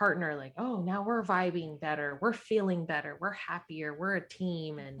your partner, like, oh, now we're vibing better, we're feeling better, we're happier, we're a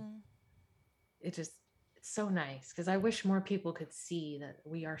team. And it's so nice because I wish more people could see that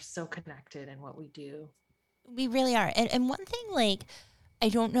we are so connected in what we do. We really are. And one thing, like, I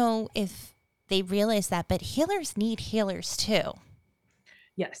don't know if they realize that, but healers need healers too.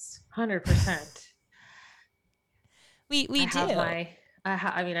 Yes, 100%. We do.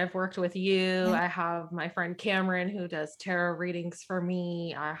 I've worked with you. Yeah. I have my friend Cameron who does tarot readings for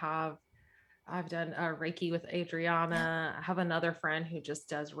me. I have I've done Reiki with Adriana. I have another friend who just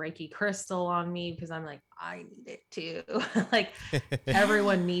does Reiki crystal on me because I'm like, I need it too. Like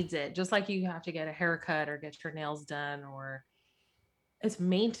everyone needs it. Just like you have to get a haircut or get your nails done, or it's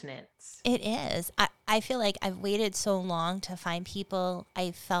maintenance. It is. I feel like I've waited so long to find people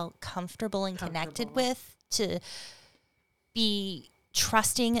I felt comfortable and connected with, to be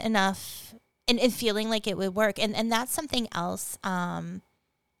trusting enough and feeling like it would work. And that's something else.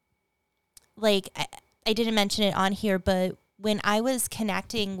 Like I didn't mention it on here, but when I was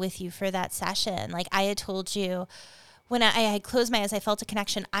connecting with you for that session, like I had told you, when I had closed my eyes, I felt a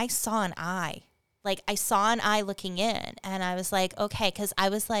connection. I saw an eye. Like I saw an eye looking in, and I was like, okay, because I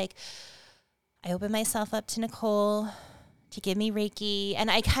was like, I opened myself up to Nicole to give me Reiki,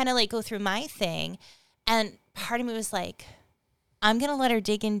 and I kind of like go through my thing, and part of me was like, I'm going to let her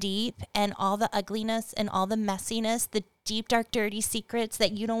dig in deep, and all the ugliness and all the messiness, the deep, dark, dirty secrets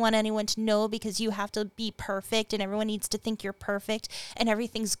that you don't want anyone to know because you have to be perfect and everyone needs to think you're perfect and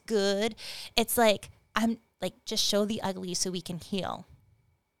everything's good. It's like, I'm like, just show the ugly so we can heal.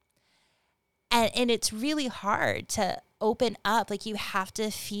 And it's really hard to open up. Like you have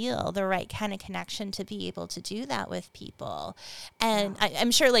to feel the right kind of connection to be able to do that with people. And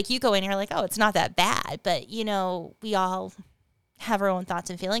I'm sure like you go in, you're like, oh, it's not that bad. But, you know, we all have our own thoughts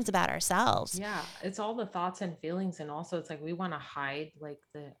and feelings about ourselves. Yeah, it's all the thoughts and feelings, and also it's like we want to hide like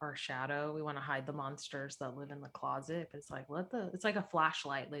our shadow. We want to hide the monsters that live in the closet. But it's like it's like a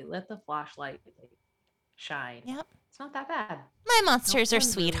flashlight. Like let the flashlight like shine. Yep. It's not that bad. My monsters are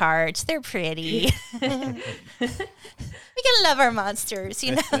sweethearts. They're pretty. We can love our monsters,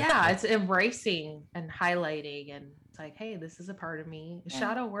 you know? Yeah, it's embracing and highlighting, and it's like, hey, this is a part of me.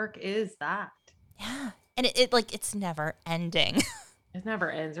 Shadow work is that. Yeah. And it like, it's never ending. It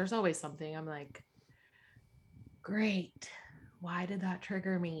never ends. There's always something. I'm like, great. Why did that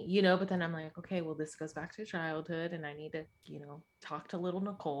trigger me? You know, but then I'm like, okay, well, this goes back to childhood, and I need to, you know, talk to little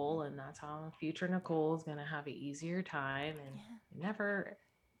Nicole, and that's how future Nicole is going to have an easier time. And it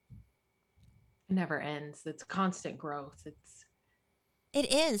never ends. It's constant growth.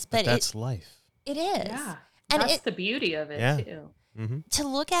 It is, but that's life. It is. Yeah. And That's the beauty of it too. Mm-hmm. To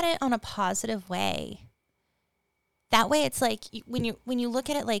look at it on a positive way. That way it's like when you look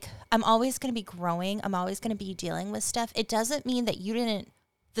at it like, I'm always going to be growing, I'm always going to be dealing with stuff. It doesn't mean that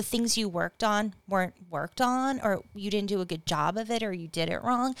the things you worked on weren't worked on, or you didn't do a good job of it, or you did it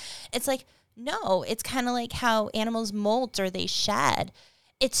wrong. It's like, no, it's kind of like how animals molt or they shed.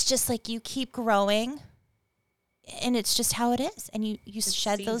 It's just like you keep growing, and it's just how it is. And you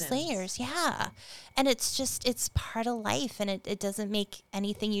shed those layers. Yeah. And it's part of life, and it doesn't make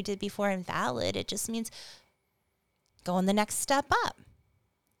anything you did before invalid. It just means going the next step up.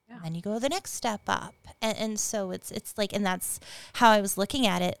 Yeah. And then you go the next step up. And so it's like, and that's how I was looking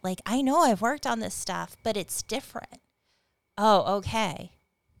at it. Like, I know I've worked on this stuff, but it's different. Oh, okay.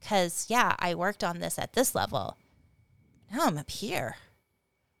 'Cause yeah, I worked on this at this level. Now I'm up here.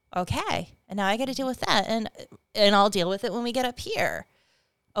 Okay. And now I got to deal with that. And I'll deal with it when we get up here.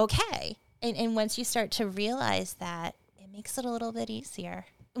 Okay. And once you start to realize that, it makes it a little bit easier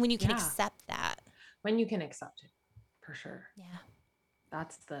when you can accept that. When you can accept it. For sure. Yeah.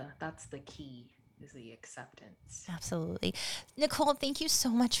 That's the key, is the acceptance. Absolutely. Nicole, thank you so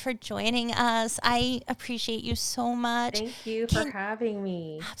much for joining us. I appreciate you so much. Thank you for having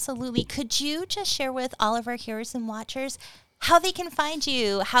me. Absolutely. Could you just share with all of our hearers and watchers how they can find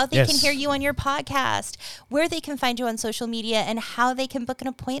you, how they can hear you on your podcast, where they can find you on social media, and how they can book an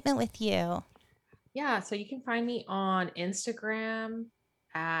appointment with you? Yeah, so you can find me on Instagram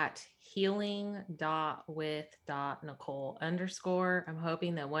at healing.with.Nicole_. I'm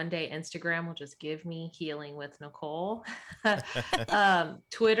hoping that one day Instagram will just give me Healing with Nicole.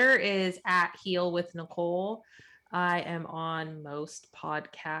 Twitter is at Heal with Nicole. I am on most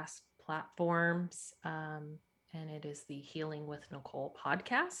podcast platforms, and it is the Healing with Nicole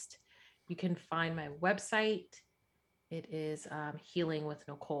podcast. You can find my website. It is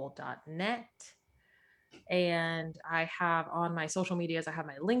healingwithnicole.net. And I have on my social medias, I have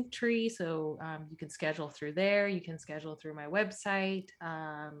my link tree. So you can schedule through there. You can schedule through my website.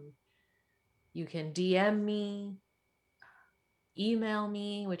 You can DM me, email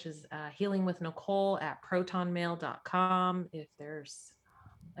me, which is healingwithnicole@protonmail.com. If there's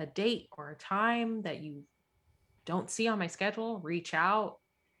a date or a time that you don't see on my schedule, reach out.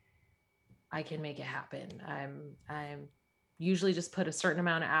 I can make it happen. I'm usually just put a certain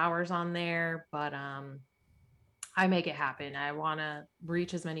amount of hours on there, but I make it happen. I want to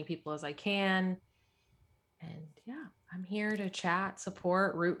reach as many people as I can. And yeah, I'm here to chat,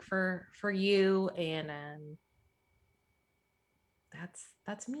 support, root for you. And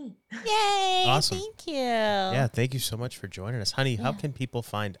that's me. Yay. Awesome. Thank you. Yeah, thank you so much for joining us. Honey, how can people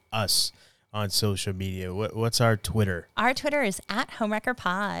find us on social media? What's our Twitter? Our Twitter is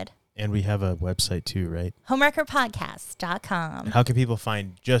 @HomewreckerPod. And we have a website too, right? HomewreckerPodcast.com. How can people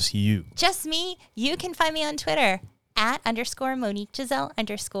find just you? Just me. You can find me on Twitter @_Monique Giselle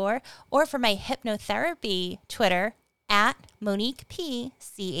 _ or for my hypnotherapy Twitter @Monique P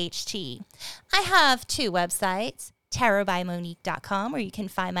CHT. I have 2 websites, tarotbymonique.com, where you can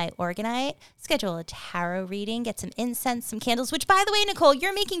find my organite, schedule a tarot reading, get some incense, some candles, which by the way, Nicole,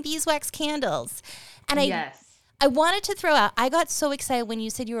 you're making beeswax candles. And Yes. I wanted to throw out, I got so excited when you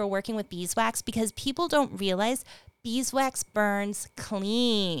said you were working with beeswax because people don't realize beeswax burns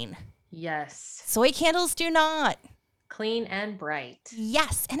clean. Yes. Soy candles do not. Clean and bright.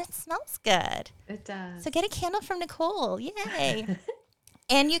 Yes, and it smells good. It does. So get a candle from Nicole. Yay.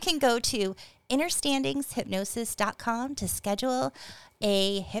 And you can go to innerstandingshypnosis.com to schedule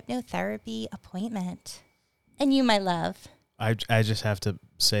a hypnotherapy appointment. And you, my love. I just have to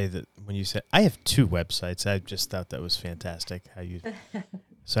say that when you said I have 2 websites, I just thought that was fantastic.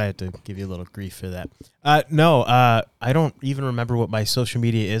 So I had to give you a little grief for that. No, I don't even remember what my social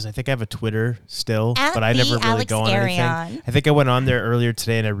media is. I think I have a Twitter still, but I never really go on anything. I think I went on there earlier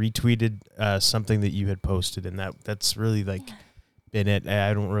today and I retweeted something that you had posted, and that's really been it.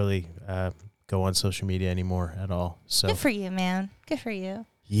 I don't really go on social media anymore at all. So Good for you, man. Good for you.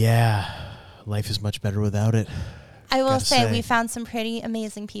 yeah, life is much better without it. I will Gotta say say. we found some pretty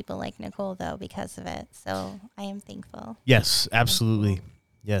amazing people like Nicole, though, because of it. So I am thankful. Yes, absolutely.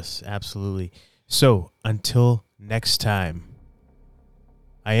 Yes, absolutely. So until next time,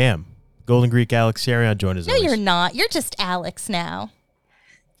 I am Golden Greek Alex Sarion, joined as No, always. you're not. You're just Alex now.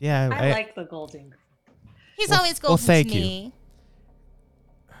 Yeah, I like the golden. He's Well, always well, golden thank to you. me.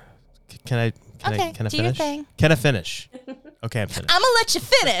 Can I Okay, can I do your finish? thing. Can I finish? Okay, I'm finished. I'm going to let you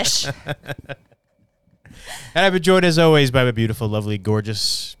finish. And I've been joined as always by my beautiful, lovely,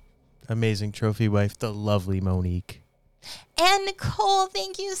 gorgeous, amazing trophy wife, the lovely Monique. And Nicole,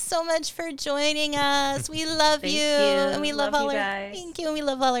 thank you so much for joining us. We love Thank you. you. And we love Love all you our guys. thank you. And we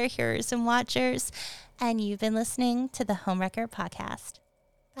love all our hearers and watchers. And you've been listening to the Homewrecker Podcast.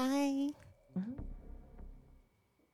 Bye. Mhm.